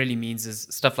that really means is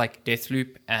stuff like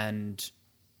Deathloop and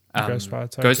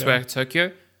Ghostwire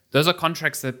Tokyo. Those are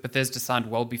contracts that Bethesda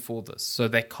signed well before this, so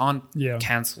they can't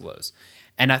cancel those.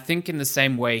 And I think in the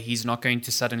same way, he's not going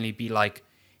to suddenly be like,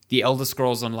 The Elder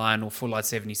Scrolls Online or Fallout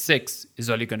 76 is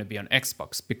only going to be on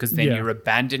Xbox, because then you're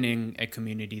abandoning a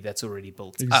community that's already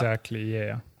built up. Exactly,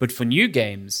 yeah. But for new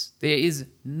games, there is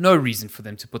no reason for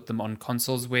them to put them on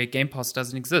consoles where Game Pass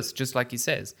doesn't exist, just like he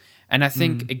says. And I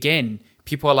think, again,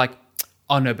 people are like,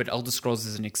 oh no, but Elder Scrolls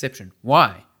is an exception.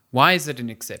 Why? Why is it an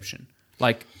exception?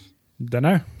 Like, don't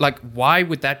know. Like, why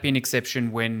would that be an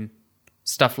exception when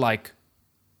stuff like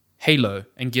Halo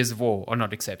and Gears of War are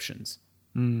not exceptions?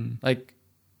 Like,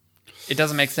 it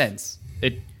doesn't make sense.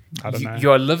 I don't know.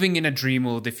 You are living in a dream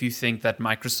world if you think that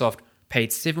Microsoft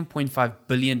paid $7.5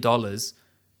 billion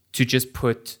to just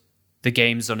put the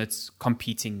games on its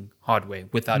competing hardware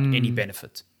without any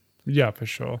benefit. Yeah, for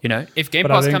sure. If Game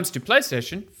Pass comes to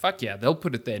PlayStation, fuck yeah, they'll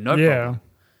put it there, no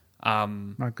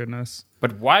problem. My goodness.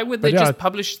 But why would they just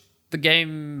publish the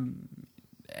game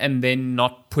and then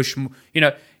not push?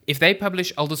 If they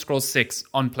publish Elder Scrolls 6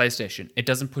 on PlayStation, it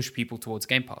doesn't push people towards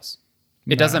Game Pass.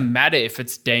 It doesn't matter if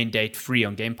it's day and date free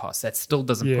on Game Pass. That still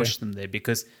doesn't push them there,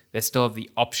 because they still have the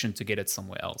option to get it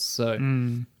somewhere else. So,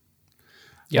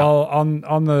 Well,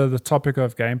 on the topic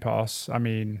of Game Pass, I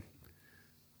mean,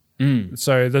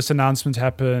 so this announcement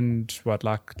happened,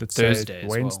 let's Thursday say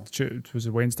Wednesday, it was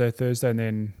a Wednesday, Thursday, and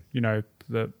then,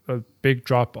 a big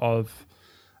drop of,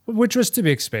 which was to be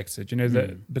expected.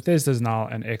 Bethesda's now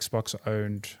an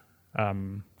Xbox-owned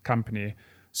company.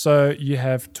 So you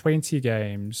have 20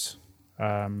 games.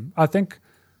 I think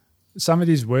some of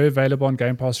these were available on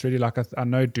Game Pass already. Like I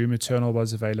know Doom Eternal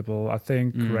was available. I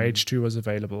think Rage 2 was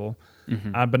available.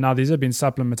 But now these have been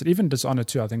supplemented. Even Dishonored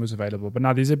 2 I think was available. But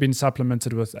now these have been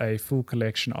supplemented with a full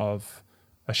collection of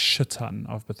a shit ton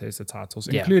of Bethesda titles,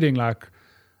 including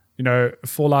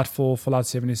Fallout 4, Fallout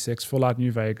 76, Fallout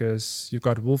New Vegas. You've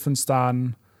got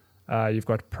Wolfenstein. You've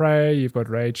got Prey. You've got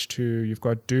Rage 2. You've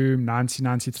got Doom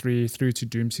 1993 through to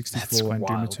Doom 64 and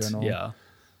Doom Eternal. Yeah.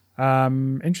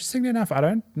 Interestingly enough, I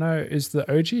don't know, is the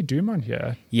OG Doom on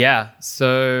here? Yeah,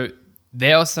 so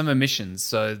there are some omissions.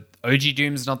 So OG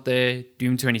Doom's not there,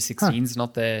 Doom 2016's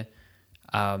not there,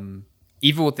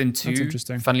 Evil Within 2,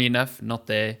 funnily enough, not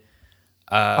there.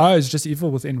 It's just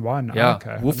Evil Within 1. Yeah,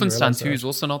 okay. Wolfenstein 2 is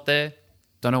also not there.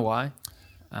 Don't know why.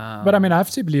 But I mean, I have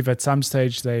to believe at some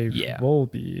stage they will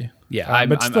be. Yeah,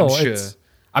 I'm sure.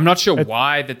 I'm not sure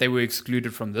why that they were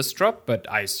excluded from this drop, but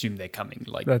I assume they're coming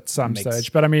at some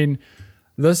stage. But I mean,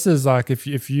 this is like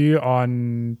if you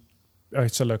on.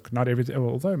 So look, not everything.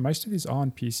 Although most of these are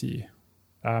on PC,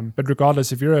 but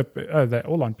regardless, if you're they're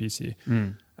all on PC.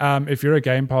 If you're a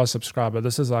Game Pass subscriber,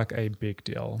 this is like a big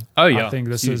deal. Oh yeah, I think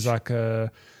this is like I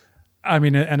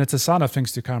mean, and it's a sign of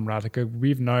things to come, right? Like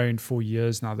we've known for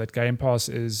years now that Game Pass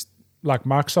is. Like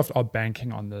Microsoft are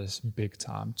banking on this big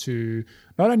time to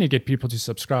not only get people to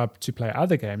subscribe to play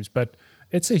other games, but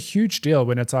it's a huge deal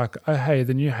when it's like, oh, hey,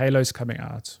 the new Halo's coming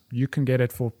out. You can get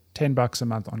it for $10 a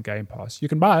month on Game Pass. You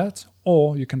can buy it,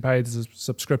 or you can pay the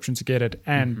subscription to get it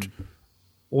and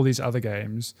all these other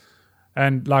games.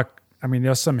 And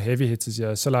there's some heavy hitters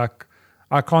here. So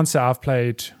I can't say I've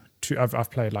played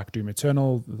like Doom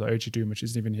Eternal, the OG Doom, which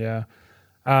isn't even here.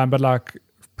 But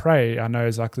Prey, I know,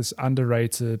 is like this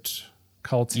underrated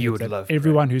cult. You would love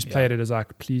everyone Prey. Who's played it is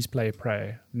like, please play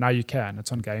Prey. Now you can.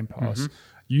 It's on Game Pass.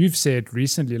 You've said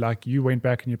recently, you went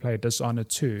back and you played Dishonored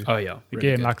 2. Oh, yeah.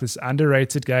 Really again, this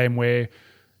underrated game where,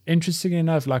 interestingly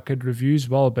enough, it reviews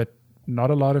well, but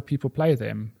not a lot of people play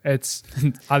them. I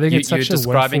think it's such you're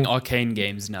describing Arcane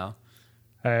games now.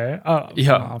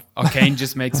 Arcane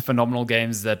just makes phenomenal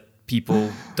games that people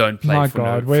don't play. My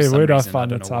God, where do I find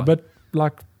the time? But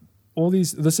all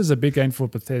these, this is a big game for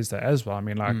Bethesda as well. I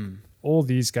mean, all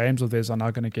these games of theirs are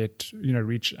now going to get,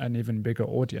 reach an even bigger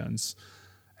audience.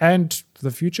 And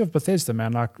the future of Bethesda,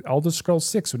 man, Elder Scrolls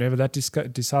 6, whenever that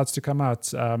decides to come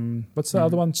out, what's the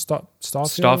other one?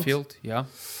 Starfield, yeah.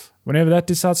 Whenever that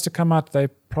decides to come out, they're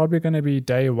probably going to be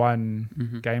day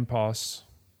one Game Pass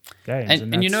games.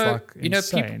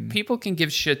 And people can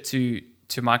give shit to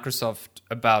Microsoft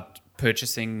about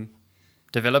purchasing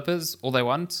developers all they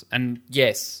want. And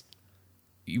yes,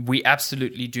 we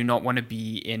absolutely do not want to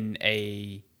be in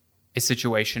a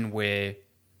situation where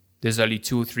there's only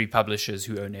 2 or 3 publishers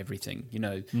who own everything. You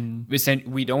know,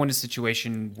 we don't want a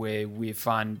situation where we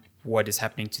find what is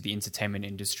happening to the entertainment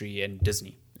industry and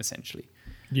Disney, essentially.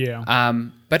 Yeah.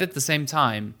 But at the same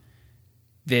time,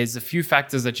 there's a few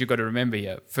factors that you've got to remember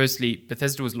here. Firstly,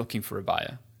 Bethesda was looking for a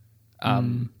buyer.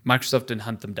 Microsoft didn't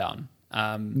hunt them down.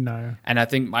 No. And I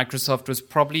think Microsoft was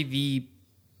probably the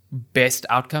best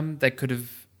outcome that could have,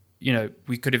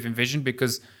 we could have envisioned,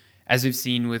 because as we've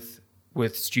seen with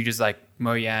studios like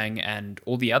Mojang and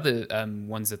all the other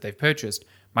ones that they've purchased,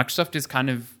 Microsoft is kind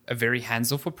of a very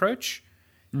hands-off approach.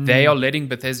 They are letting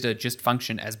Bethesda just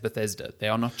function as Bethesda. They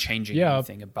are not changing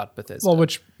anything about Bethesda. Well,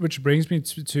 which brings me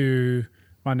to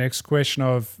my next question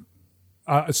of,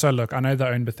 so look, I know they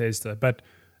own Bethesda, but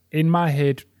in my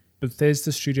head,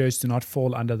 Bethesda Studios do not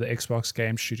fall under the Xbox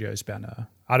Game Studios banner.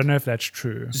 I don't know if that's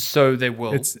true. So they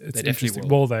will. It's they definitely will.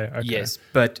 Will they? Okay. Yes,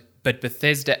 but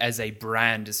Bethesda as a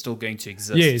brand is still going to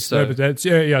exist. Yes, so, but that's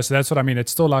so that's what I mean.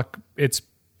 It's still like it's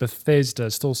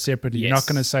Bethesda, still separately. Yes. You're not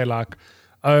going to say like,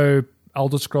 oh,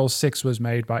 Elder Scrolls 6 was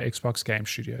made by Xbox Game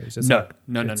Studios. It's no.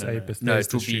 No,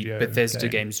 It will be Bethesda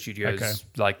Game Studios.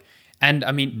 Okay. And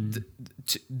I mean,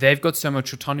 they've got so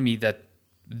much autonomy that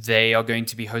they are going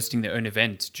to be hosting their own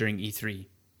event during E3.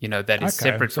 That is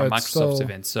separate from Microsoft's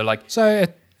event.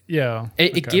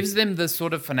 It gives them the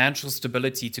sort of financial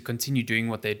stability to continue doing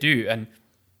what they do, and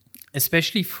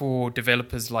especially for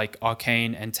developers like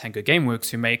Arcane and Tango Gameworks,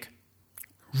 who make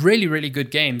really, really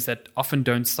good games that often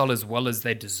don't sell as well as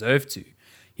they deserve to.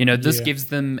 This gives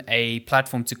them a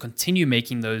platform to continue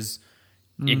making those,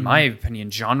 in my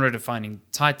opinion, genre-defining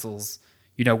titles,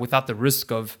 without the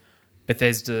risk of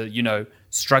Bethesda,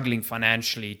 struggling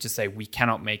financially to say, we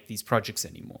cannot make these projects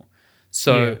anymore.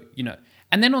 So,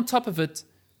 and then on top of it,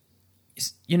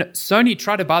 Sony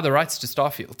tried to buy the rights to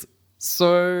Starfield.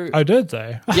 So... Oh, did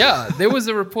they? Yeah, there was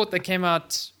a report that came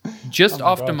out just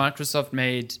after Microsoft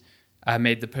made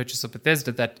the purchase of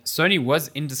Bethesda that Sony was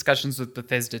in discussions with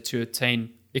Bethesda to attain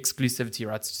exclusivity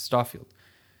rights to Starfield.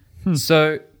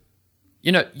 So,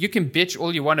 you can bitch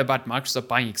all you want about Microsoft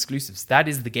buying exclusives. That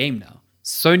is the game now.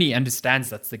 Sony understands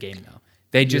that's the game now.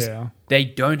 They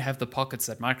don't have the pockets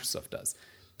that Microsoft does.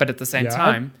 But at the same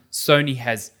time, Sony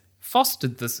has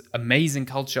fostered this amazing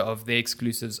culture of their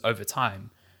exclusives over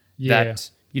time that,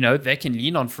 they can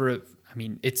lean on for it. I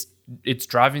mean, it's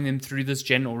driving them through this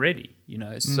gen already,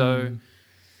 so...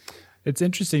 It's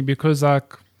interesting because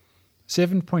like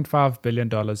 $7.5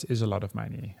 billion is a lot of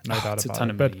money, no doubt it's about a ton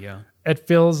it. of But money, yeah. it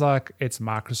feels like it's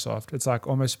Microsoft. It's like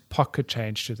almost pocket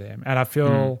change to them. And I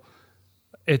feel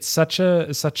it's such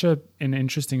an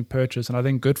interesting purchase, and I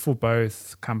think good for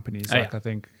both companies. I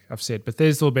think I've said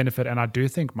Bethesda will benefit, and I do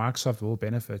think Microsoft will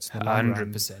benefit.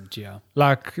 100%, yeah.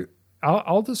 Like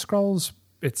Elder Scrolls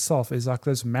itself is like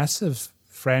this massive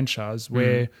franchise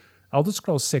where Elder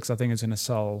Scrolls 6, I think, is going to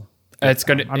sell. It's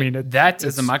going to. I mean, that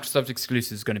as a Microsoft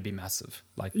exclusive is going to be massive.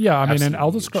 Like, and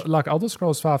Elder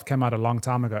Scrolls 5 came out a long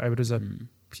time ago. It was a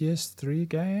PS3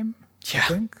 game. I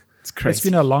think it's crazy. It's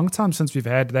been a long time since we've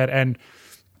had that, and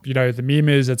the meme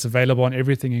is it's available on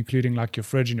everything, including like your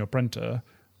fridge and your printer.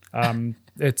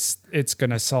 It's going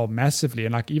to sell massively,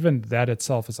 and like even that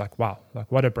itself is like, wow,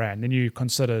 like what a brand. Then you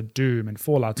consider Doom and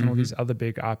Fallout and all these other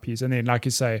big IPs, and then like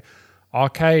you say,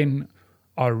 Arcane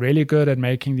are really good at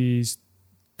making these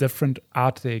different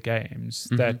out there games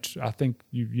that I think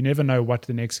you never know what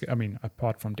the next. I mean,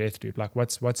 apart from Deathloop, like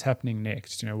what's happening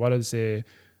next? What is their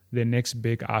next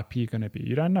big IP going to be?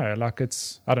 You don't know. Like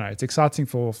it's exciting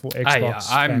for Xbox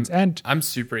fans, and I'm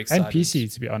super excited, and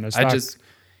PC, to be honest.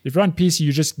 If you're on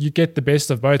PC, you get the best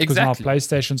of both, because now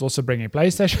PlayStation's also bringing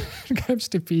PlayStation games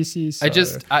to PC.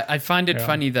 So. I find it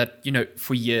funny that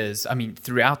for years, I mean,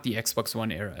 throughout the Xbox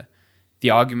One era,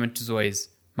 the argument is always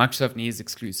Microsoft needs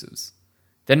exclusives.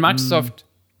 Then Microsoft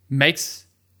makes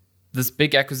this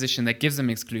big acquisition that gives them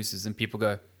exclusives, and people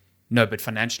go, no, but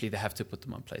financially they have to put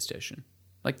them on PlayStation.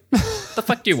 Like, the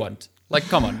fuck do you want? Like,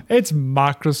 come on. It's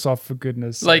Microsoft, for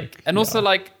goodness sake. And also,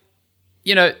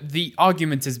 the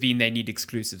argument has been they need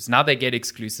exclusives. Now they get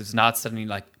exclusives. Now it's suddenly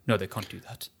like, no, they can't do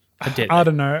that. I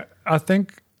don't know.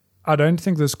 I don't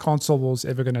think this console war is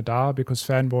ever going to die, because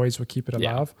fanboys will keep it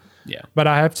alive. Yeah. But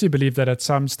I have to believe that at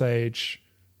some stage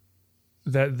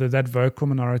that vocal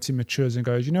minority matures and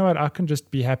goes, you know what, I can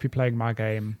just be happy playing my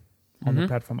game on the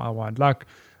platform I want. Like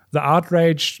the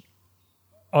outrage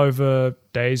over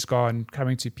Days Gone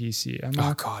coming to PC.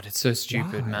 Oh God, it's so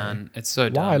stupid, man. It's so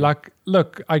dumb. Why? Like,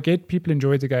 look, I get people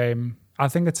enjoy the game. I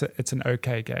think it's an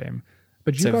okay game,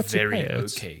 but you got to play it.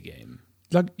 It's a very okay game.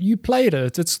 Like you played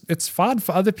it. It's fun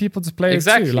for other people to play it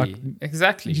too. Like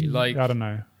exactly. I don't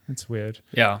know. It's weird.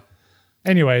 Yeah.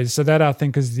 Anyways, so that I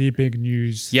think is the big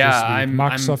news. Yeah, this week. I'm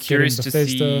Microsoft curious getting to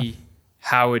Bethesda. see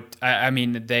how it. I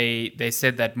mean, they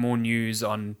said that more news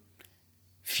on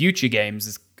future games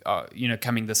is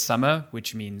coming this summer,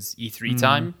 which means E3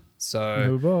 time. So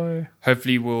Oh boy,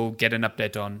 hopefully we'll get an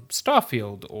update on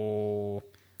Starfield or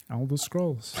Elder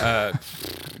Scrolls.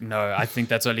 no, I think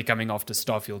that's only coming after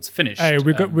Starfield's finished. Hey,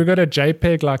 we got a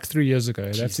JPEG like 3 years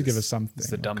ago. They have to give Jesus, us something. It's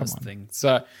the Come dumbest on. thing.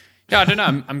 So yeah, I don't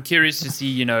know. I'm curious to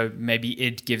see. Maybe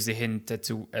it gives a hint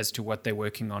as to what they're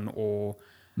working on, or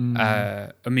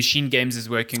a Machine Games is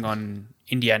working on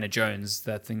Indiana Jones,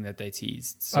 that thing that they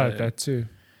teased. So That too.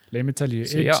 Let me tell you,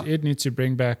 So, yeah. it needs to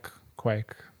bring back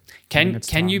Quake. can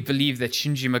it's you time. believe that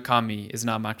Shinji Mikami is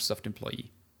now a Microsoft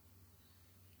employee?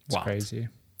 It's Wow, crazy.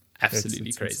 absolutely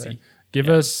It's crazy. insane. Give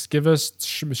us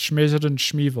Schmezer and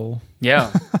Schmeevel.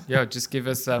 Yeah, just give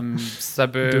us Do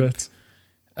suburb it.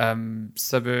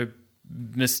 suburb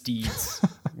misdeeds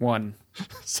one.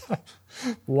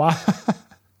 Wow.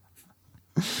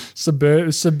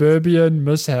 Suburban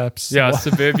mishaps. Yeah,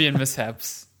 suburban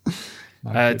mishaps.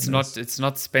 My It's goodness.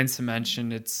 not Spencer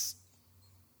Mansion. It's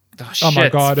Oh my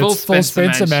shit, God, it's full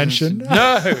Spencer Mansion.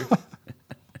 No,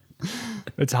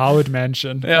 It's Howard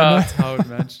Mansion. yeah, it's Howard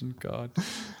Mansion. God,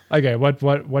 Okay,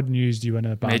 what news do you want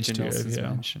to bounce Major to over Nelson's here?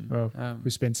 Mansion. Well,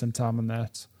 we spent some time on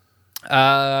that.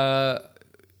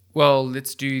 Well,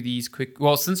 let's do these quick.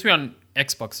 Well, since we're on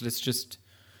Xbox, let's just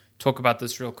talk about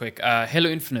this real quick. Halo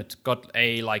Infinite got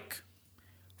a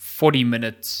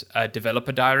 40-minute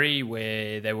developer diary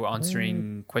where they were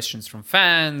answering questions from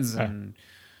fans and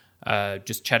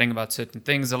just chatting about certain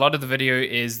things. A lot of the video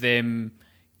is them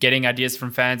getting ideas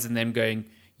from fans and them going,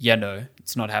 "Yeah, no,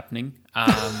 it's not happening."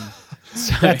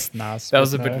 So That's nice. that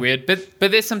was a but bit no. weird, but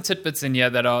there's some tidbits in here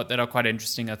that are quite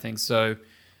interesting, I think. So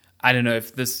I don't know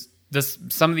if this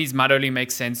some of these might only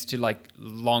make sense to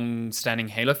long-standing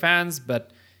Halo fans,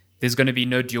 but there's going to be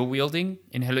no dual wielding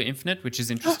in Halo Infinite, which is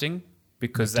interesting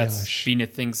because that's Gosh. been a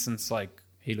thing since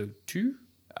Halo 2.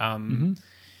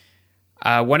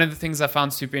 One of the things I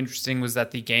found super interesting was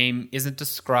that the game isn't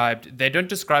described. They don't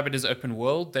describe it as open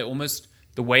world. They almost,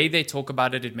 the way they talk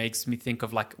about it, it makes me think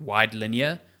of wide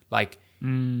linear.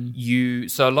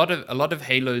 So a lot of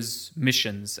Halo's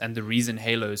missions, and the reason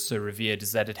Halo is so revered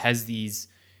is that it has these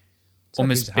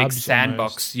almost these big hubs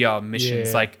sandbox missions.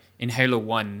 Yeah. Like in Halo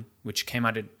 1, which came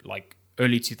out in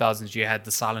early 2000s, you had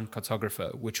the Silent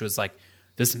Cartographer, which was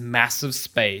this massive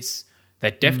space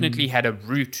that definitely had a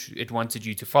route it wanted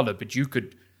you to follow, but you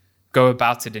could go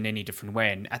about it in any different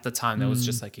way. And at the time, that was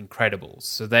just incredible.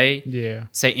 So they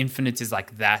say Infinite is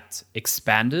that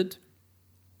expanded.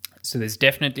 So there's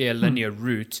definitely a linear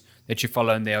route that you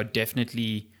follow, and there are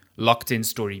definitely locked in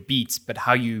story beats, but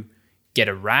how you get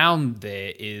around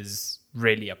there is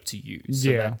really up to you.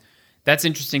 So that's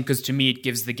interesting because to me, it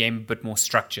gives the game a bit more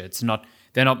structure.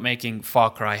 They're not making Far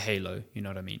Cry Halo, you know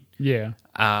what I mean? Yeah.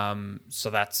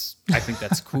 So I think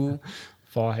that's cool.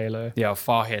 For Halo. Yeah,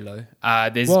 Far Halo.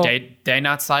 There's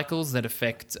day-night cycles that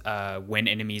affect when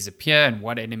enemies appear and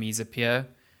what enemies appear,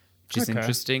 which is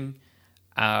interesting.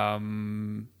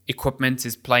 Equipment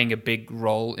is playing a big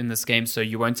role in this game, so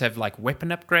you won't have weapon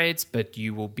upgrades, but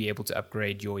you will be able to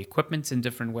upgrade your equipment in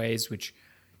different ways, which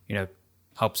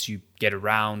helps you get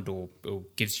around or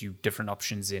gives you different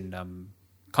options in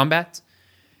combat.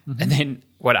 And then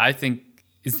what I think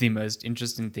is the most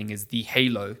interesting thing is the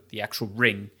Halo, the actual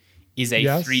ring, is a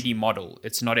 3D model.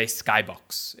 It's not a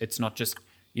skybox. It's not just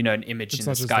an image in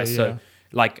the sky.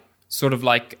 Sort of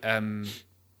like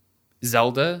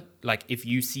Zelda. If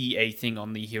you see a thing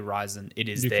on the horizon, it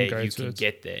is there. You can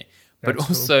get there. But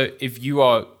also, if you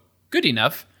are good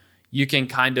enough, you can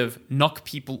kind of knock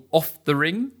people off the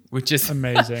ring, which is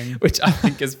amazing. Which I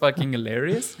think is fucking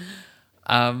hilarious.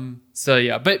 So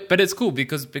yeah, but it's cool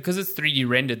because it's 3D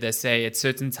rendered. They say at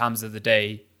certain times of the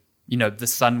day, the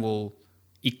sun will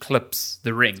eclipse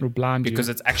the ring because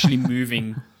it's actually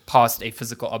moving past a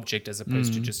physical object as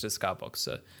opposed to just a skybox.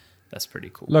 So that's pretty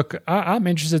cool. Look, I'm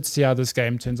interested to see how this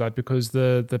game turns out because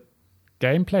the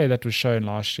gameplay that was shown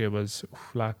last year was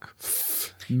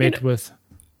met with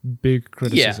big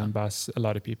criticism by a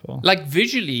lot of people.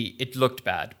 Visually, it looked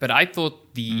bad, but I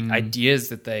thought the ideas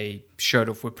that they showed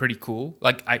off were pretty cool.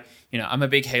 I'm a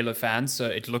big Halo fan, so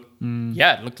it looked,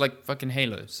 it looked like fucking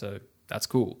Halo. So that's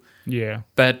cool. Yeah.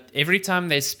 But every time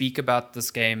they speak about this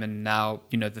game and now,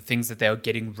 the things that they are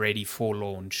getting ready for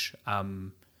launch,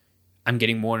 I'm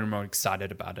getting more and more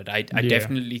excited about it. I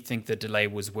definitely think the delay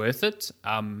was worth it.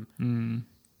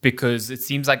 Because it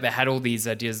seems like they had all these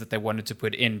ideas that they wanted to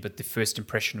put in, but the first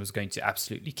impression was going to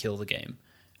absolutely kill the game.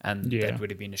 And that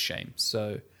would have been a shame.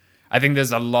 So I think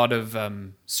there's a lot of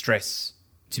stress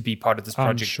to be part of this I'm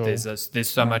project. sure. There's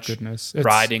so My much goodness.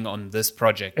 riding on this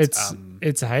project.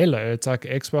 It's Halo. It's like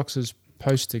Xbox's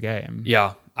poster game.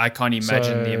 Yeah, I can't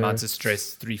imagine the So- amount of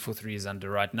stress 343 is under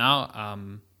right now.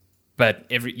 But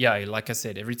like I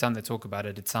said, every time they talk about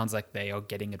it, it sounds like they are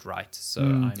getting it right. So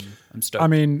I'm stoked. I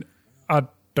mean, I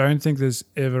don't think there's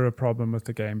ever a problem with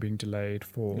the game being delayed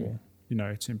for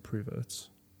to improve it.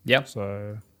 yeah,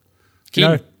 So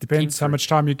Keen- depends keen how for much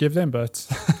time you give them, but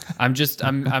I'm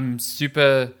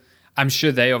super. I'm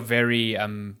sure they are very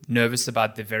nervous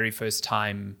about the very first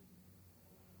time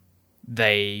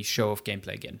they show off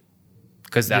gameplay again,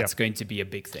 because that's going to be a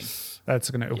big thing.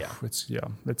 that's gonna Yeah.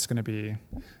 it's gonna be.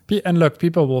 And look,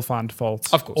 people will find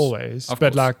faults, Of course. always. Of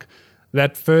but course. like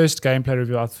that first gameplay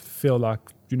review, I feel like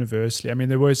universally. I mean,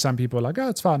 there were some people like, "Oh,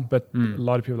 it's fun," but a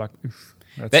lot of people like, "Oof,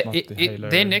 that's not the Halo."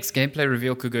 Their next gameplay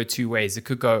reveal could go two ways. It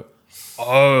could go,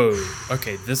 oh,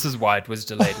 okay, this is why it was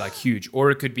delayed, like huge. Or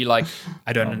it could be like,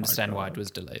 I don't understand why it was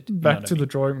delayed. You know Back what to I the mean?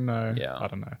 drawing. No, Yeah. I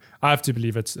don't know. I have to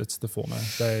believe it's the former.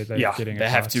 They're getting it they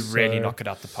have right. to really So knock it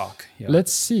out the park. Yeah.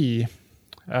 Let's see.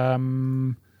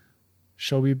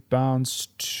 Shall we bounce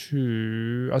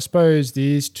to? I suppose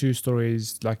these two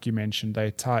stories, like you mentioned,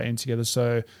 they tie in together.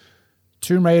 So,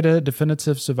 Tomb Raider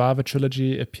Definitive Survivor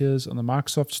Trilogy appears on the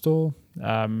Microsoft Store.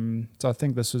 So I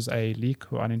think this was a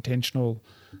leak or unintentional,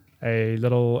 a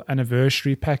little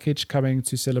anniversary package coming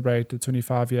to celebrate the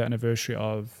 25-year anniversary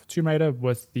of Tomb Raider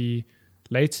with the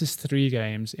latest 3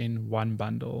 games in one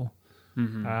bundle,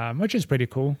 which is pretty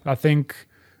cool. I think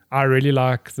I really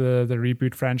like the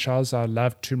reboot franchise. I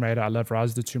love Tomb Raider. I love Rise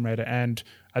of the Tomb Raider. And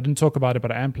I didn't talk about it,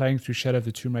 but I am playing through Shadow of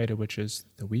the Tomb Raider, which is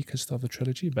the weakest of the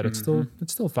trilogy, but it's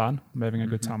still fun. I'm having a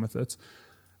good time with it.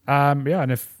 And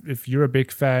if you're a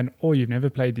big fan or you've never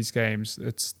played these games,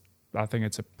 I think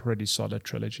it's a pretty solid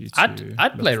trilogy.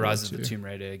 I'd play Rise of the Tomb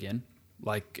Raider again.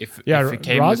 Like if it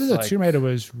came Rise with of the like, Tomb Raider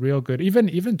was real good.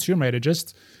 Even Tomb Raider,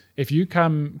 just if you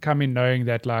come in knowing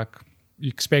that like you're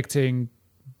expecting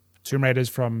Tomb Raiders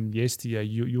from yesteryear,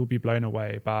 you'll be blown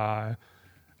away by.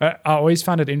 I always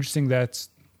found it interesting that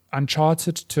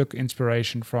Uncharted took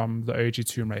inspiration from the OG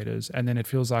Tomb Raiders, and then it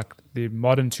feels like the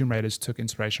modern Tomb Raiders took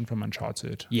inspiration from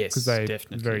Uncharted. Yes, because they're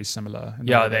definitely. very similar. in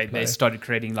the yeah, way they play. started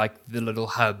creating like the little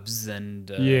hubs and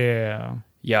Yeah.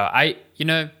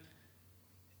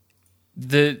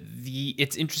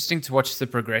 It's interesting to watch the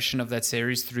progression of that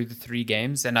series through the 3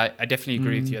 games, and I definitely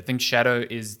agree with you. I think Shadow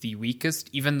is the weakest,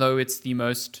 even though it's the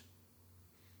most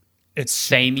It's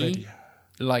samey. pretty.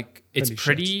 Like it's Holy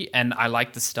pretty, and I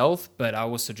like the stealth, but I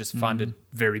also just find it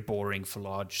very boring for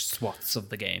large swaths of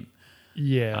the game.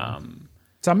 Yeah.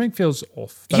 Something feels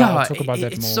off. But I'll talk about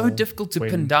that it's more so difficult to when-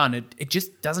 pin down. It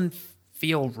just doesn't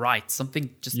feel right.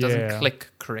 Something just doesn't Yeah. click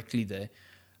correctly there.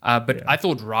 But I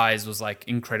thought Rise was like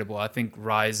incredible. I think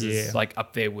Rise is like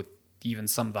up there with even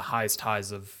some of the highest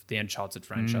highs of the Uncharted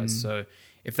franchise. So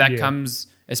if that comes,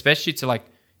 especially to like,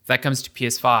 if that comes to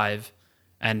PS5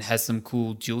 and has some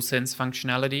cool DualSense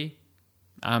functionality,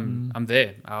 I'm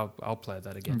there. I'll play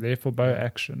that again. There for bow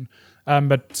action.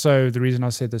 But so the reason I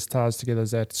said this ties together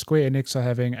is that Square Enix are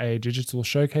having a digital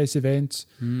showcase event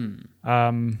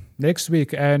next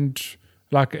week, and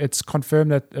like it's confirmed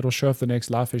that it'll show off the next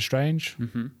Life is Strange,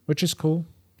 which is cool.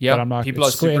 Yeah, But I'm like, people are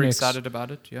it's Square super Enix. excited about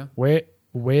it. Yeah.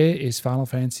 Where is Final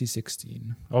Fantasy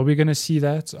 16? Are we going to see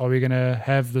that? Are we going to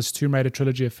have this Tomb Raider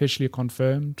trilogy officially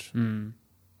confirmed?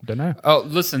 I don't know. Oh,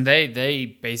 listen,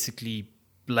 they basically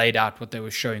laid out what they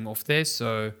were showing off there.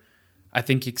 So I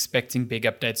think expecting big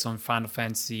updates on Final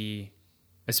Fantasy,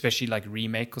 especially like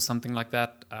remake or something like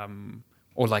that,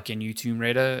 or like a new Tomb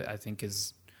Raider, I think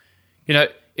is,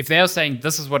 if they are saying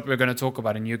this is what we're going to talk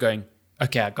about and you're going,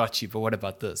 okay, I got you, but what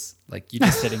about this? Like you're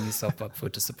just setting yourself up for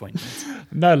disappointment.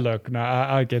 No, look,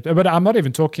 I get it. But I'm not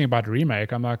even talking about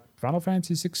remake. I'm like, Final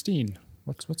Fantasy 16.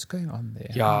 What's going on there?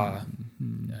 Yeah.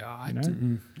 You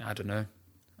know? I don't know.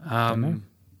 Don't know.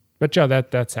 But yeah,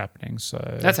 that's happening.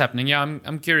 So That's happening. Yeah,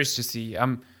 I'm curious to see.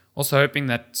 I'm also hoping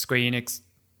that Square Enix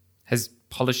has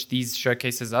polished these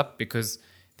showcases up, because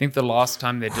I think the last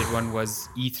time they did one was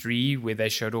E3, where they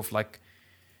showed off like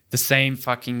the same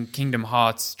fucking Kingdom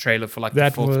Hearts trailer for like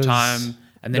That the 4th was- time,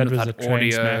 and then that was without a train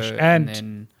audio, smash. and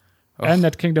then and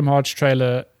that Kingdom Hearts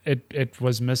trailer, it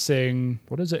was missing.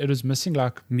 What is it? It was missing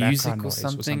like music background or noise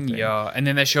something. Yeah, and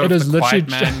then they showed It off was the Quiet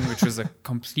literally Man, which was a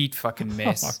complete fucking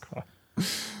mess. Oh my God.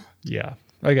 Yeah.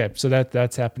 Okay, so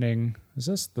that's happening.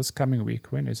 Is this coming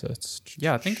week? When is it?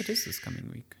 Yeah, I think it is this coming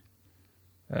week.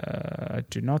 I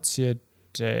do not see a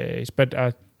date, but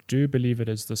I do believe it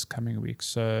is this coming week.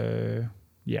 So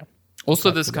yeah. Also,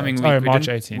 Up this to coming that. week, Oh, we March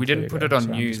didn't, 18th, we there didn't you put go. it on So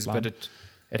I'm news, just but blind.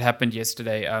 it happened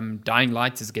yesterday. Dying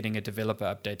Light is getting a developer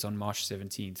update on March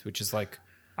 17th, which is like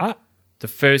I, The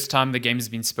first time the game has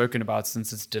been spoken about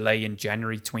since its delay in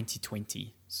January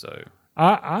 2020. So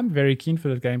I'm very keen for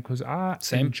that game because I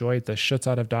Same. enjoyed the shit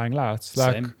out of Dying Light.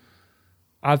 Like, Same.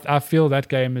 I feel that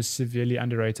game is severely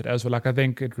underrated as well. Like, I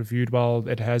think it reviewed well.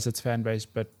 It has its fan base,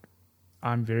 but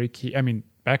I'm very keen. I mean,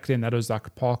 back then that was like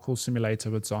a parkour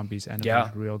simulator with zombies, and it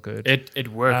was real good. It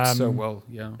worked so well.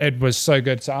 Yeah. It was so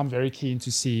good. So I'm very keen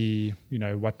to see,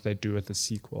 what they do with the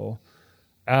sequel.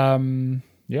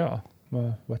 Yeah.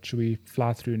 Well, what should we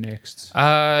fly through next?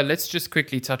 Let's just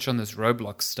quickly touch on this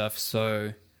Roblox stuff.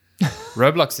 So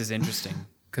Roblox is interesting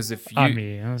because if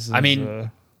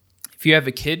you have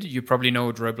a kid, you probably know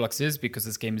what Roblox is because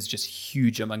this game is just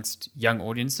huge amongst young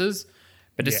audiences.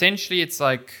 But essentially, it's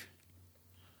like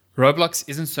Roblox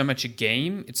isn't so much a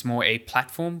game. It's more a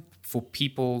platform for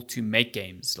people to make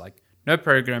games. Like no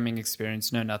programming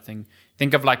experience, no nothing.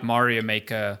 Think of like Mario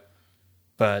Maker,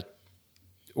 but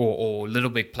or Little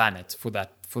Big Planet for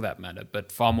that matter,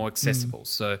 but far more accessible.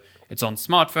 So it's on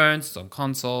smartphones, it's on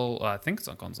console. I think it's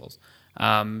on consoles.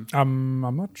 I'm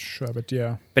not sure, but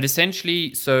yeah. But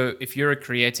essentially, so if you're a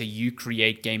creator, you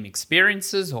create game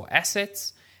experiences or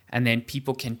assets, and then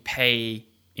people can pay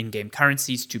in-game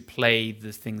currencies to play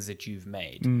the things that you've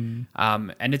made.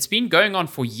 And it's been going on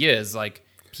for years. Like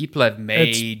people have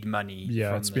made money. Yeah,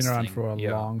 from it's been this around thing. for a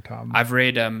long time. I've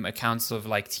read accounts of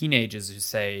like teenagers who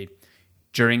say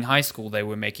during high school they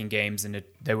were making games and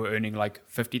they were earning like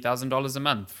 $50,000 a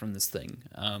month from this thing.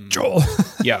 Joel.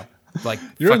 Yeah. Like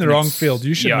you're in the wrong field.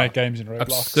 You should make games in Roblox.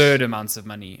 Absurd amounts of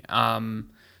money.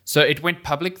 So it went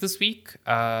public this week.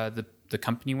 The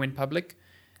company went public,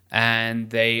 and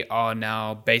they are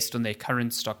now, based on their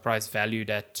current stock price, valued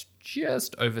at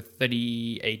just over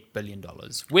 $38 billion,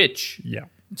 which,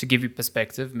 to give you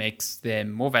perspective, makes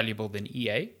them more valuable than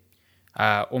EA,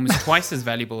 almost twice as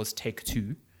valuable as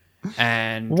Take-Two,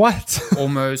 and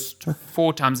almost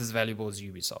 4 times as valuable as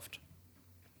Ubisoft.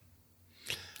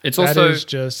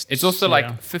 It's also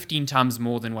like 15 times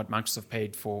more than what Microsoft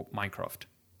paid for Minecraft.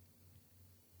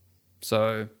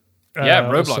 So,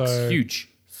 Roblox, huge.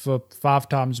 For 5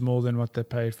 times more than what they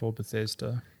paid for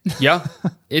Bethesda. Yeah,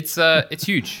 it's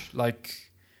huge. Like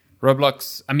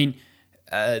Roblox, I mean,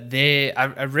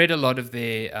 I've read a lot of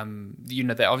their,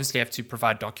 they obviously have to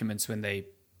provide documents when they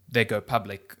go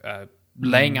public,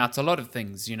 laying out a lot of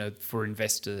things, for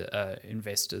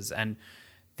investors. And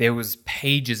there was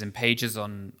pages and pages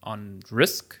on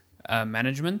risk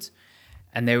management,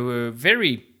 and they were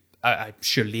very, I'm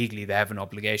sure legally they have an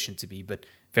obligation to be, but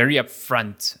very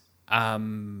upfront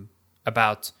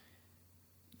about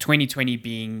 2020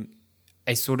 being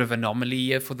a sort of anomaly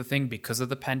year for the thing because of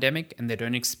the pandemic, and they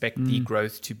don't expect the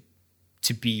growth to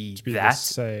be that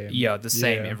the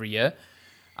same every year,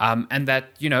 and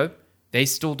that they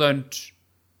still don't.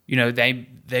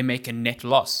 They make a net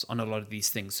loss on a lot of these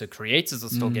things. So creators are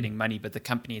still getting money, but the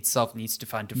company itself needs to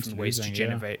find different ways to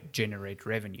generate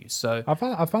revenue. So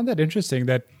I found that interesting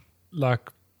that, like,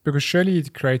 because surely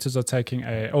the creators are taking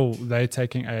they're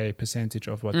taking a percentage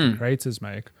of what the creators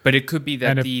make. But it could be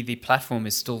that the platform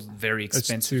is still very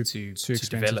expensive to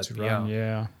develop. To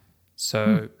run,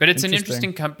 So, but it's an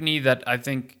interesting company that I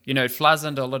think, it flies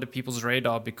under a lot of people's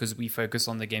radar because we focus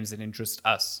on the games that interest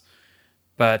us.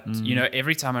 But,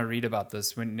 every time I read about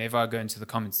this, whenever I go into the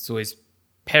comments, it's always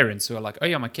parents who are like, oh,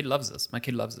 yeah, my kid loves this. My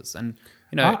kid loves this. And,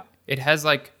 it has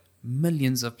like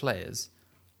millions of players.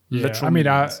 Yeah, I mean,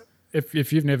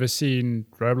 if you've never seen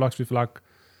Roblox before, like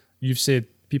you've said,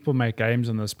 people make games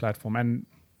on this platform. And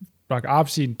like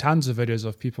I've seen tons of videos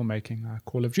of people making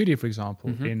Call of Duty, for example,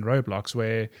 in Roblox,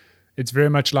 where it's very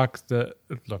much like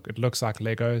it looks like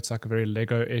Lego. It's like a very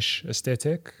Lego-ish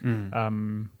aesthetic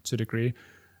to a degree.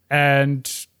 And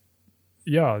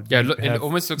it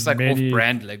almost looks like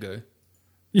off-brand Lego.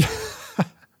 Yeah,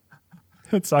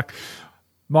 it's like,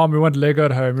 Mom, we want Lego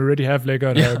at home. We already have Lego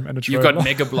at home, and it's you've got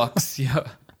Mega Blocks. Yeah.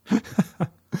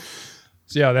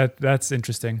 So that's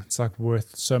interesting. It's like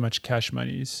worth so much cash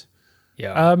monies.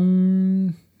 Yeah.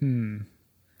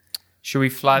 Should we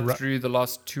fly through the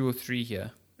last 2 or 3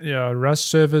 here? Yeah, Rust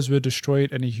servers were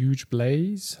destroyed in a huge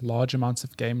blaze. Large amounts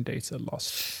of game data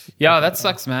lost. Yeah, that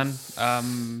sucks, man.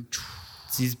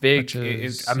 These big.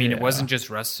 It wasn't just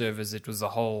Rust servers. It was a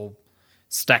whole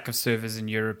stack of servers in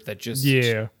Europe that just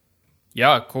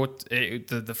caught.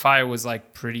 The fire was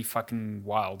like pretty fucking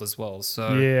wild as well.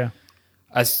 So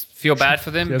I feel bad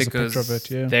for them because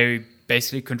they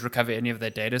basically couldn't recover any of their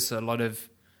data. So a lot of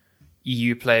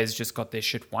EU players just got their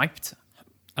shit wiped.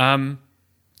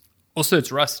 Also,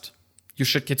 it's Rust. Your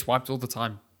shit gets wiped all the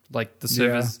time. Like the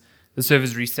servers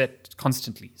reset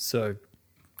constantly. So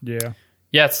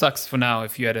it sucks for now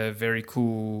if you had a very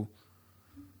cool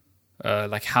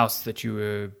like house that you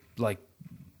were like,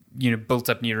 built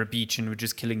up near a beach and were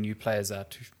just killing new players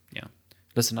out. Yeah.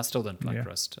 Listen, I still don't like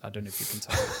Rust. I don't know if you can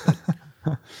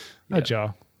tell. But,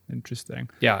 yeah. Interesting.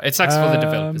 Yeah, it sucks for the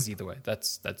developers either way.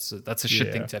 That's a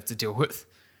shit thing to have to deal with.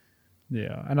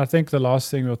 Yeah, and I think the last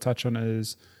thing we'll touch on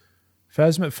is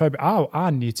Phasmophobia. I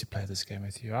need to play this game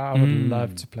with you. I would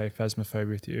love to play Phasmophobia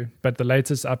with you. But the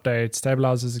latest update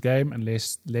stabilizes the game and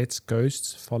lets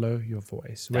ghosts follow your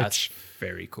voice. That's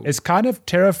very cool. It's kind of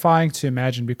terrifying to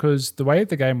imagine because the way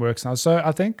the game works now. So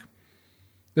I think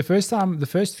the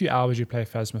first few hours you play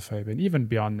Phasmophobia, and even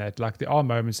beyond that, like there are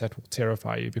moments that will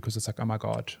terrify you because it's like, oh my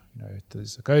God,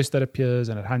 there's a ghost that appears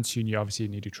and it hunts you, and you obviously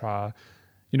need to try,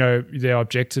 there are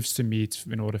objectives to meet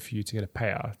in order for you to get a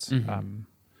payout.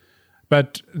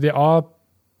 But there are,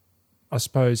 I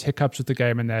suppose, hiccups with the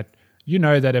game in that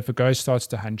that if a ghost starts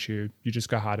to hunt you, you just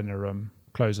go hide in a room,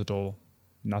 close the door,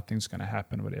 nothing's going to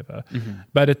happen, whatever.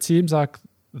 But it seems like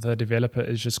the developer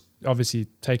is just obviously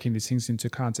taking these things into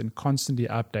account and constantly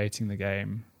updating the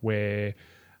game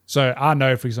so I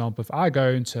know, for example, if I go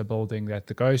into a building that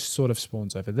the ghost sort of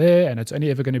spawns over there and it's only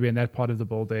ever going to be in that part of the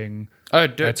building. Oh,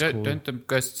 don't the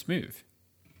ghosts move?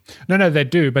 No, they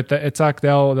do, but it's like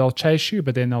they'll chase you,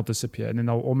 but then they'll disappear, and then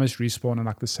they'll almost respawn in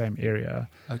like the same area.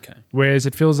 Okay. Whereas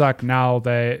it feels like now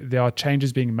there are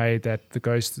changes being made that the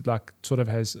ghost like sort of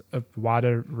has a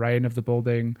wider reign of the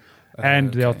building,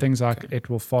 and there are things like it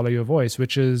will follow your voice,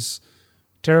 which is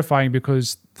terrifying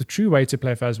because the true way to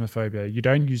play Phasmophobia, you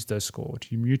don't use Discord,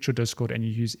 you mute your Discord and you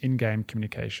use in-game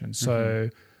communication. So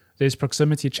there's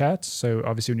proximity chat. So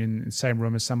obviously when you're in the same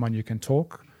room as someone, you can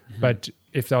talk. But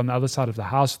if they're on the other side of the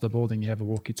house or the building, you have a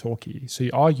walkie-talkie. So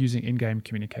you are using in-game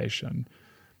communication,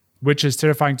 which is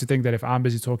terrifying to think that if I'm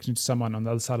busy talking to someone on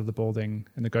the other side of the building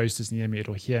and the ghost is near me,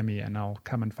 it'll hear me and I'll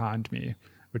come and find me,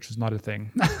 which was not a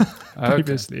thing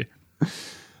previously.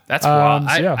 That's wild.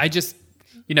 I just,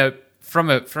 from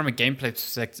a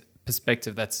gameplay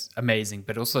perspective, that's amazing.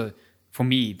 But also, for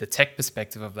me, the tech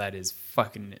perspective of that is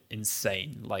fucking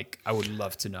insane. Like, I would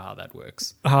love to know how that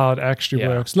works. How it actually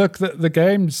works. Look, the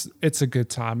games, it's a good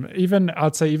time.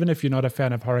 I'd say even if you're not a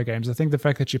fan of horror games, I think the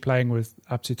fact that you're playing with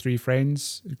up to 3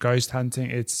 friends, ghost hunting,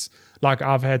 it's like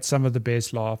I've had some of the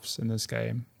best laughs in this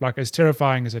game. Like, as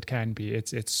terrifying as it can be,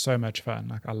 it's so much fun.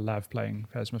 Like, I love playing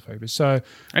Phasmophobia. So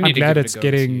I'm glad it's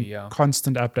getting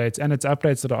constant updates, and it's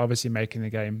updates that are obviously making the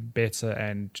game better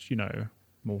and,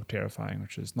 more terrifying,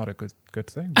 which is not a good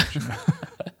thing.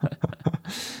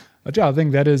 But yeah, I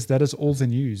think that is all the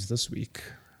news this week.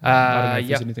 I don't know if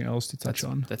there's anything else to touch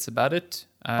on. That's about it.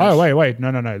 Wait,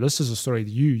 no. This is a story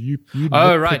you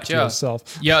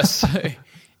yourself. Yeah, so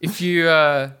if you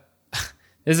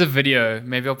there's a video,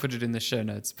 maybe I'll put it in the show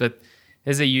notes, but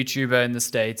there's a YouTuber in the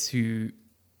States who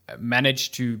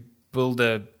managed to build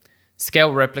a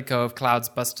scale replica of Cloud's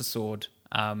Buster Sword.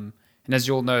 And as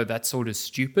you all know, that sword is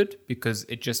stupid because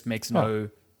it just makes no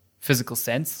physical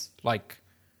sense. Like,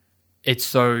 it's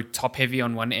so top heavy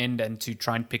on one end, and to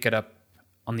try and pick it up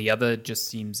on the other just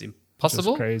seems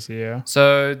impossible. Just crazy, yeah.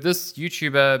 So this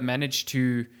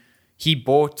YouTuber he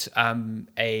bought an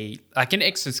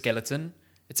exoskeleton.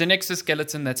 It's an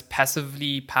exoskeleton that's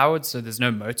passively powered, so there's no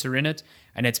motor in it,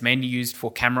 and it's mainly used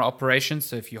for camera operations.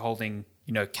 So if you're holding,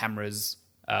 cameras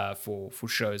for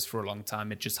shows for a long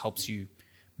time, it just helps you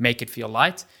make it feel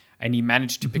light. And he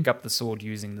managed to pick up the sword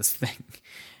using this thing.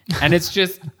 And it's a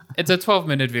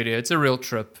 12-minute video. It's a real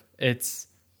trip. It's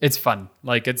fun.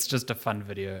 Like, it's just a fun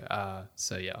video.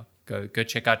 So yeah, go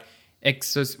check out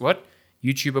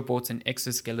YouTuber bought an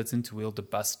exoskeleton to wield a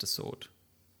Buster Sword.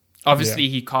 Obviously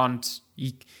he can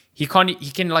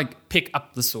like pick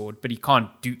up the sword, but he can't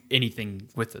do anything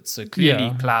with it. So clearly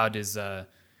Cloud is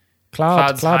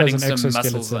Cloud's hiding some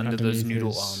muscles under those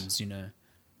noodle arms,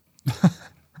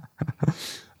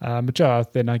 But yeah,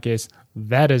 then I guess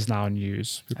that is now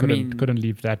news. We couldn't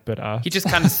leave that bit out. He just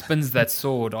kind of spins that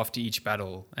sword after each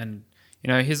battle, and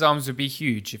his arms would be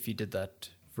huge if he did that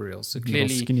for real. So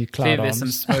clearly there's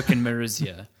some smoke and mirrors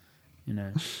here.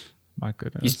 My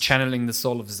goodness, he's channeling the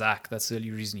soul of Zack. That's the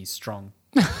only reason he's strong.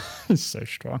 He's so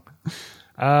strong.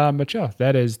 But yeah,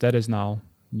 that is now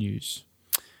news.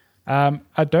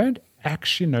 I don't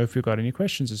actually know if we got any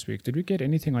questions this week. Did we get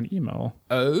anything on email?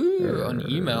 On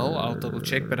email, I'll double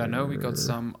check, but I know we got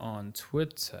some on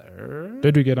Twitter.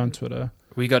 Did we get on Twitter?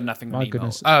 We got nothing on email.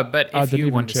 Goodness. But if you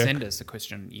want to send us a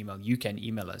question on email, you can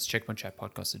email us,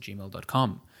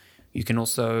 checkpointchatpodcast@gmail.com. You can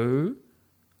also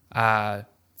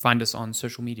find us on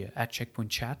social media at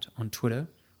Checkpoint Chat on Twitter,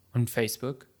 on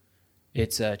Facebook.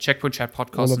 It's a Checkpoint Chat All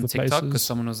podcast of on the TikTok places. because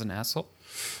someone was an asshole.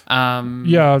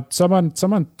 Yeah, someone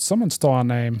stole our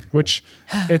name, which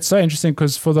it's so interesting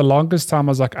because for the longest time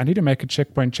I was like, I need to make a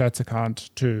Checkpoint Chat account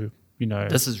to,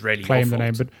 This is really claim your the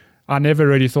name, fault. but I never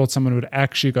really thought someone would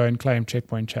actually go and claim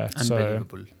Checkpoint Chat. So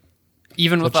Unbelievable.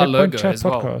 Even The with our Checkpoint logo Chat as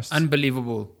well. podcast.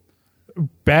 Unbelievable.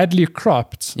 badly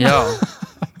cropped. Yeah.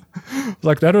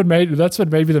 Like that's what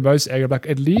made me the most angry. Like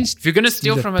at least If you're going to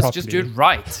steal do it from us, just do it properly.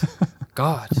 right.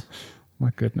 God.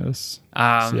 My goodness.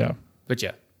 Yeah. But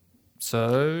yeah.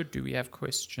 So, do we have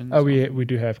questions? Oh, we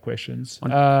do have questions.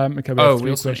 Okay, we have we 3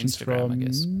 also have questions Instagram, from I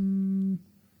guess.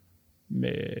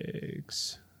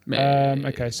 Megs. Megs.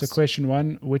 Okay, so question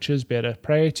 1, which is better,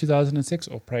 Prey 2006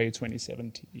 or Prey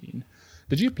 2017?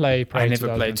 Did you play Prey I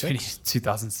never played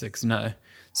 2006, no.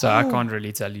 So I can't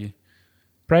really tell you.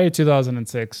 Prey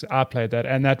 2006, I played that,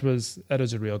 and that was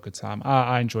a real good time.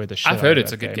 I enjoyed the shit I've out heard of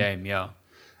it's a that good game, yeah.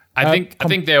 I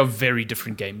think they are very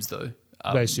different games, though.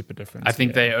 They're super different. I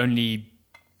think yeah. they're only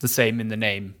the same in the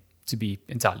name, to be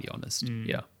entirely honest.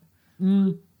 Yeah.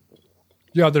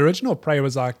 Yeah, the original Prey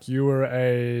was like you were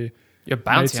a You're a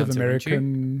bounty Native hunter, weren't you?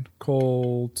 American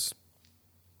called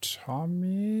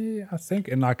Tommy, I think,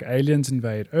 in like Aliens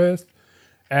Invade Earth.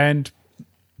 And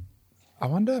I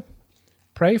wonder,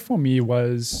 Prey for me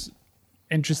was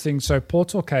interesting. So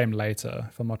Portal came later,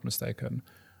 if I'm not mistaken.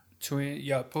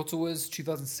 Portal was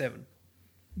 2007.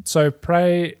 So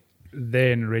Prey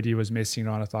then already was messing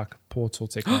around with like portal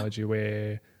technology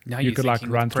where Now you you're could like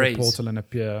thinking run with through a Preys. portal and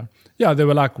appear. Yeah, there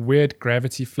were like weird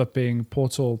gravity flipping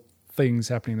portal things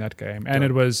happening in that game. And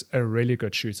it was a really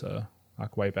good shooter,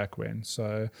 like way back when.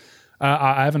 So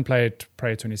I haven't played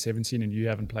Prey 2017 and you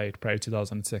haven't played Prey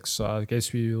 2006. So I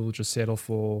guess we'll just settle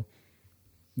for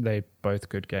they both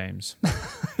good games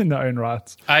in their own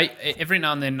right. Every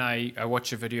now and then I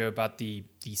watch a video about the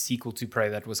sequel to Prey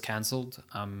that was cancelled.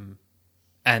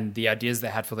 And the ideas they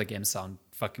had for the game sound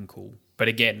fucking cool. But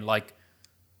again, like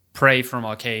Prey from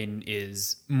Arcane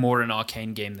is more an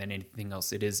Arcane game than anything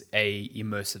else. It is a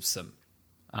immersive sim.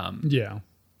 Yeah.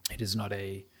 It is not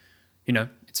a,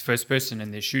 it's first person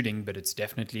and they're shooting, but it's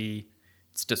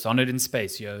Dishonored in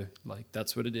space, yo. Like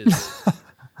that's what it is.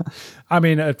 I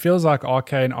mean, it feels like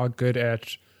Arcane are good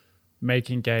at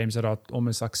making games that are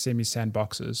almost like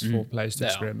semi-sandboxes for players to They are,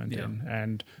 experiment yeah. in.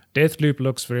 And Deathloop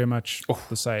looks very much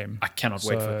the same. I cannot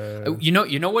wait for it. So-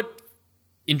 You know what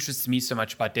interests me so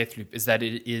much about Deathloop is that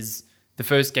it is the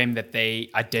first game that they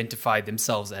identify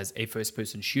themselves as a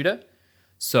first-person shooter.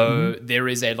 So there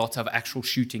is a lot of actual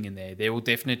shooting in there. There will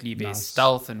definitely be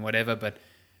stealth and whatever, but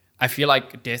I feel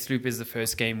like Deathloop is the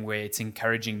first game where it's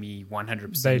encouraging me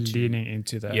 100%. They're leaning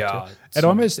into that. Yeah, It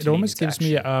almost to lean gives into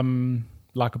me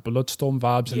like a Bulletstorm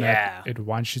vibes, and Yeah. that it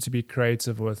wants you to be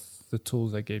creative with the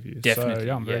tools they give you. Definitely, So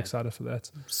yeah, I'm very yeah. excited for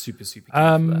that. super keen for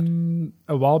that.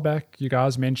 A while back, you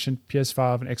guys mentioned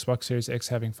PS5 and Xbox Series X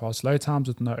having fast load times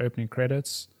with no opening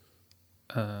credits.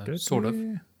 Did Sort of.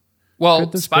 we? Well,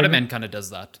 Could this Spider-Man kind of does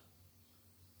that.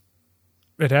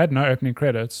 It had no opening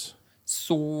credits.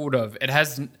 Sort of. It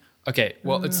has. Okay.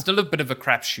 Well, it's still a bit of a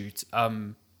crapshoot.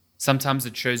 Sometimes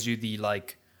it shows you the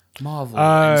like Marvel.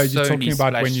 and You're Sony talking about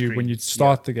splash when you screens.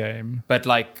 start the game. But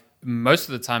like most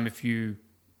of the time, if you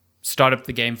start up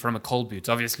the game from a cold boot,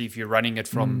 obviously if you're running it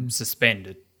from suspend,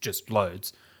 it just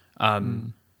loads.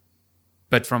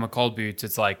 But from a cold boot,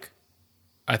 it's like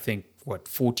I think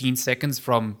 14 seconds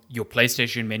from your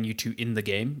PlayStation menu to in the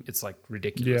game. It's like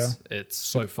ridiculous. It's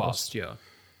so fast. Yeah.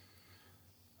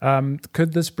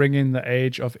 Could this bring in the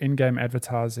age of in-game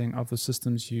advertising of the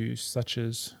systems used, such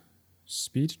as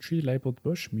Speed Tree labeled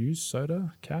Bush, Muse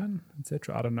Soda can,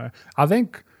 etc.? I don't know. I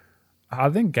think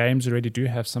games already do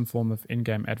have some form of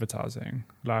in-game advertising.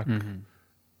 Like,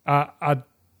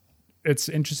 it's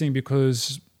interesting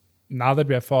because now that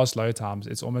we have fast load times,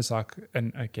 it's almost like,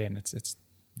 and again, it's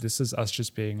this is us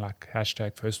just being like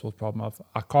hashtag first world problem of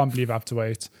I can't believe I have to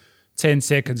wait 10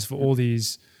 seconds for all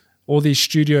these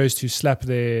studios to slap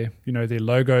their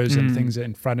logos and things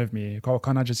in front of me.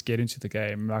 Can't I just get into the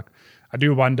game? Like, I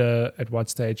do wonder at what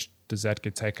stage does that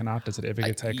get taken out? Does it ever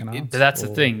get taken out? But that's the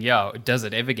thing. Yeah. Does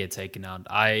it ever get taken out?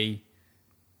 I've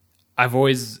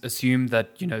always assumed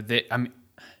that,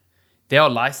 there are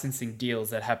licensing deals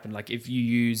that happen. Like if you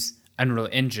use Unreal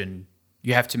Engine,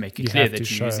 you have to make it clear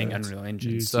that you're using Unreal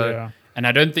Engine. And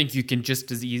I don't think you can just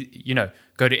as easy,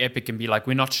 go to Epic and be like,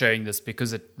 we're not showing this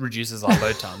because it reduces our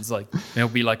load times. Like they'll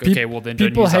be like, okay, well then don't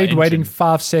people use our hate waiting engine.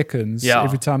 5 seconds Yeah.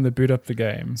 every time they boot up the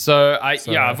game. So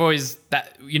I've always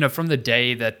from the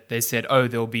day that they said, oh,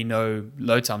 there'll be no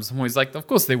load times. I'm always like, of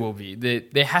course there will be. There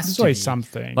has There's to always be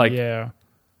something. Like, yeah.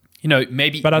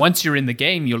 maybe But once you're in the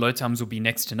game, your load times will be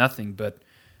next to nothing. But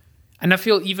And I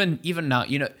feel even now,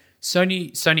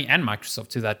 Sony and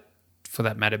Microsoft for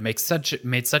that matter made such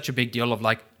a big deal of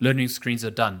like loading screens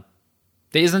are done.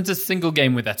 There isn't a single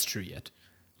game where that's true yet.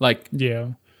 Like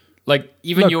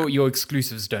even your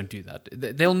exclusives don't do that.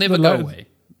 They'll never go away.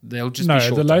 They'll just be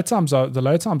shorter. The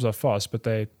load times are fast, but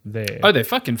they're they're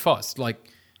fucking fast. Like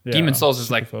Demon Souls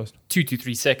is like fast. 2 to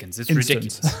 3 seconds. It's instant.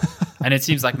 Ridiculous. And it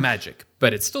seems like magic,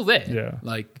 but it's still there. Yeah.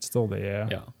 Like it's still there.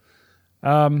 Yeah.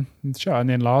 Sure. And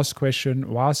then last question: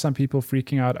 why are some people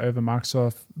freaking out over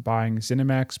Microsoft buying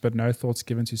ZeniMax, but no thoughts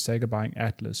given to Sega buying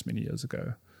Atlas many years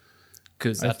ago?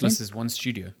 Because Atlas is one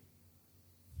studio.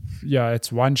 Yeah,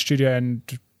 it's one studio, and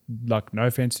like, no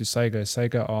offense to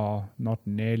Sega are not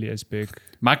nearly as big.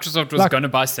 Microsoft was going to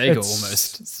buy Sega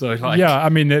almost. So like, yeah, I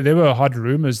mean, there were hot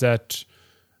rumors that.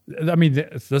 I mean,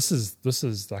 this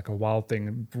is like a wild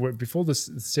thing. Before the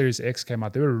Series X came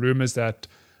out, there were rumors that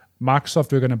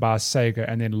Microsoft were going to buy Sega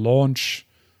and then launch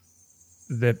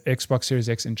the Xbox Series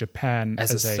X in Japan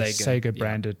as a Sega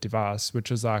branded device,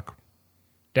 which is like,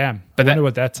 damn. But I wonder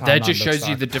what that timeline that just shows looks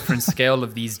you like. the different scale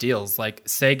of these deals. Like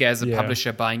Sega as a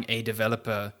publisher buying a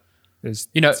developer,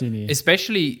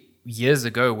 especially years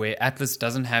ago where Atlas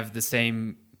doesn't have the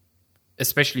same,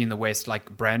 especially in the West,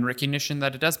 like brand recognition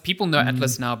that it does. People know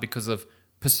Atlas now because of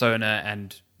Persona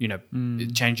and,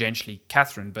 tangentially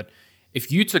Catherine. But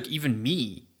if you took even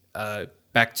me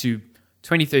back to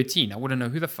 2013, I wouldn't know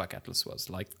who the fuck Atlas was.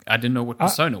 Like, I didn't know what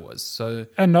Persona was. So,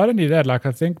 and not only that, like,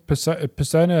 I think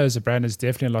Persona as a brand is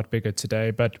definitely a lot bigger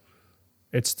today, but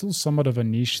it's still somewhat of a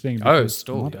niche thing. Because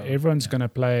not everyone's going to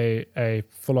play a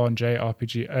full-on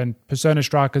JRPG. And Persona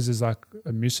Strikers is like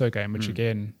a Muso game, which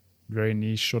again, very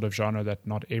niche sort of genre that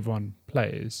not everyone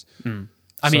plays.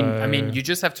 I mean, you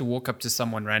just have to walk up to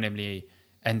someone randomly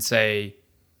and say,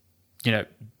 do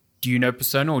you know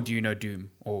Persona or do you know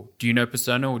Doom? Or do you know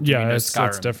Persona or do you know Skyrim?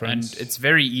 It's different. And it's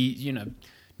very,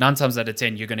 9 times out of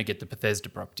 10, you're going to get the Bethesda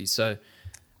property. So,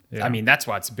 I mean, that's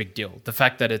why it's a big deal. The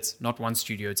fact that it's not one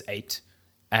studio, it's 8.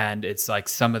 And it's like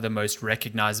some of the most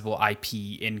recognizable IP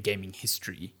in gaming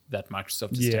history that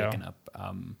Microsoft has taken up.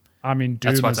 I mean,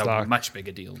 Doom that's why is it's like a much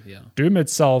bigger deal. Yeah, Doom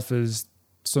itself is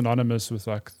synonymous with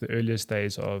like the earliest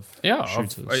days of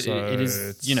shooters. It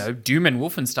is. Doom and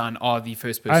Wolfenstein are the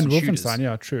first-person shooters. And Wolfenstein,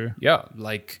 yeah, true. Yeah,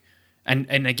 like,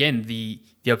 and again, the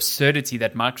absurdity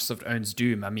that Microsoft owns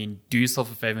Doom. I mean, do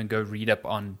yourself a favor and go read up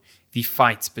on the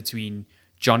fights between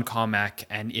John Carmack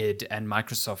and id and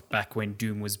Microsoft back when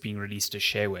Doom was being released as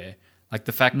shareware. Like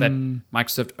the fact that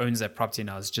Microsoft owns that property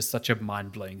now is just such a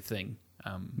mind-blowing thing.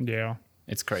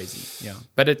 It's crazy. Yeah,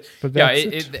 but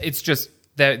it's just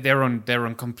they're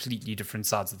on completely different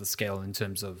sides of the scale in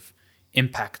terms of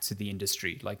impact to the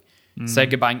industry. Like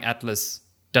Sega buying Atlas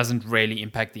doesn't really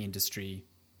impact the industry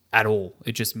at all.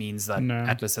 It just means that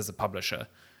Atlas as a publisher,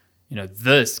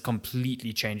 this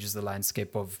completely changes the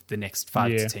landscape of the next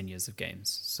 5 to 10 years of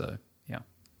games. So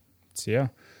yeah.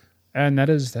 And that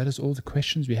is all the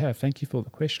questions we have. Thank you for the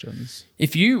questions.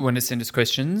 If you want to send us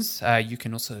questions, you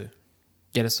can also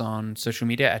get us on social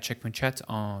media at Checkpoint Chat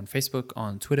on Facebook,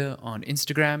 on Twitter, on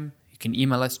Instagram. You can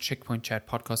email us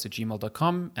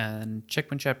checkpointchatpodcast@gmail.com and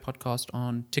Checkpoint Chat Podcast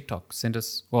on TikTok. Send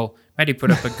us, Maddie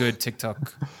put up a good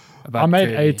TikTok. I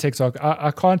made a TikTok.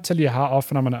 I can't tell you how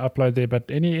often I'm going to upload there, but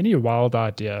any wild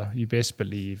idea, you best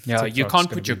believe. Yeah, TikTok's you can't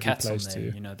put your cats on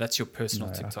there. to. That's your personal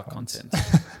TikTok content.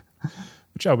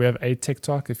 But yeah, we have a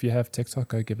TikTok. If you have TikTok,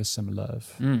 go give us some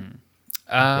love. Greatly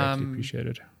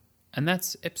appreciated. And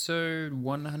that's episode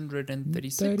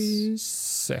 136.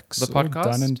 36. The podcast. All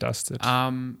done and dusted.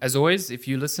 As always, if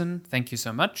you listen, thank you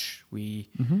so much. We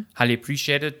highly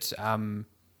appreciate it.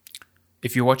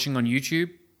 If you're watching on YouTube,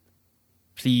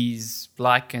 please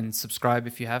like and subscribe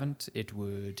if you haven't. It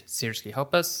would seriously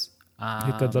help us.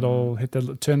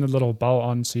 Turn the little bell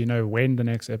on so you know when the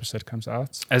next episode comes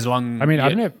out. I don't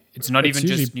know. It's not even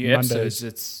just new Mondays. episodes.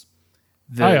 It's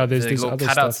the little other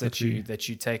cutouts stuff that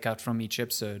you take out from each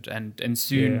episode, and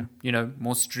soon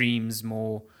more streams,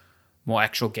 more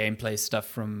actual gameplay stuff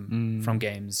from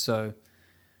games. So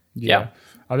I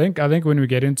think when we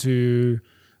get into,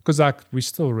 because like we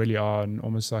still really are in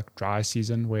almost like dry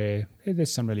season where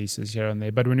there's some releases here and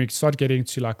there, but when we start getting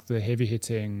to like the heavy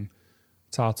hitting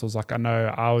titles, like I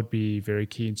know I would be very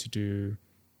keen to do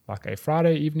like a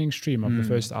Friday evening stream of the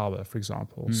first hour, for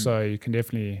example. So you can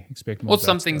definitely expect more. Or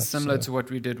something similar to what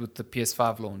we did with the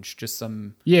PS5 launch. Just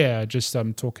some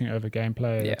talking over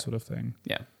gameplay, that sort of thing.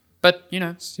 Yeah. But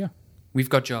we've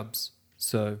got jobs,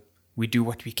 so we do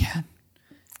what we can.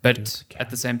 But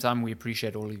at the same time, we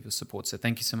appreciate all of your support. So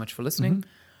thank you so much for listening.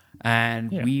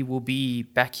 And we will be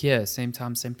back here, same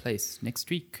time, same place next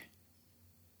week.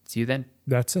 See you then.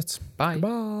 That's it. Bye.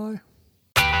 Bye.